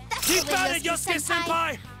down. That's Keep the way, at it, Yosuke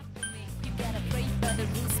Senpai!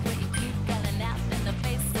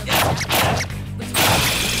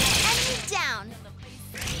 Enemy down.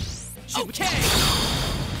 Okay!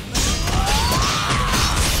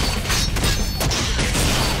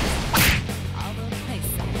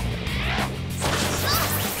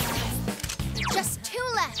 Just 2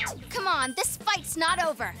 left. Come on, this fight's not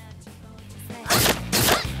over. Enemy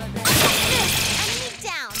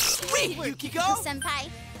down. Sweet, Yukiko! Senpai.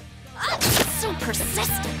 So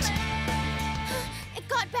persistent. It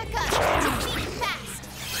got back up. Defeat fast.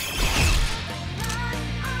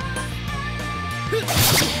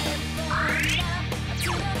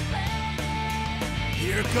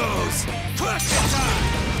 Here goes Crushing time!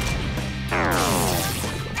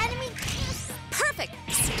 Enemy. Perfect.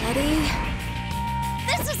 Steady.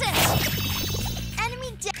 This is it.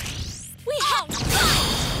 Enemy down. We have to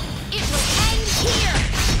fight. It will end here.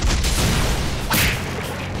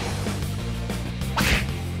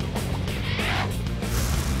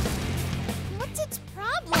 What's its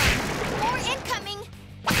problem? More incoming.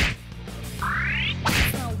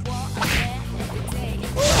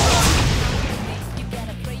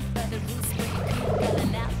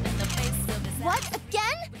 What?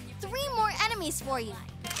 Again? 3 more enemies for you.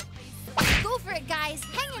 Go for it, guys.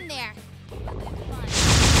 Hang in there.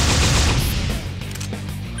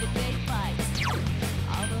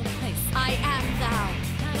 I am thou.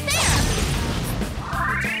 There!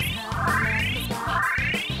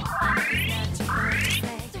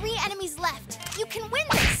 3 enemies left. You can win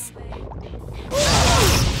this.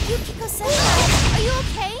 Yukiko-senpai, are you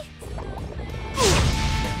okay?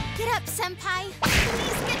 Get up, senpai.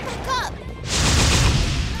 Please get back up.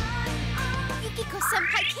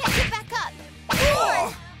 Yukiko-senpai can't get back up.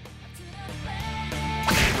 on!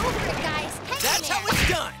 Over it, guys. Hang in That's there. how it's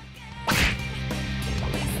done.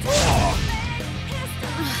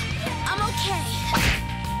 I'm okay.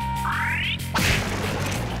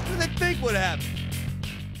 What do they think would happen?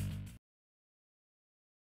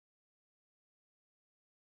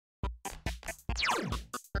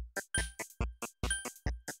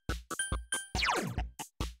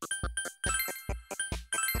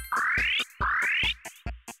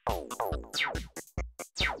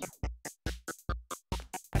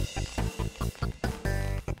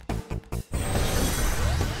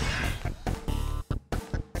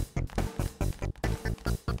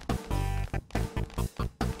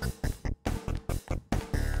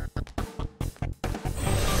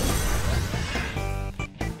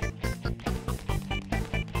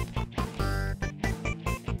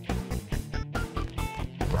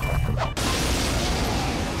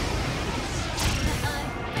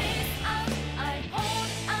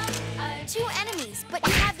 Two enemies, but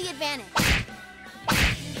you have the advantage.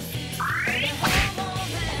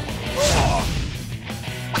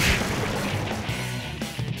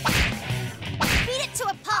 Beat it to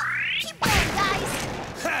a pulp. Keep going, guys.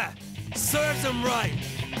 Ha! Serves him right.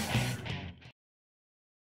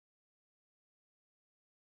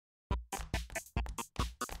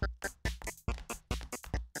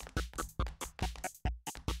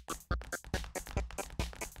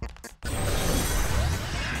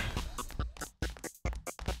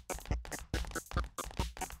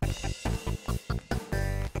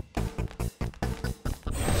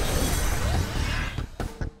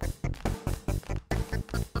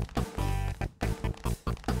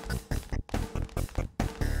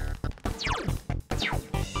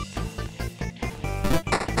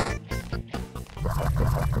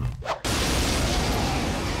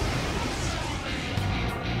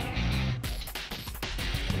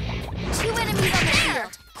 Two enemies on the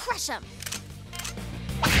field. Crush them.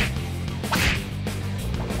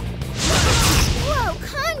 Whoa,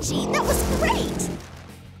 Kanji, that was great.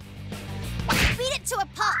 Beat it to a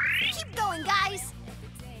pulp. Keep going, guys.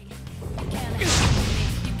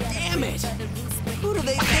 Damn it! Who do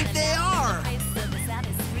they think they are?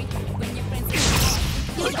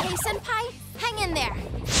 You okay, Senpai? Hang in there.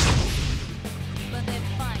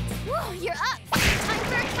 Whoa, you're up. Time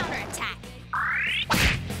for a counterattack.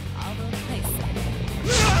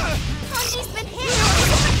 Kanji's been hit.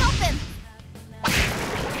 Someone help him.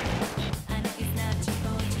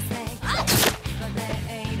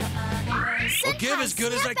 I'll give as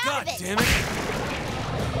good as I snap out got, of it. damn it.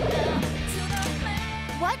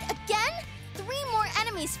 What? Again? 3 more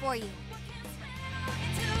enemies for you.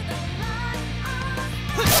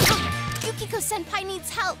 Yukiko-senpai needs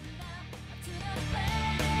help.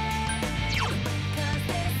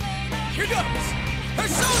 Here goes!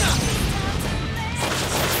 Persona!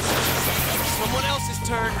 Someone else's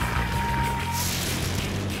turn.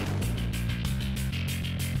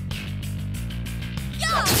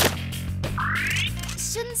 Yo!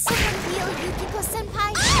 Shouldn't someone heal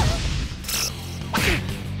Yukiko-senpai?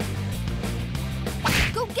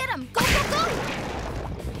 Go get him! Go, go, go!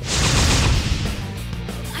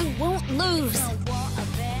 I won't lose.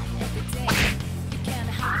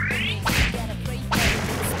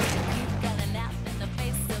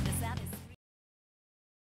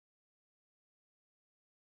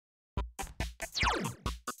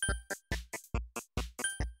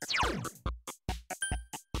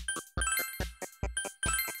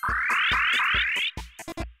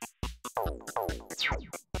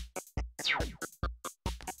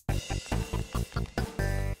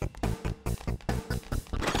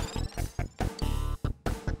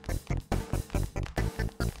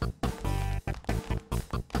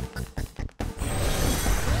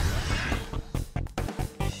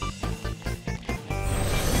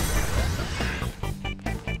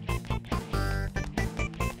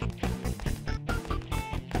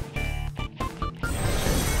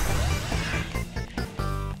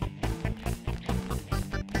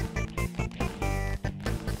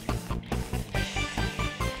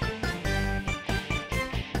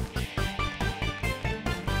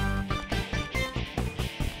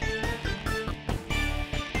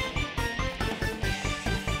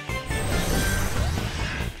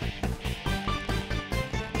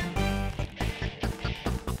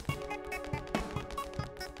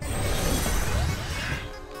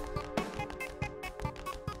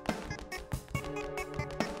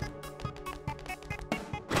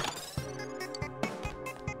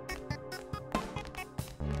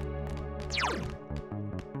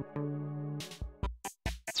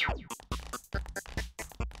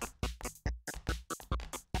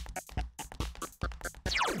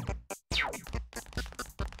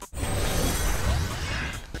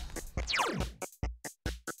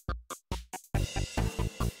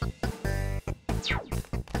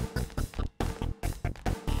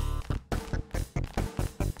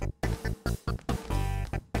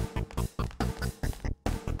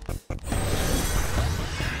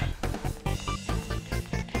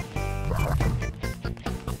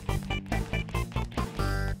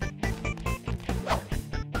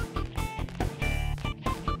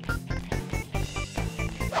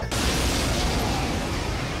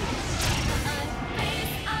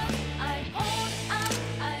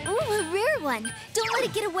 Don't let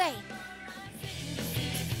it get away.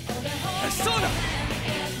 Persona!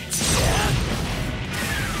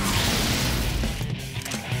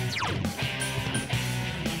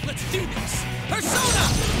 Let's do this! Persona!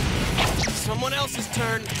 Someone else's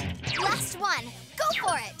turn. Last one. Go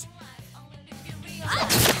for it.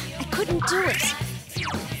 I couldn't do it.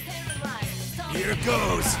 Here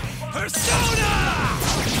goes! Persona!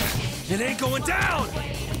 It ain't going down!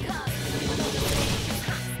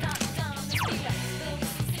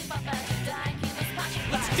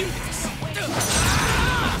 Let's do this!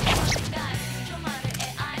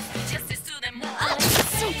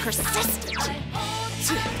 So persistent.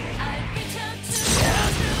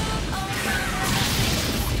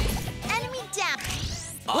 Enemy down.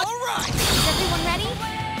 All right! Is everyone ready?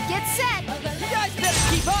 Get set. You guys better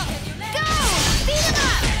keep up! Go! Beat him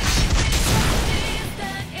up!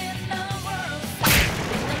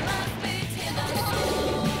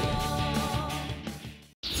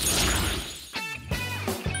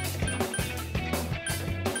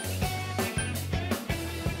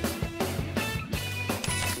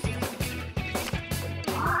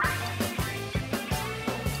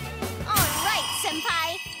 All right, Senpai.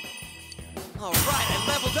 All right, I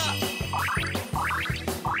leveled up!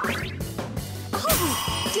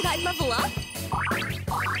 Oh, did I level up?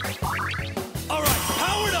 All right,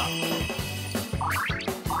 powered up!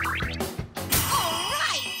 All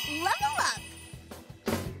right, level up.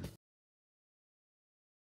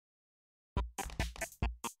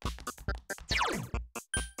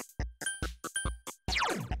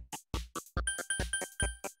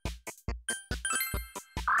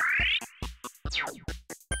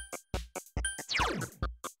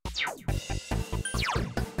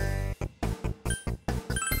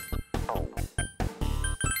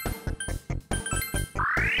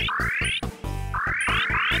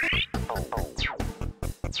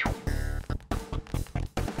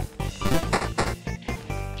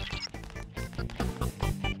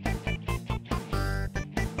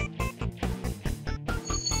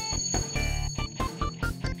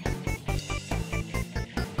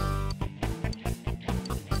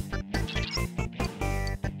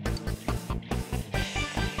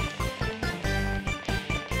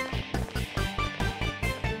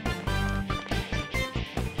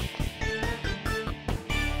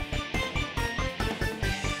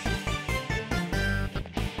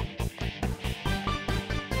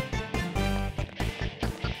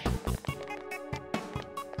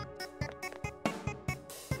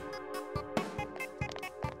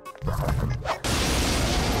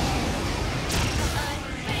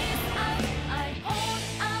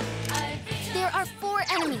 There are 4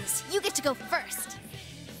 enemies. You get to go first.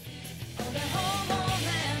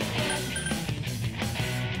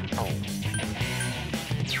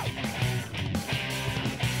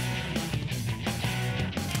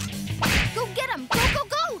 Go get him! Go, go,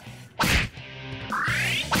 go!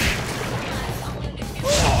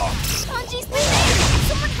 Kanji's bleeding!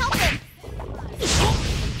 Someone help him!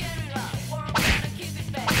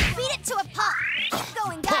 Beat it to a pulp! Keep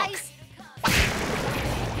going, guys!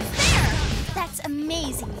 There! That's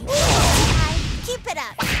amazing. Senpai. Keep it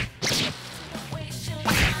up.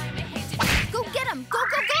 Go get him! Go,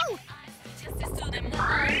 go, go!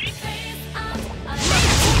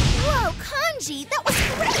 Whoa, Kanji, that was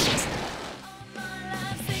great!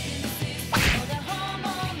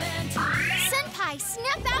 Senpai,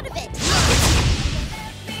 snap out of it!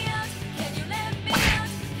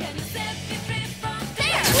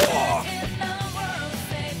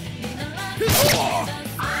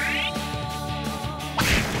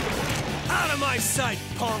 Out of my sight,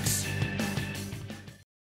 punks!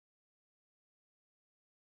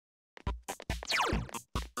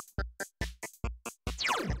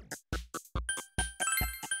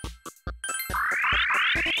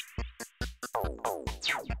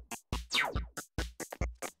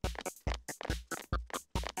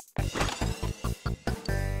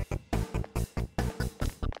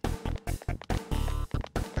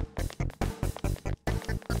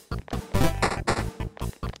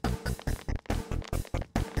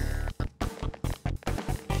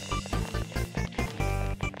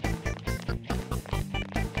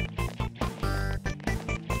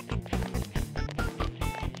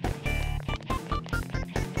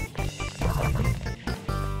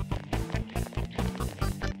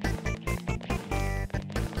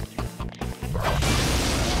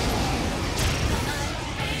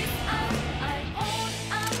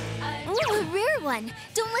 Ooh, a rare one.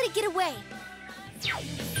 Don't let it get away.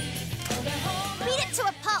 Beat it to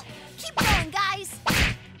a pulp. Keep going, guys.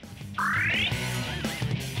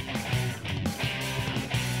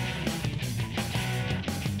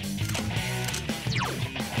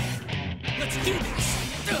 Let's do this!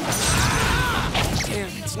 Damn,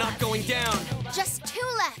 it's not going down. Just 2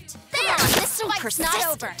 left. There! This fight's not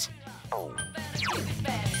over.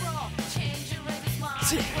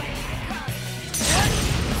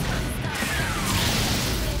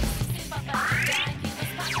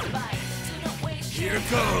 Here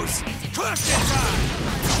goes! Question time!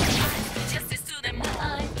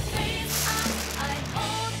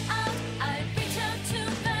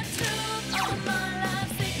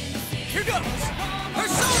 Here goes!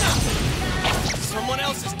 Persona! Someone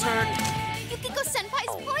else's turn. Yukiko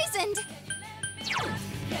Senpai's poisoned.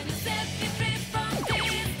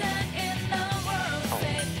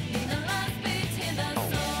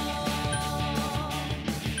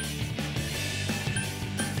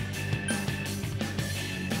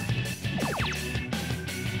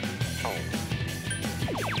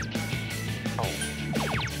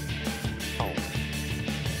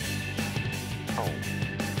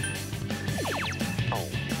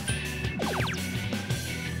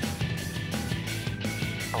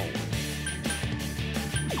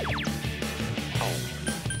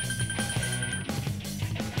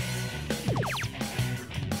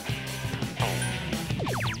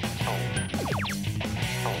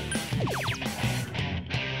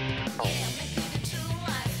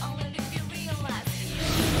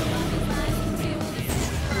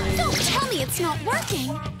 Don't tell me it's not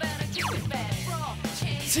working.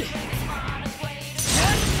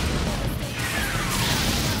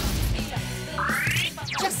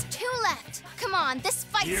 Just 2 left. Come on, this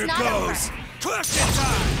fight's Here not goes! over. Question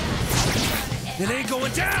time! It ain't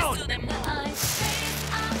going down!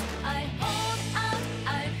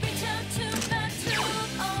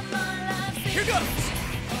 Here goes!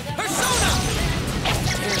 Persona!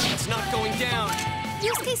 Damn, it's not going down.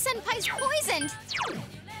 Yusuke Senpai's poisoned.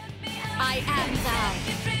 I am thou.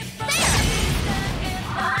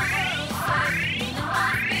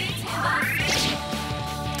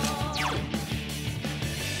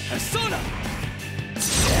 Persona!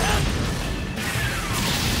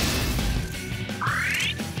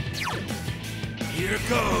 Here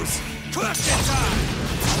goes! Question time!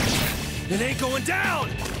 It ain't going down!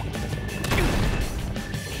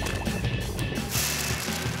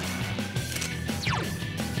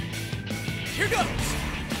 Here goes!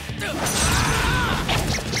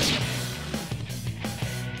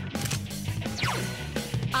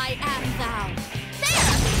 I am thou.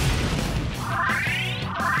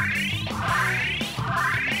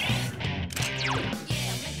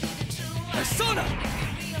 Persona!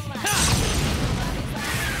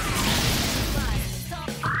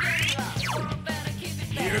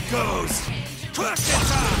 Here goes! Question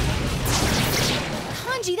time!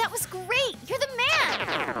 Kanji, that was great. You're the man.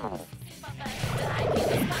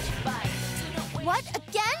 What?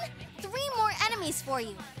 Again? 3 more enemies for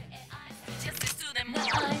you.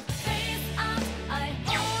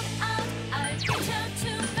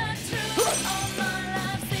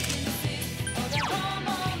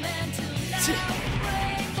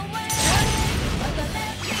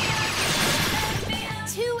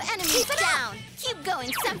 Two enemies down. Keep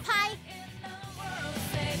going, Senpai.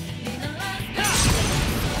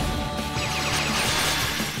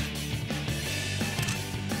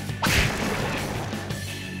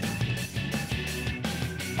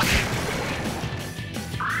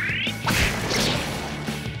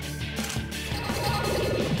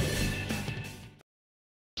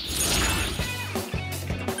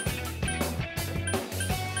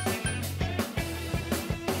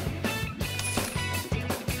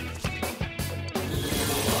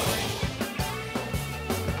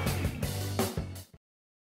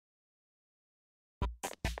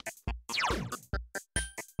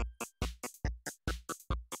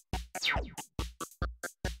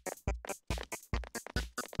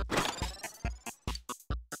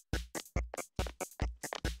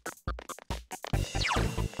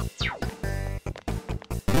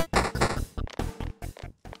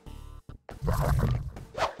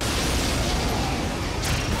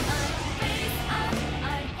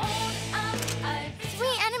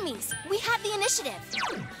 initiative.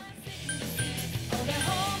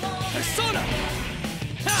 Persona!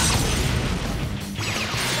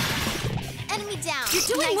 Enemy down. You're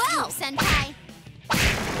doing nice well. move, Senpai.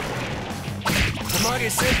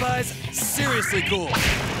 Tamage Senpai's seriously cool. Go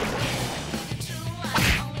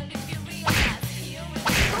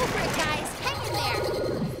for it, guys. Hang in there.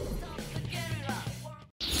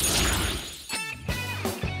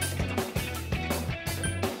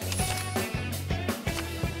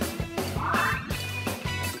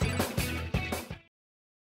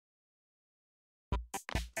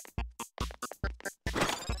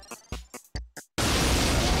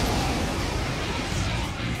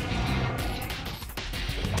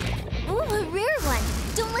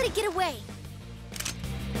 let it get away.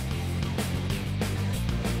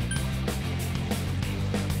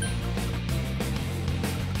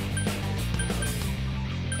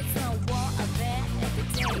 It's no war out there every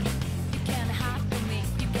day. You can't hide from me.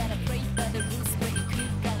 You gotta break by the rules where you could.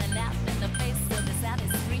 Gotta laugh in the face of this out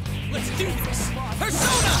is free. Let's do this!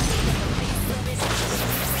 Persona!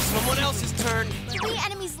 Someone else's turn. 3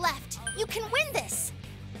 enemies left. You can win this.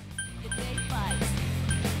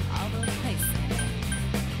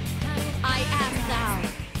 I am thou.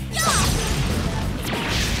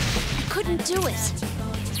 I couldn't do it.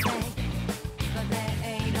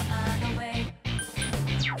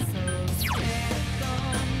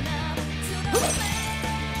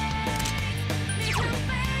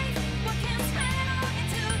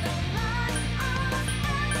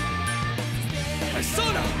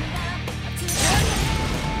 Persona!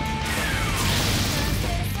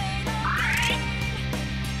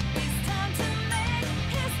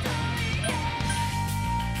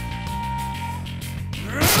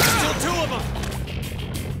 Still 2 of them!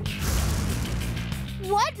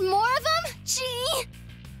 What? More of them? Gee!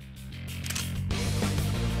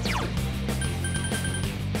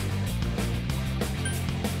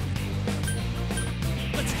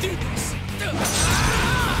 Let's do this!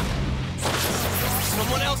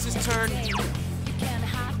 Someone else's turn.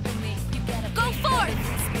 Go forth!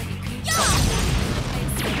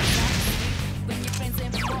 When your friends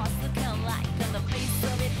and boss look alike on the face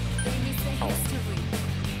of it, they may say history,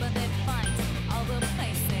 but they find all the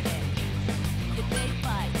place in it. If they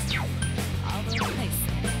fight all the place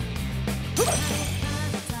in it.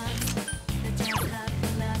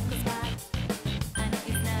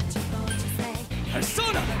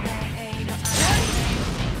 Persona!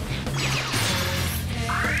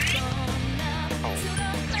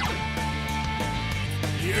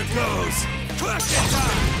 Here goes! Crash it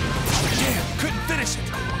time! Damn, couldn't finish it!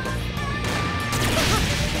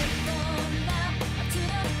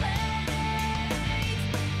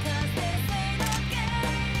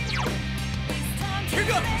 Here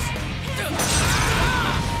goes!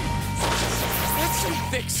 That's some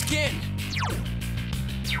thick skin.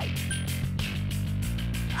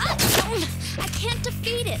 I can't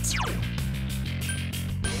defeat it.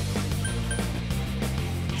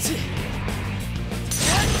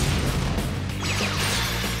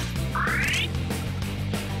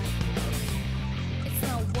 It's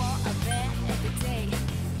no war out there every day.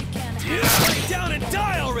 You can't Lay down and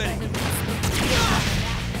die already! in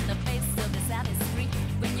the face of this out is free.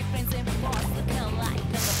 When your friends and boss look alike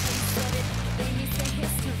on the face of it, they may say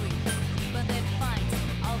history, but they find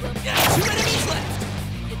all the 2 enemies left.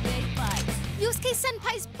 if they fight. Yusuke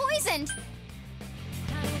Senpai's poisoned.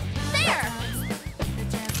 There!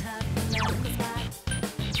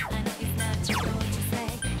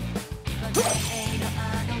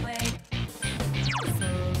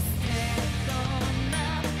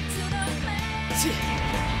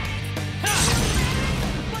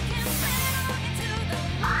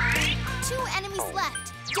 Two enemies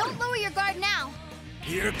left. Don't lower your guard now.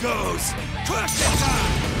 Here goes! Crash it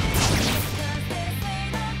time!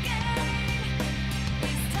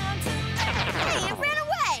 Hey, it ran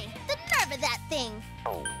away! The nerve of that thing!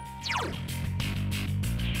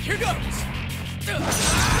 Here goes!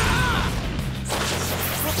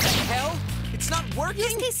 What the hell? It's not working?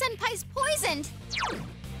 Yusuke Senpai's poisoned!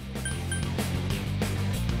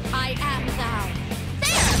 I am thou.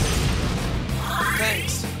 There!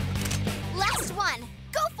 Thanks. Last one!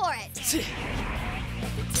 Go for it!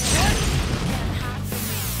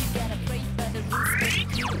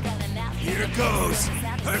 Here goes!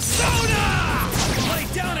 Persona! Lay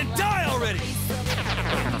down and die already!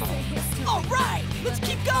 All right, let's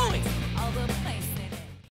keep going.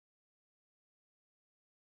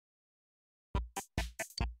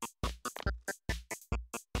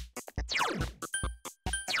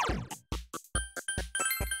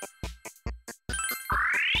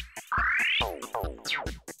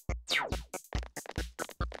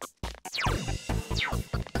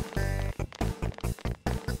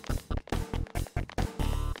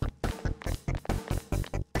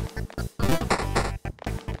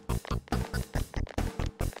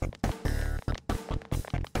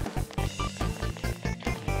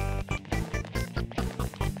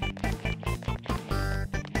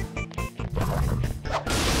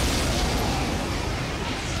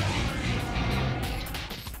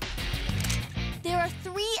 There are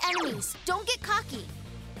 3 enemies. Don't get cocky.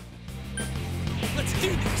 Let's do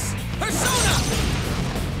this. Persona!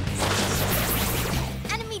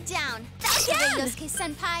 Enemy down. That's the way, Yosuke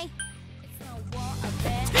Senpai.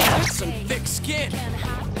 That's some thick skin.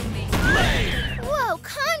 Whoa,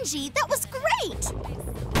 Kanji, that was great!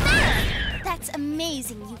 there! That's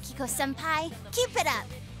amazing, Yukiko-senpai. Keep it up.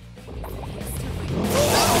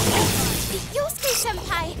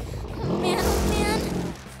 Yosuke-senpai! Oh man, oh man.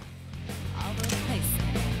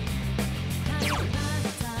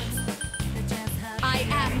 I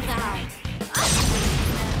am thou.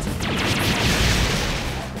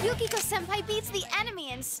 Yukiko-senpai beats the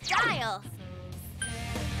enemy in style.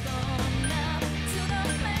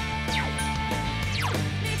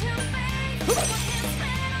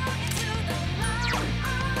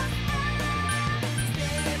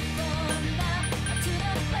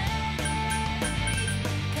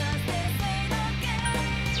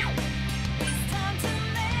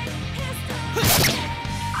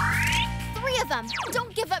 Three of them.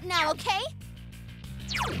 Don't give up now, okay?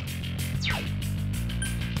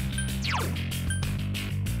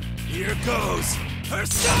 Here goes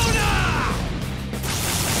Persona!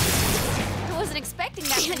 I wasn't expecting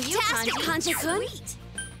that from you, Fantastic, Kanji. Kanji-kun. Sweet.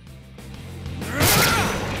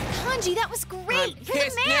 Kanji, that was great. I'm You're the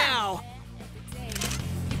pissed man. now.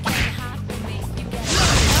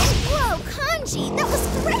 Whoa, Kanji, that was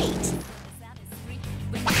great.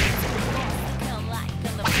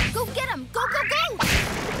 Go get him. Go, go, go.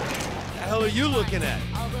 The hell are you looking at?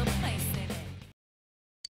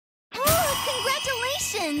 Oh,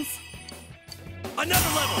 congratulations. Another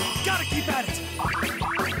level! Gotta keep at it!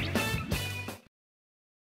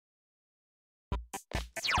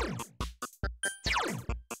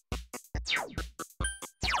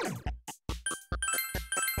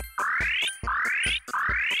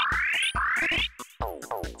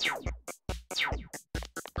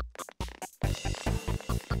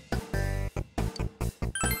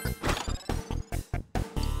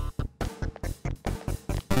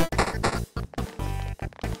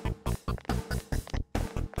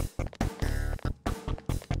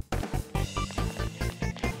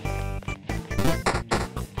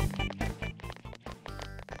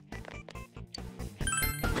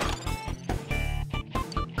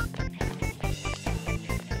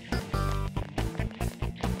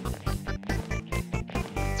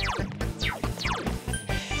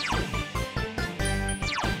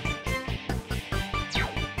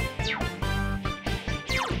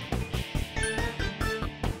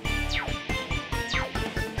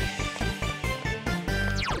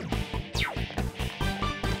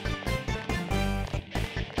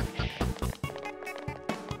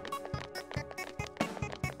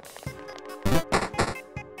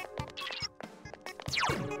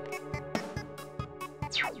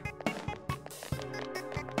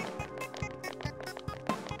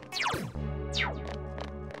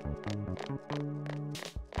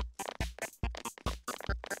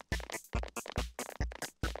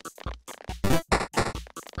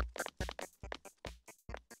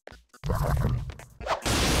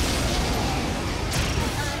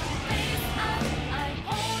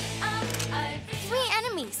 Three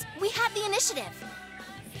enemies. We have the initiative.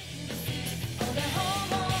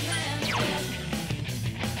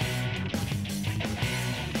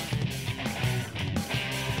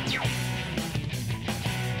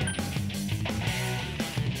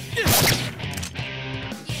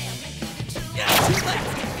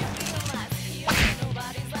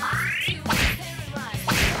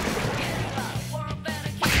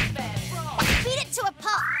 Beat it to a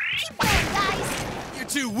pulp. Keep going, guys. You're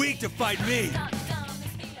too weak to fight me!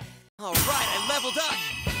 All right, I leveled up.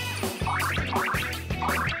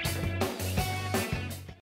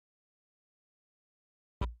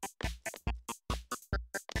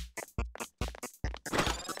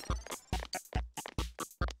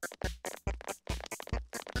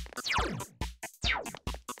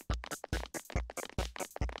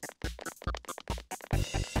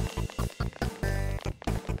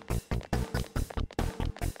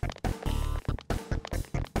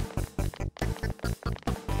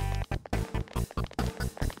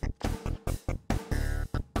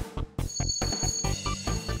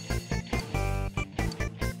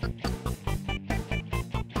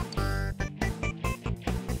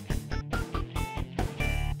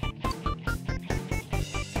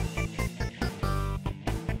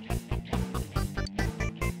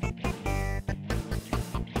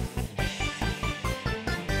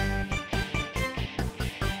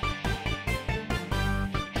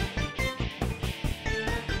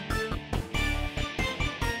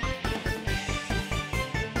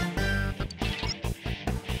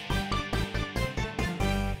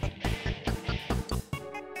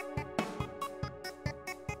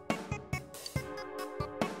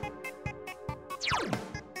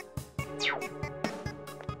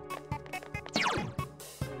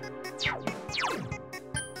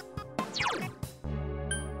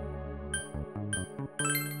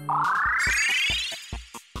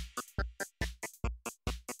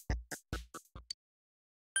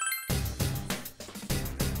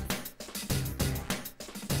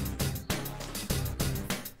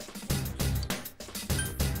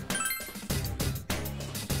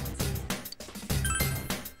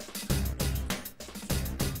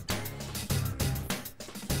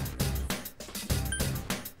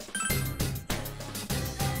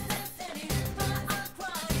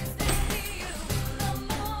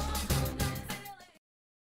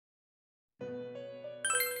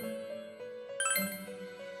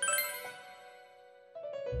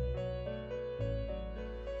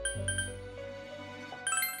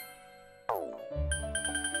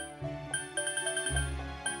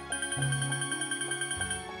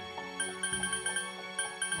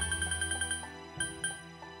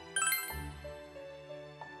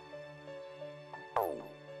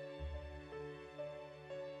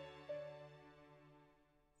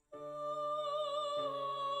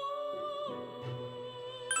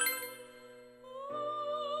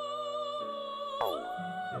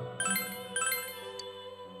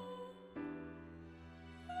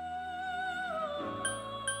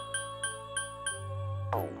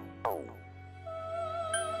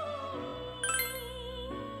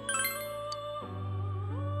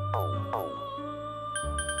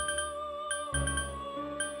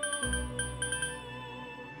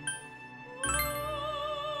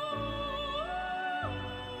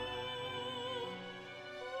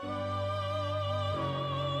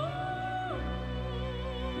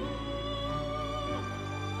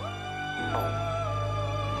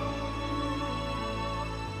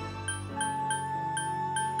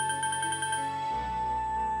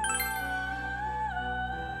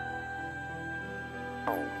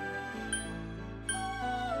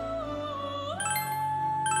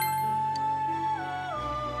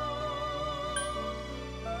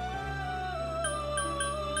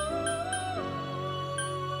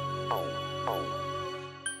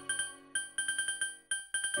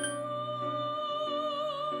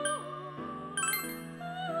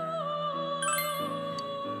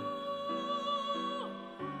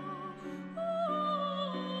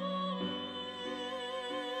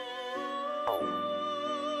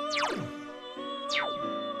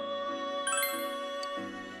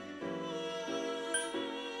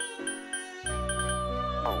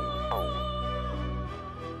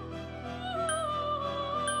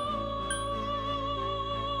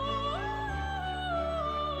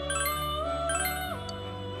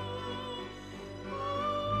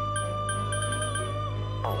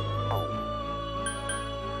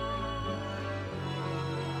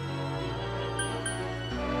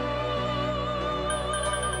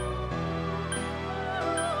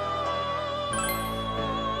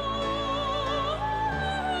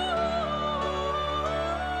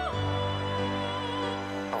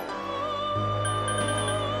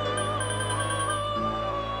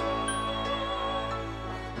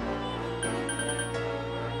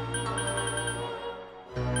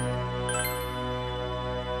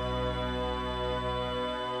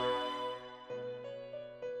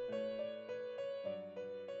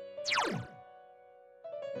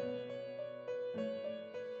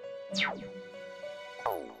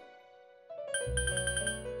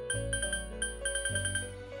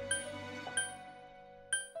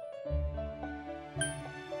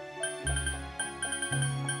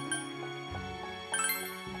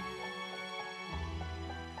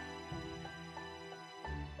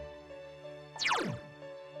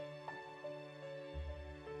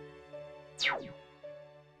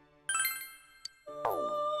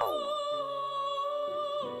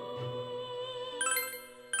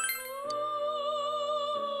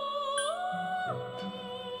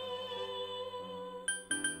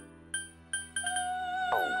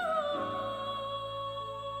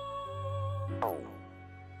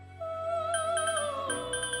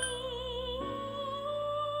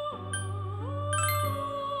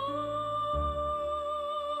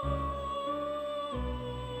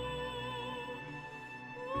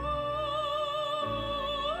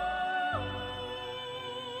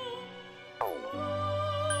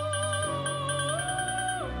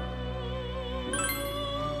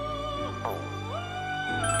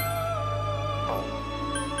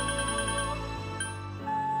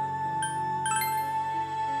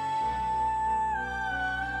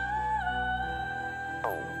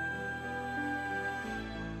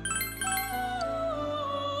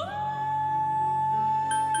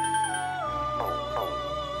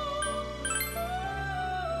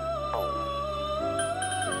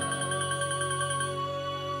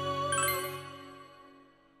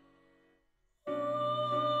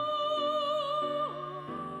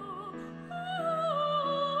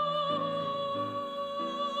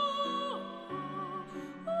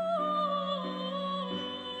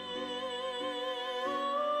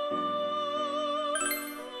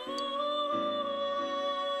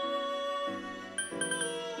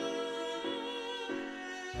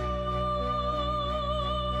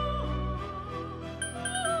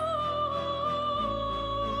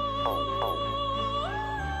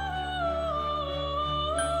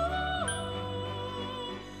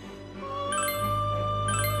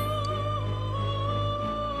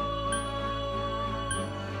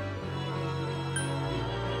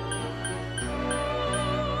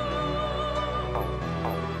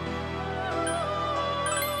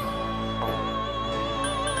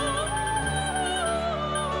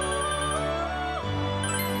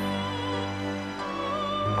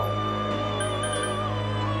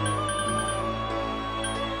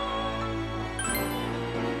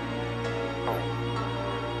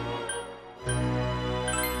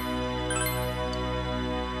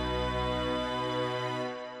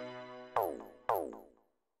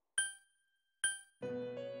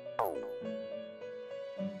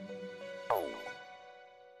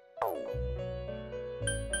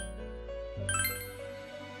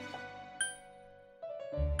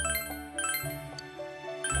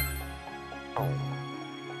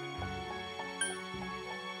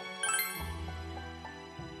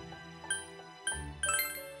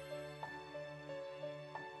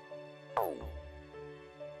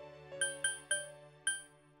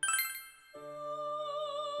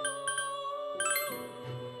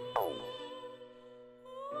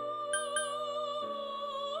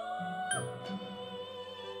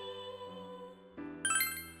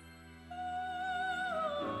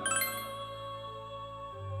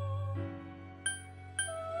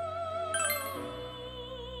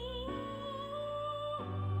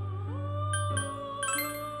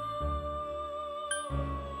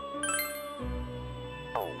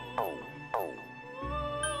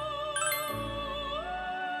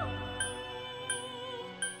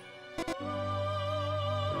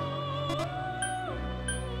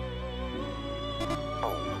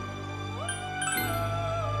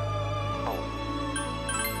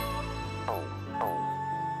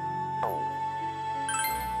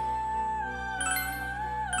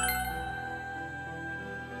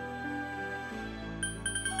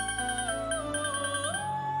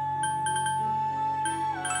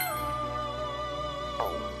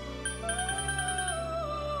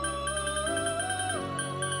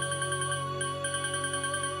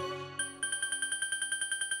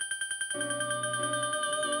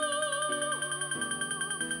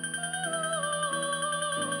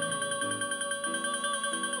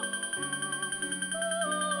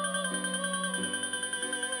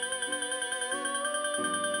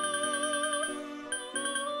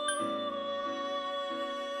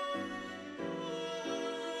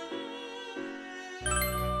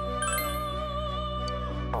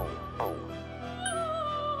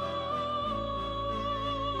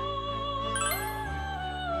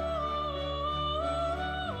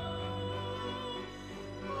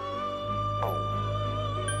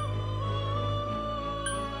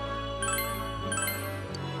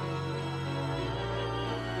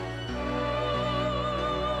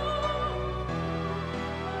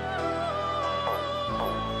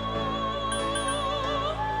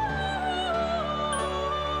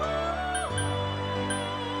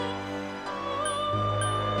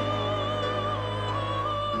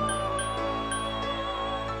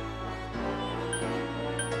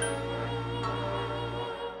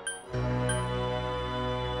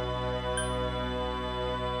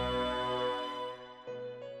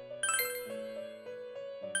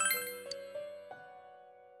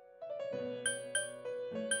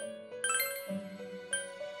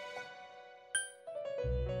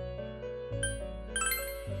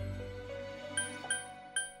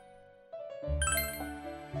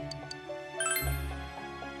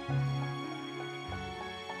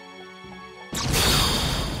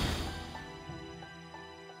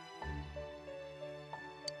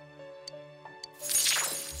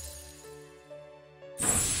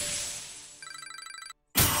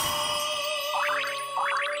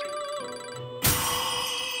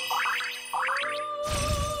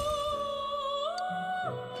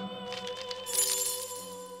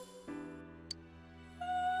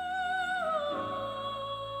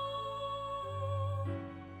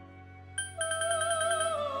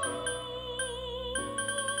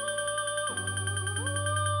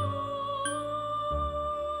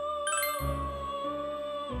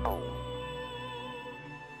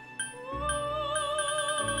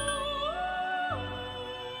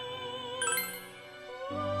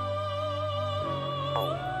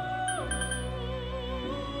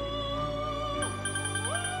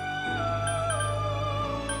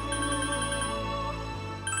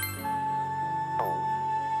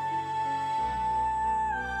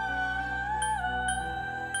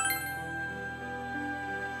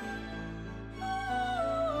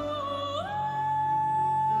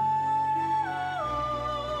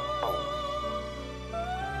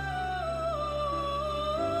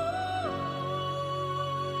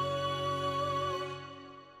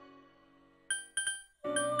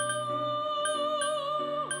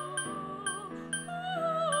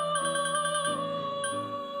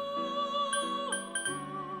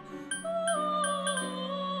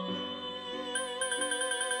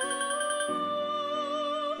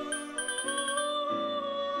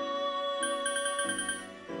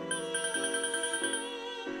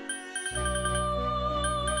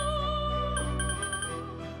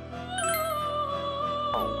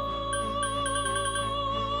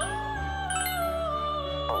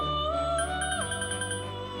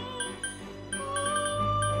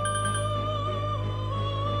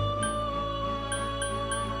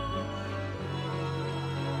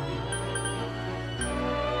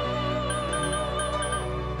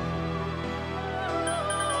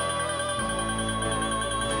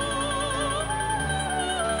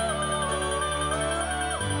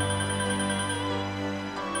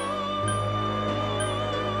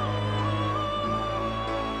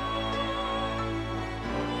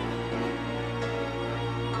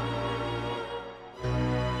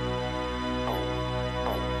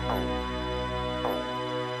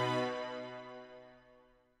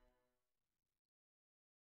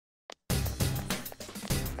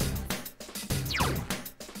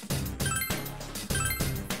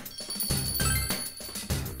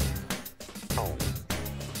 Oh.